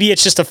maybe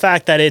it's just a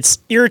fact that it's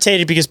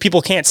irritated because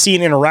people can't see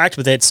and interact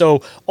with it.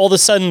 So all of a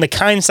sudden the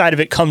kind side of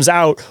it comes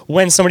out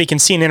when somebody can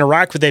see and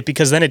interact with it,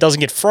 because then it doesn't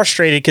get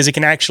frustrated because it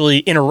can actually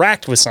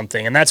interact with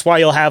something. And that's why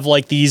you'll have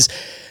like these,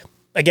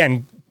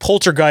 again,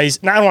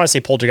 poltergeist. Now I don't want to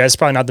say poltergeist. It's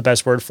probably not the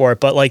best word for it,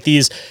 but like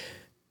these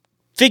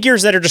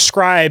figures that are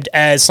described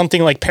as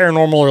something like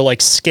paranormal or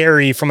like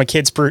scary from a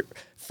kid's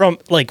from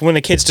like when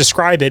the kids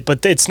describe it,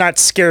 but it's not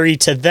scary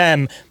to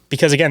them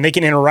because again, they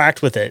can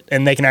interact with it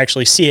and they can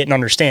actually see it and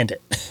understand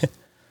it.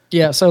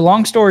 Yeah. So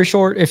long story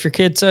short, if your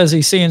kid says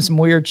he's seeing some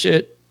weird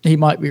shit, he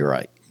might be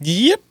right.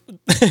 Yep.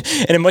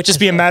 And it might just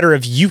be a matter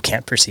of you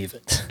can't perceive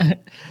it.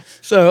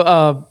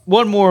 So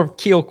one more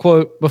Keel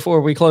quote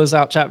before we close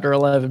out chapter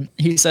 11.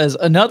 He says,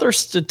 another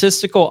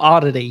statistical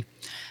oddity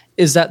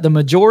is that the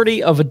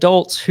majority of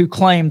adults who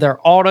claim they're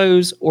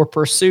autos or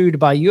pursued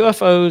by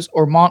UFOs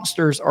or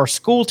monsters are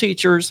school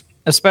teachers,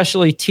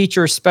 especially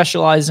teachers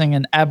specializing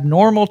in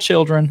abnormal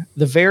children,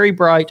 the very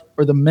bright,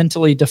 or the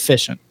mentally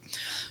deficient.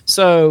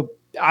 So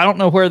I don't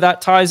know where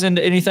that ties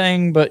into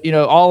anything, but you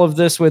know, all of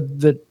this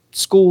with the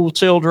school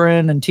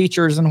children and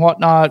teachers and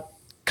whatnot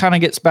kind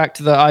of gets back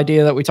to the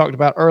idea that we talked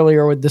about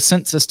earlier with the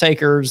census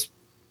takers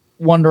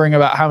wondering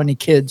about how many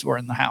kids were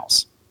in the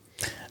house.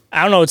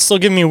 I don't know. It's still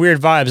giving me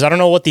weird vibes. I don't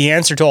know what the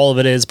answer to all of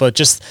it is, but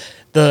just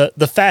the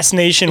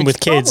fascination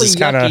with kids is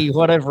kind of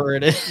whatever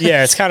it is.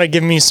 Yeah, it's kind of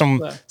giving me some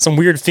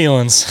weird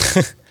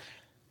feelings.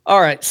 All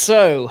right,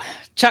 so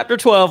chapter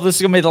 12. This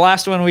is going to be the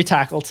last one we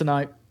tackle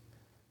tonight.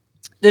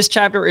 This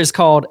chapter is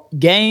called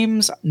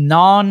Games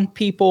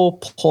Non-People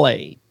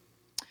Play.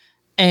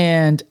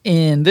 And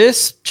in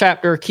this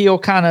chapter, Keel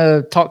kind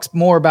of talks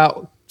more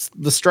about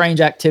the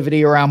strange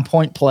activity around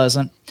Point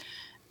Pleasant.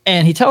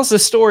 And he tells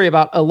this story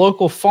about a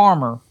local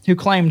farmer who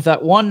claimed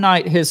that one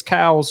night his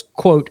cows,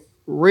 quote,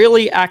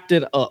 really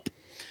acted up.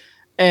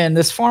 And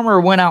this farmer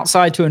went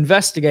outside to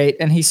investigate,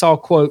 and he saw,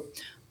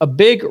 quote, a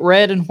big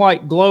red and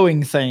white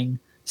glowing thing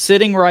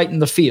sitting right in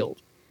the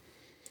field.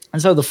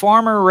 And so the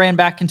farmer ran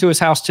back into his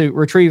house to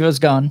retrieve his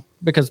gun,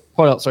 because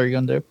what else are you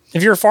going to do?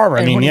 If you're a farmer,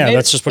 I mean, yeah,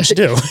 that's just what you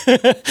do.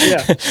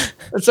 Yeah.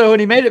 And so when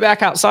he made it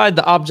back outside,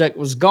 the object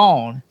was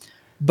gone.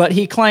 But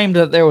he claimed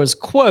that there was,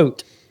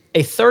 quote,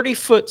 a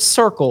 30-foot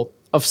circle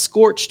of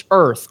scorched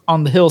earth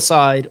on the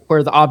hillside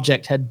where the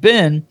object had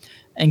been.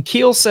 And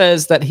Keel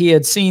says that he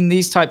had seen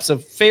these types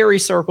of fairy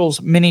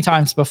circles many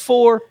times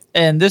before.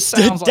 And this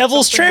sounds like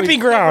Devil's Tramping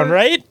Ground,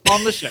 right?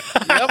 On the show.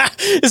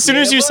 Yep. As soon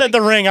as you said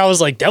the ring, I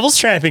was like, Devil's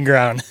Tramping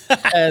Ground.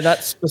 And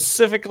that's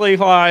specifically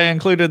why I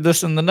included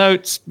this in the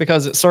notes,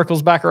 because it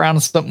circles back around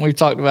to something we've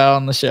talked about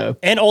on the show.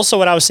 And also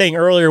what I was saying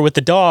earlier with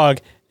the dog,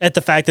 at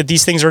the fact that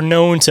these things are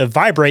known to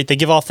vibrate. They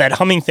give off that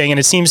humming thing, and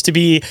it seems to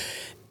be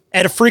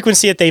at a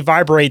frequency that they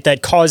vibrate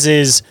that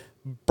causes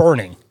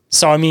burning.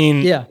 So, I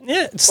mean,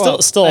 it's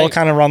still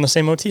kind of around the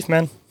same motif,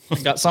 man.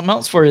 Got something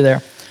else for you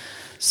there.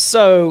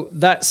 So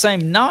that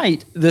same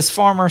night, this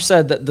farmer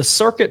said that the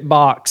circuit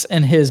box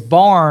in his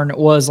barn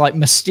was like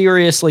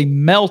mysteriously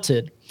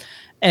melted.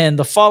 And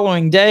the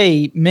following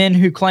day, men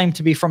who claimed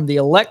to be from the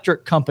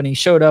electric company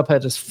showed up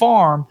at his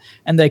farm,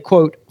 and they,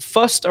 quote,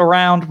 fussed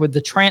around with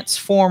the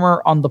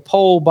transformer on the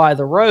pole by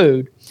the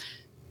road.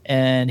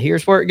 And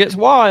here's where it gets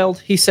wild.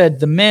 He said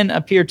the men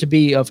appeared to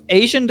be of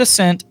Asian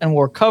descent and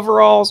wore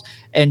coveralls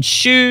and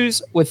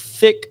shoes with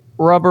thick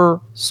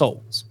rubber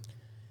soles.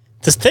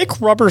 The thick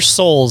rubber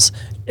soles,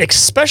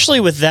 especially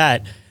with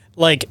that,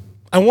 like,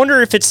 I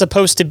wonder if it's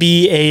supposed to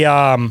be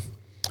a,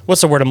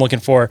 what's the word I'm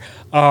looking for?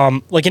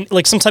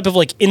 Like some type of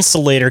like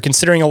insulator,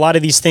 considering a lot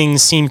of these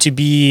things seem to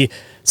be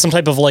some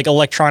type of like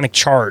electronic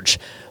charge.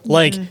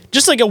 Like,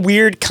 just like a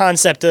weird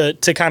concept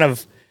to kind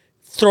of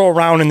throw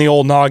around in the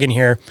old noggin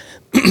here.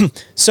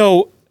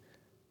 So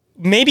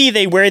maybe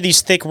they wear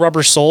these thick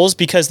rubber soles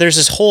because there's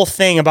this whole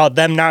thing about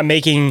them not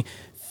making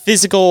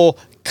physical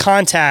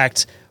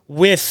contact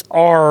with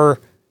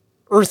our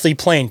earthly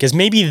plane, because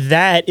maybe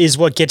that is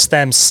what gets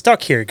them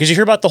stuck here. Because you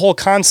hear about the whole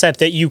concept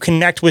that you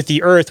connect with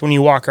the earth when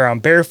you walk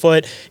around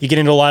barefoot. You get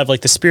into a lot of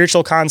like the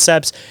spiritual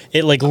concepts.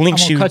 It like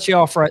links you. Cut you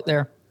off right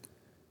there.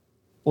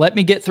 Let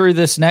me get through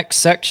this next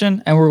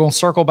section, and we're going to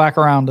circle back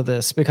around to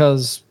this,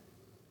 because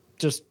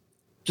just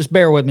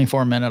bear with me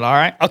for a minute. All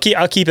right. I'll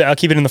keep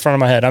it in the front of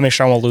my head. I'll make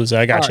sure I won't lose it.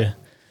 I got you. Right.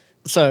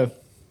 So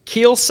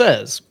Keel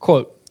says,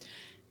 quote,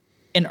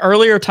 in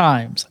earlier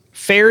times,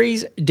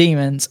 fairies,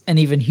 demons, and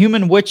even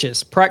human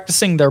witches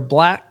practicing their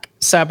Black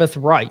Sabbath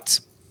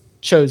rites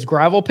chose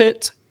gravel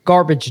pits,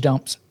 garbage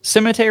dumps,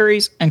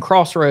 cemeteries, and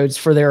crossroads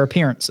for their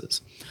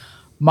appearances.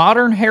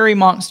 Modern hairy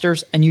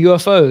monsters and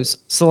UFOs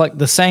select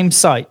the same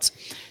sites,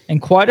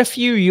 and quite a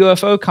few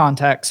UFO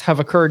contacts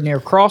have occurred near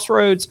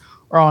crossroads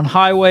or on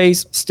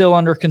highways still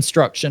under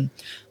construction,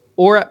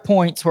 or at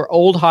points where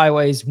old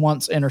highways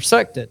once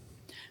intersected.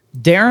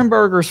 Darren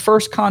Berger's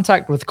first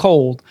contact with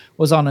cold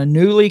was on a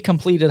newly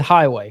completed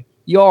highway,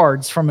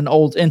 yards from an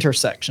old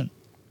intersection.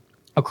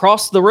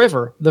 Across the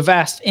river, the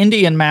vast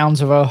Indian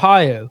mounds of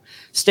Ohio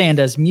stand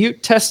as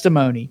mute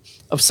testimony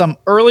of some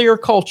earlier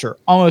culture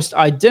almost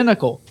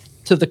identical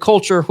to the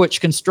culture which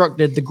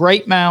constructed the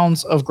Great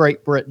Mounds of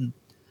Great Britain.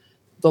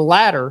 The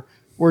latter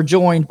were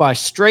joined by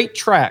straight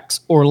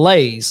tracks or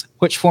lays,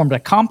 which formed a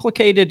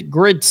complicated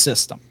grid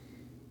system.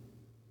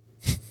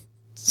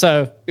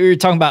 So you're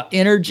talking about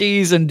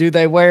energies, and do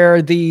they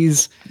wear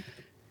these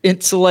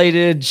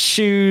insulated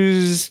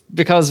shoes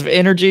because of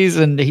energies?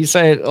 And he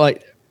said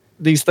like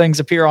these things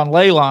appear on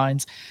ley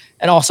lines,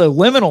 and also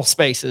liminal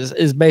spaces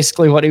is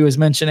basically what he was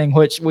mentioning,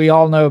 which we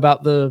all know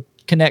about the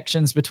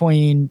connections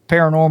between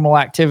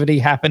paranormal activity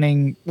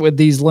happening with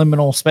these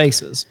liminal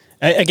spaces.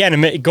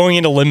 Again, going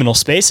into liminal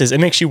spaces, it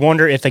makes you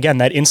wonder if, again,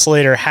 that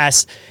insulator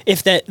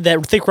if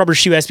that thick rubber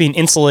shoe has to be an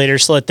insulator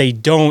so that they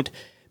don't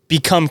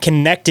become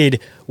connected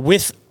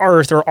with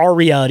Earth or our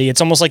reality.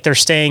 It's almost like they're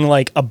staying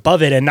like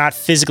above it and not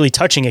physically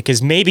touching it.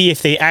 Because maybe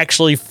if they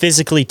actually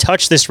physically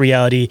touch this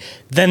reality,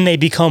 then they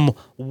become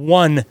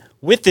one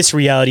with this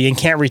reality and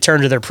can't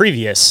return to their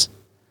previous.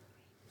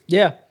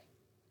 Yeah.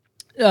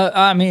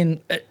 I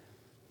mean,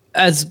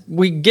 as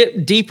we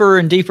get deeper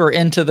and deeper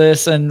into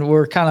this, and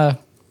we're kind of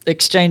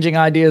exchanging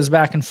ideas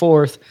back and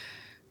forth,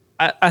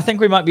 I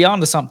think we might be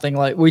onto something.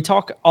 Like, we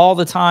talk all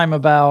the time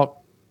about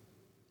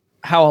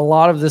how a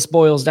lot of this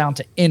boils down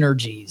to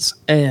energies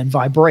and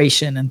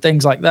vibration and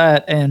things like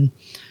that. And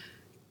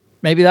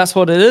maybe that's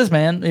what it is,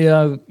 man. You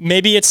know,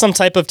 maybe it's some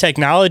type of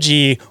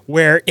technology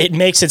where it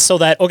makes it so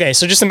that, okay,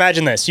 so just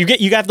imagine this.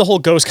 You have the whole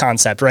ghost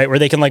concept, right? Where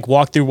they can like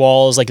walk through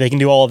walls, like they can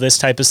do all of this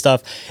type of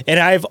stuff. And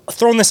I've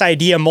thrown this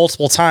idea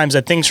multiple times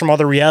that things from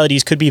other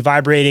realities could be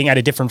vibrating at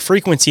a different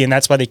frequency, and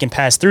that's why they can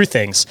pass through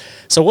things.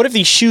 So what if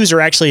these shoes are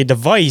actually a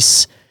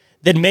device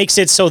that makes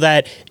it so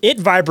that it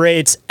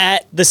vibrates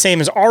at the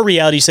same as our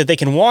reality so that they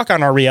can walk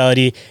on our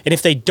reality? And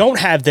if they don't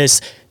have this,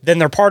 then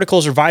their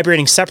particles are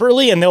vibrating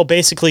separately, and they'll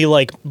basically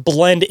like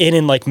blend in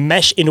and like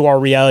mesh into our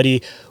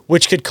reality,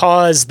 which could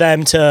cause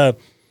them to,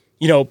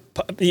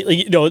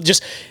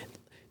 just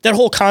that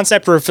whole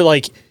concept where if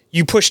like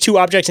you push two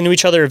objects into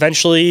each other,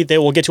 eventually they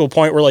will get to a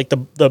point where like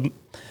the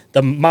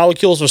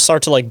molecules will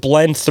start to like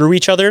blend through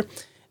each other.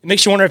 It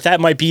makes you wonder if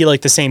that might be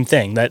like the same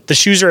thing, that the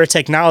shoes are a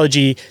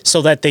technology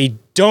so that they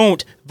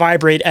don't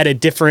vibrate at a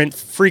different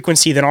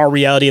frequency than our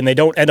reality, and they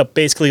don't end up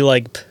basically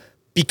like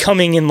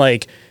becoming and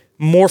like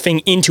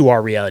morphing into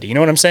our reality. You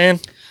know what I'm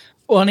saying?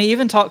 Well, and he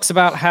even talks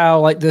about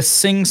how like the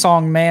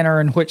sing-song manner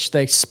in which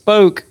they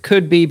spoke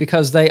could be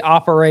because they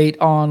operate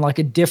on like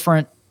a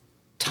different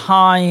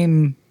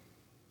time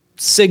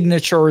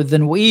signature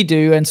than we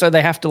do, and so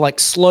they have to like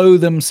slow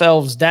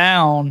themselves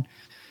down,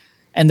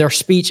 and their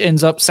speech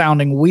ends up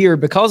sounding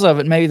weird because of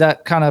it. Maybe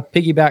that kind of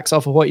piggybacks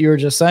off of what you were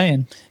just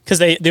saying. Because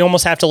they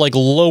almost have to like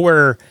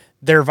lower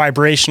their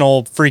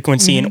vibrational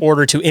frequency in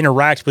order to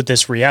interact with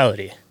this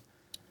reality.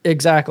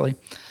 Exactly.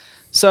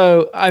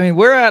 So, I mean,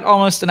 we're at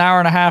almost an hour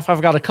and a half.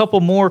 I've got a couple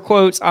more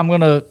quotes. I'm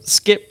going to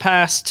skip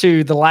past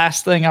to the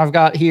last thing I've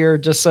got here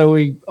just so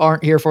we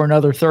aren't here for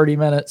another 30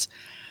 minutes.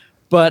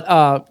 But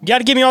you got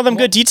to give me all them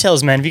good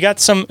details, man. If you got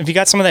some of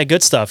that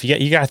good stuff,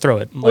 you got to throw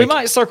it. We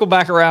might circle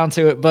back around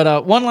to it,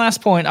 but one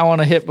last point I want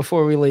to hit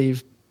before we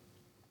leave.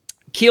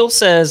 Keel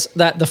says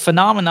that the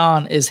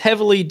phenomenon is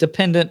heavily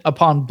dependent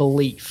upon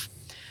belief.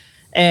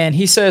 And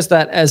he says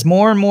that as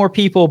more and more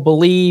people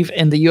believe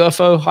in the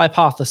UFO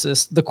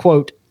hypothesis, the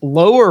quote,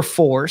 lower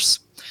force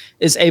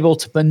is able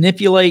to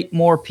manipulate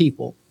more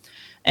people.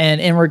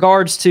 And in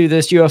regards to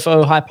this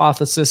UFO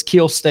hypothesis,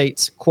 Keel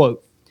states,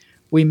 quote,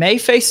 we may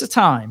face a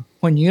time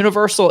when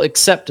universal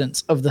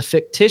acceptance of the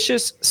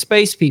fictitious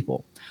space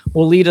people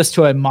will lead us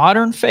to a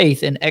modern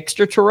faith in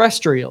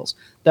extraterrestrials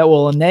that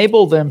will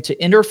enable them to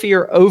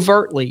interfere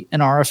overtly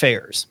in our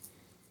affairs.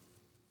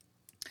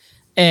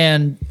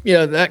 And, you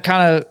know, that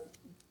kind of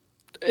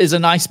is a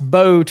nice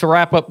bow to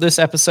wrap up this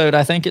episode.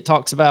 I think it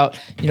talks about,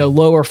 you know,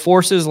 lower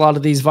forces, a lot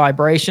of these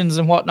vibrations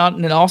and whatnot.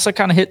 And it also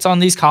kind of hits on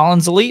these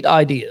Collins Elite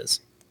ideas.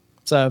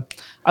 So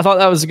I thought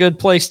that was a good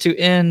place to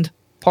end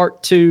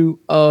part 2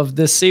 of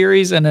this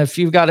series. And if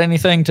you've got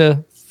anything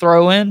to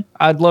throw in,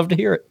 I'd love to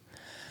hear it.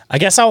 I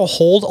guess I'll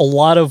hold a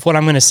lot of what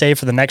I'm going to say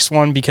for the next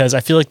one because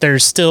I feel like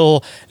there's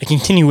still a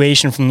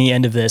continuation from the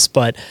end of this,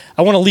 but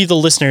I want to leave the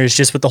listeners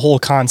just with the whole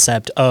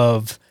concept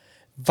of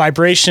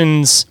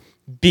vibrations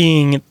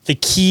being the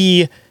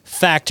key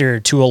factor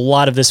to a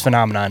lot of this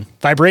phenomenon.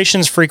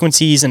 Vibrations,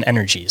 frequencies, and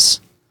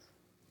energies.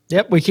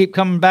 Yep, we keep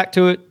coming back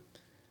to it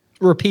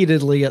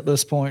repeatedly at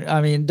this point.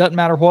 I mean, it doesn't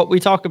matter what we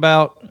talk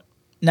about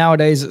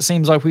nowadays, it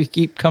seems like we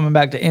keep coming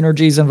back to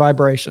energies and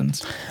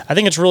vibrations. I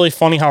think it's really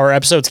funny how our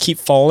episodes keep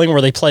falling where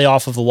they play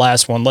off of the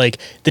last one. Like,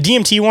 the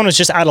DMT one was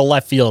just out of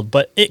left field,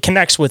 but it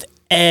connects with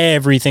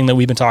everything that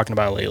we've been talking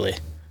about lately.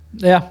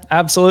 Yeah,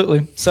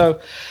 absolutely.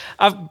 So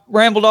I've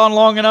rambled on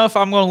long enough.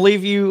 I'm going to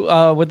leave you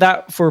with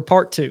that for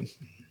part 2.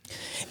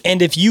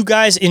 And if you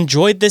guys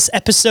enjoyed this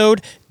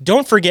episode,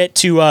 don't forget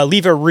to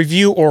leave a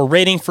review or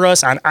rating for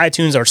us on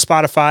iTunes or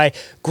Spotify.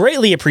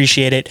 Greatly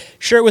appreciate it.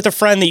 Share it with a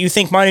friend that you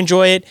think might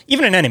enjoy it,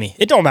 even an enemy.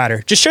 It don't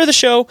matter. Just share the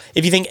show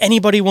if you think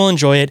anybody will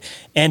enjoy it.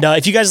 And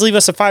if you guys leave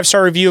us a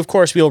 5-star review, of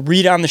course, we'll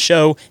read on the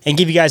show and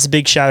give you guys a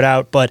big shout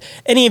out. But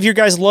any of your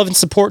guys' love and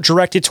support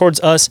directed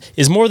towards us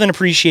is more than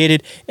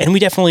appreciated. And we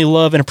definitely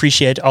love and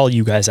appreciate all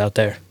you guys out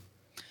there.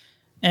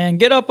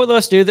 And get up with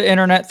us, do the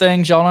internet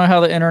things. Y'all know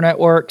how the internet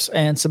works,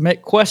 and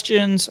submit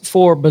questions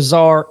for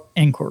bizarre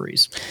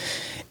inquiries.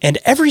 And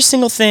every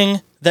single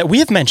thing that we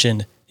have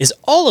mentioned is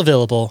all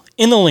available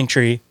in the link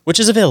tree, which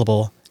is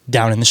available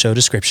down in the show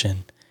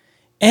description.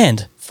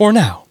 And for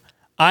now,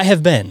 I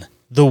have been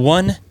the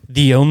one,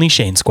 the only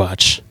Shane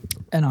Squatch.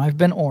 And I've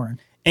been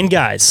Oren. And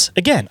guys,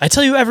 again, I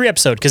tell you every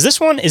episode, because this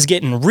one is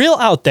getting real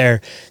out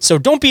there, so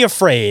don't be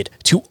afraid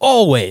to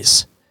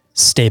always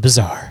stay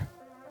bizarre.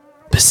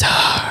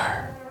 Bizarre.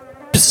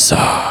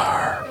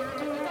 Bizarre.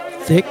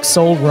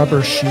 Thick-soled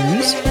rubber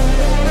shoes?